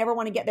 although we never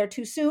want to get there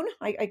too soon.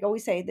 I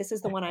always say this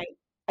is the one I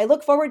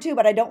look forward to,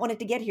 but I don't want it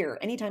to get here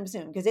anytime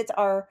soon because it's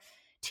our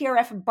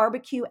TRF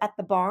Barbecue at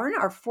the Barn,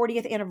 our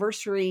 40th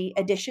anniversary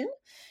edition.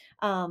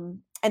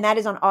 And that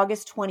is on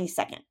August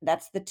 22nd.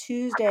 That's the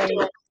Tuesday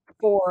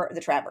for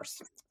the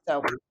Traverse.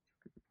 So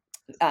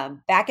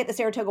back at the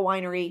Saratoga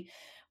Winery,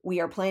 we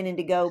are planning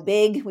to go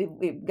big.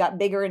 We've got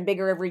bigger and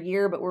bigger every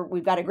year, but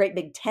we've got a great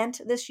big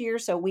tent this year.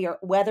 So we are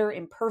weather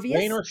impervious.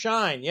 Rain or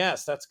shine.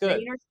 Yes, that's good.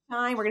 Rain or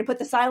shine. We're going to put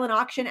the silent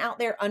auction out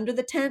there under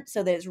the tent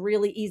so that it's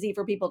really easy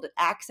for people to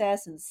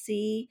access and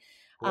see.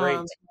 Great.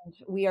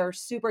 We are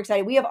super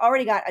excited. We have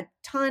already got a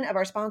ton of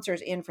our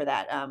sponsors in for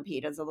that.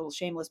 Pete, as a little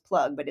shameless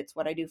plug, but it's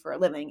what I do for a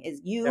living. Is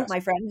you, yes, my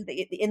friend,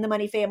 the In the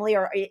Money family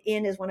are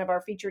in as one of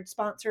our featured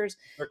sponsors.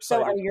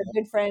 So are your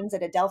good friends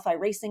at Adelphi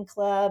Racing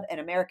Club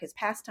and America's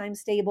Pastime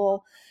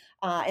Stable.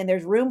 And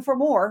there's room for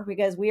more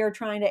because we are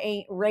trying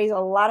to raise a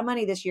lot of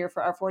money this year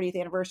for our 40th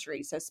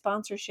anniversary. So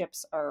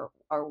sponsorships are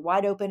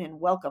wide open and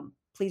welcome.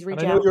 Please reach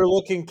out. I know you're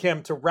looking,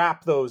 Kim, to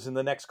wrap those in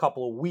the next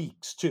couple of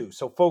weeks too.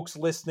 So folks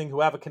listening who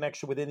have a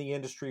connection within the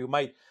industry who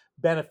might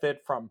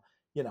benefit from,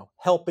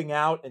 helping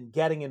out and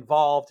getting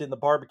involved in the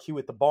barbecue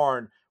at the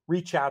barn,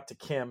 reach out to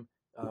Kim.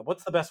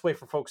 What's the best way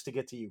for folks to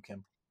get to you,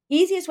 Kim?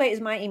 Easiest way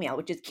is my email,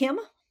 which is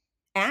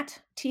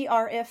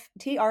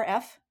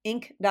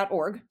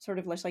kim@trfinc.org, sort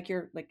of like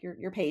your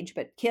page,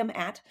 but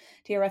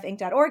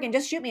kim@trfinc.org, and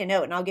just shoot me a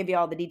note and I'll give you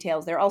all the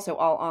details. They're also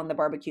all on the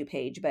barbecue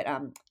page, but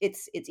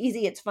it's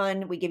easy, it's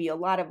fun. We give you a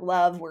lot of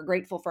love. We're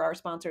grateful for our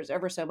sponsors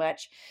ever so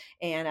much,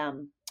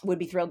 and would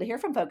be thrilled to hear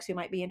from folks who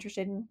might be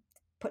interested in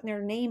putting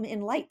their name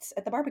in lights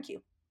at the barbecue.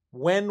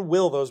 When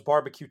will those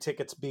barbecue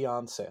tickets be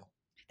on sale?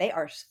 They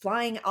are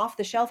flying off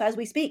the shelf as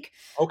we speak.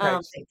 Okay,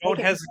 so don't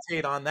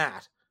hesitate on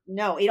that.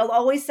 No, it'll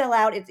always sell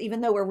out. It's even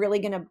though we're really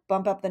going to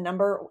bump up the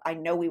number, I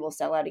know we will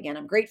sell out again.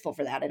 I'm grateful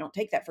for that. I don't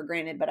take that for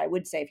granted, but I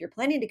would say if you're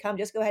planning to come,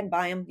 just go ahead and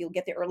buy them. You'll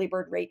get the early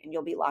bird rate and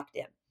you'll be locked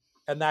in.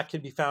 And that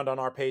can be found on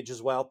our page as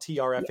well,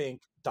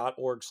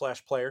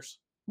 trfinc.org/players.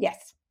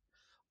 Yes.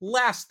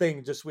 Last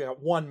thing, we have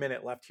 1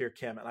 minute left here,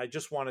 Kim, and I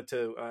just wanted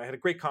to, I had a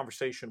great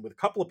conversation with a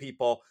couple of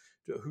people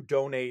who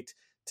donate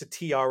to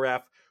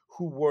TRF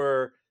who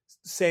were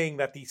saying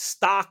that the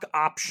stock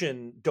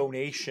option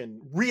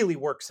donation really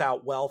works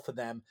out well for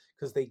them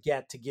because they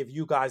get to give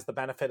you guys the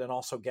benefit and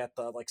also get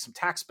the some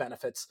tax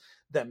benefits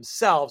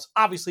themselves.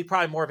 Obviously,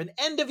 probably more of an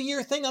end of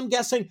year thing, I'm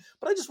guessing,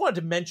 but I just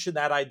wanted to mention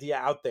that idea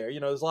out there.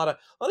 There's a lot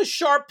of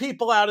sharp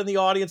people out in the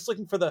audience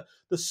looking for the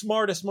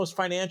smartest, most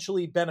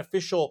financially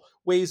beneficial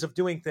ways of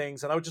doing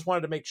things, and I just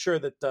wanted to make sure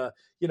that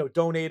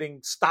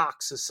donating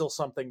stocks is still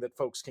something that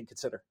folks can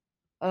consider.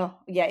 Oh,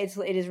 yeah,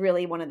 it is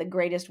really one of the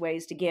greatest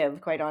ways to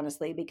give, quite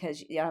honestly,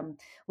 because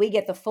we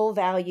get the full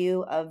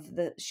value of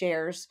the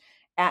shares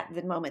at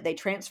the moment they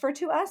transfer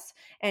to us,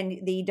 and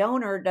the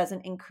donor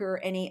doesn't incur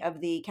any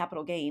of the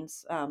capital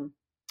gains.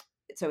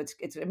 So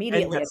it's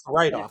immediately a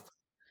write-off.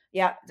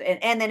 Yeah,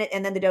 and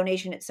then the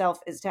donation itself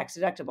is tax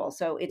deductible.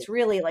 So it's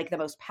really like the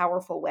most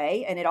powerful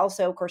way, and it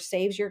also, of course,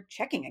 saves your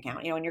checking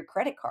account, and your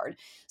credit card.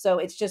 So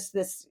it's just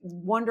this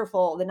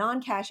wonderful, the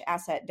non-cash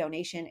asset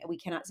donation. We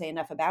cannot say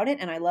enough about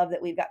it, and I love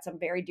that we've got some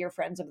very dear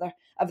friends of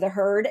the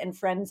herd and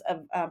friends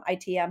of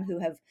ITM who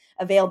have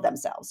availed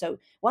themselves. So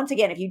once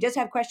again, if you just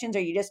have questions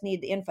or you just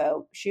need the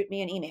info, shoot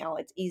me an email.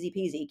 It's easy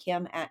peasy,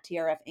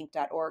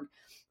 kim@trfinc.org,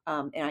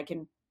 and I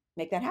can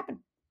make that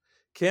happen.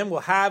 Kim, we'll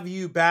have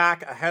you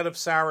back ahead of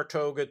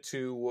Saratoga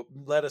to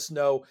let us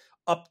know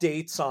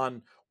updates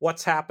on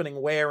what's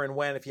happening, where, and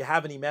when. If you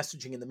have any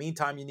messaging in the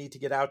meantime you need to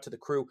get out to the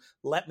crew,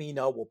 let me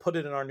know. We'll put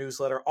it in our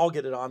newsletter. I'll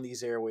get it on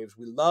these airwaves.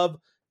 We love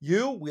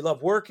you. We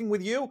love working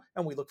with you,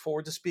 and we look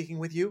forward to speaking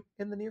with you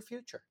in the near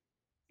future.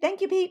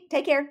 Thank you, Pete.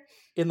 Take care.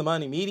 In the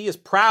Money Media is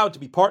proud to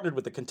be partnered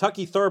with the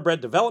Kentucky Thoroughbred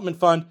Development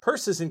Fund.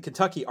 Purses in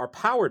Kentucky are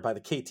powered by the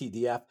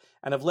KTDF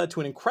and have led to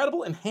an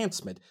incredible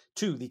enhancement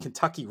to the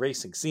Kentucky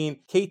racing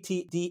scene.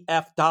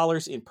 KTDF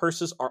dollars in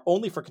purses are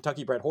only for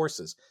Kentucky-bred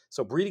horses,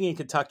 so breeding in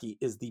Kentucky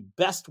is the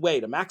best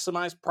way to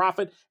maximize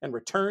profit and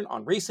return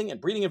on racing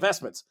and breeding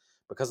investments.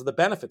 Because of the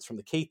benefits from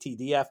the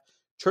KTDF,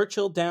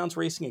 Churchill Downs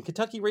racing and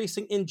Kentucky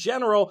racing in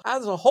general,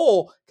 as a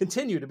whole,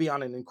 continue to be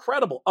on an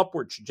incredible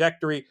upward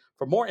trajectory.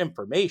 For more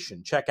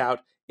information, check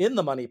out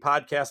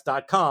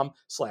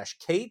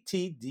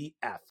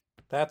inthemoneypodcast.com/KTDF.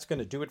 That's going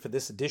to do it for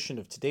this edition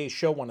of today's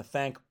show. I want to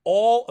thank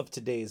all of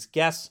today's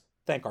guests.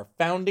 Thank our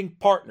founding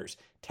partners,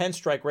 10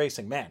 Strike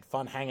Racing. Man,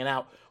 fun hanging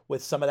out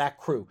with some of that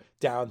crew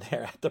down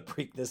there at the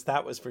Preakness,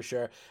 that was for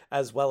sure,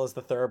 as well as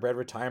the Thoroughbred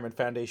Retirement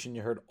Foundation.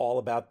 You heard all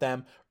about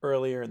them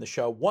earlier in the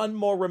show. One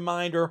more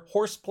reminder,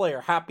 Horse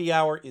Player Happy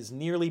Hour is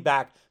nearly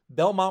back.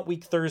 Belmont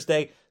Week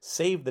Thursday,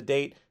 save the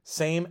date,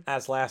 same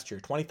as last year.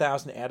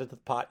 $20,000 added to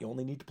the pot. You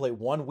only need to play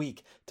 1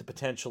 week to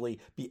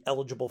potentially be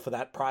eligible for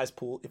that prize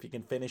pool if you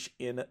can finish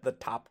in the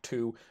top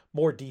 2.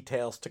 More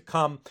details to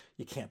come.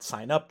 You can't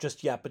sign up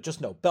just yet, but just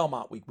know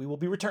Belmont Week, we will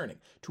be returning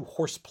to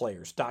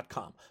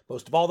horseplayers.com.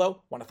 Most of all, though, I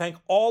want to thank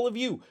all of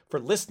you for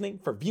listening,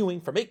 for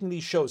viewing, for making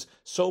these shows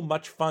so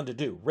much fun to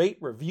do. Rate,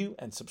 review,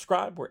 and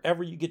subscribe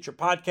wherever you get your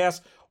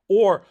podcasts,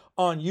 or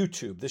on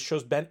YouTube. This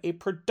show's been a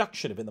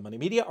production of In the Money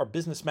Media. Our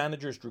business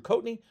manager is Drew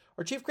Coatney.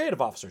 Our chief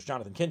creative officer is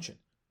Jonathan Kinchin.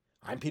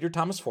 I'm Peter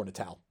Thomas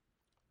Fornital.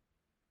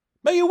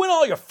 May you win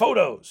all your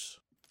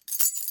photos!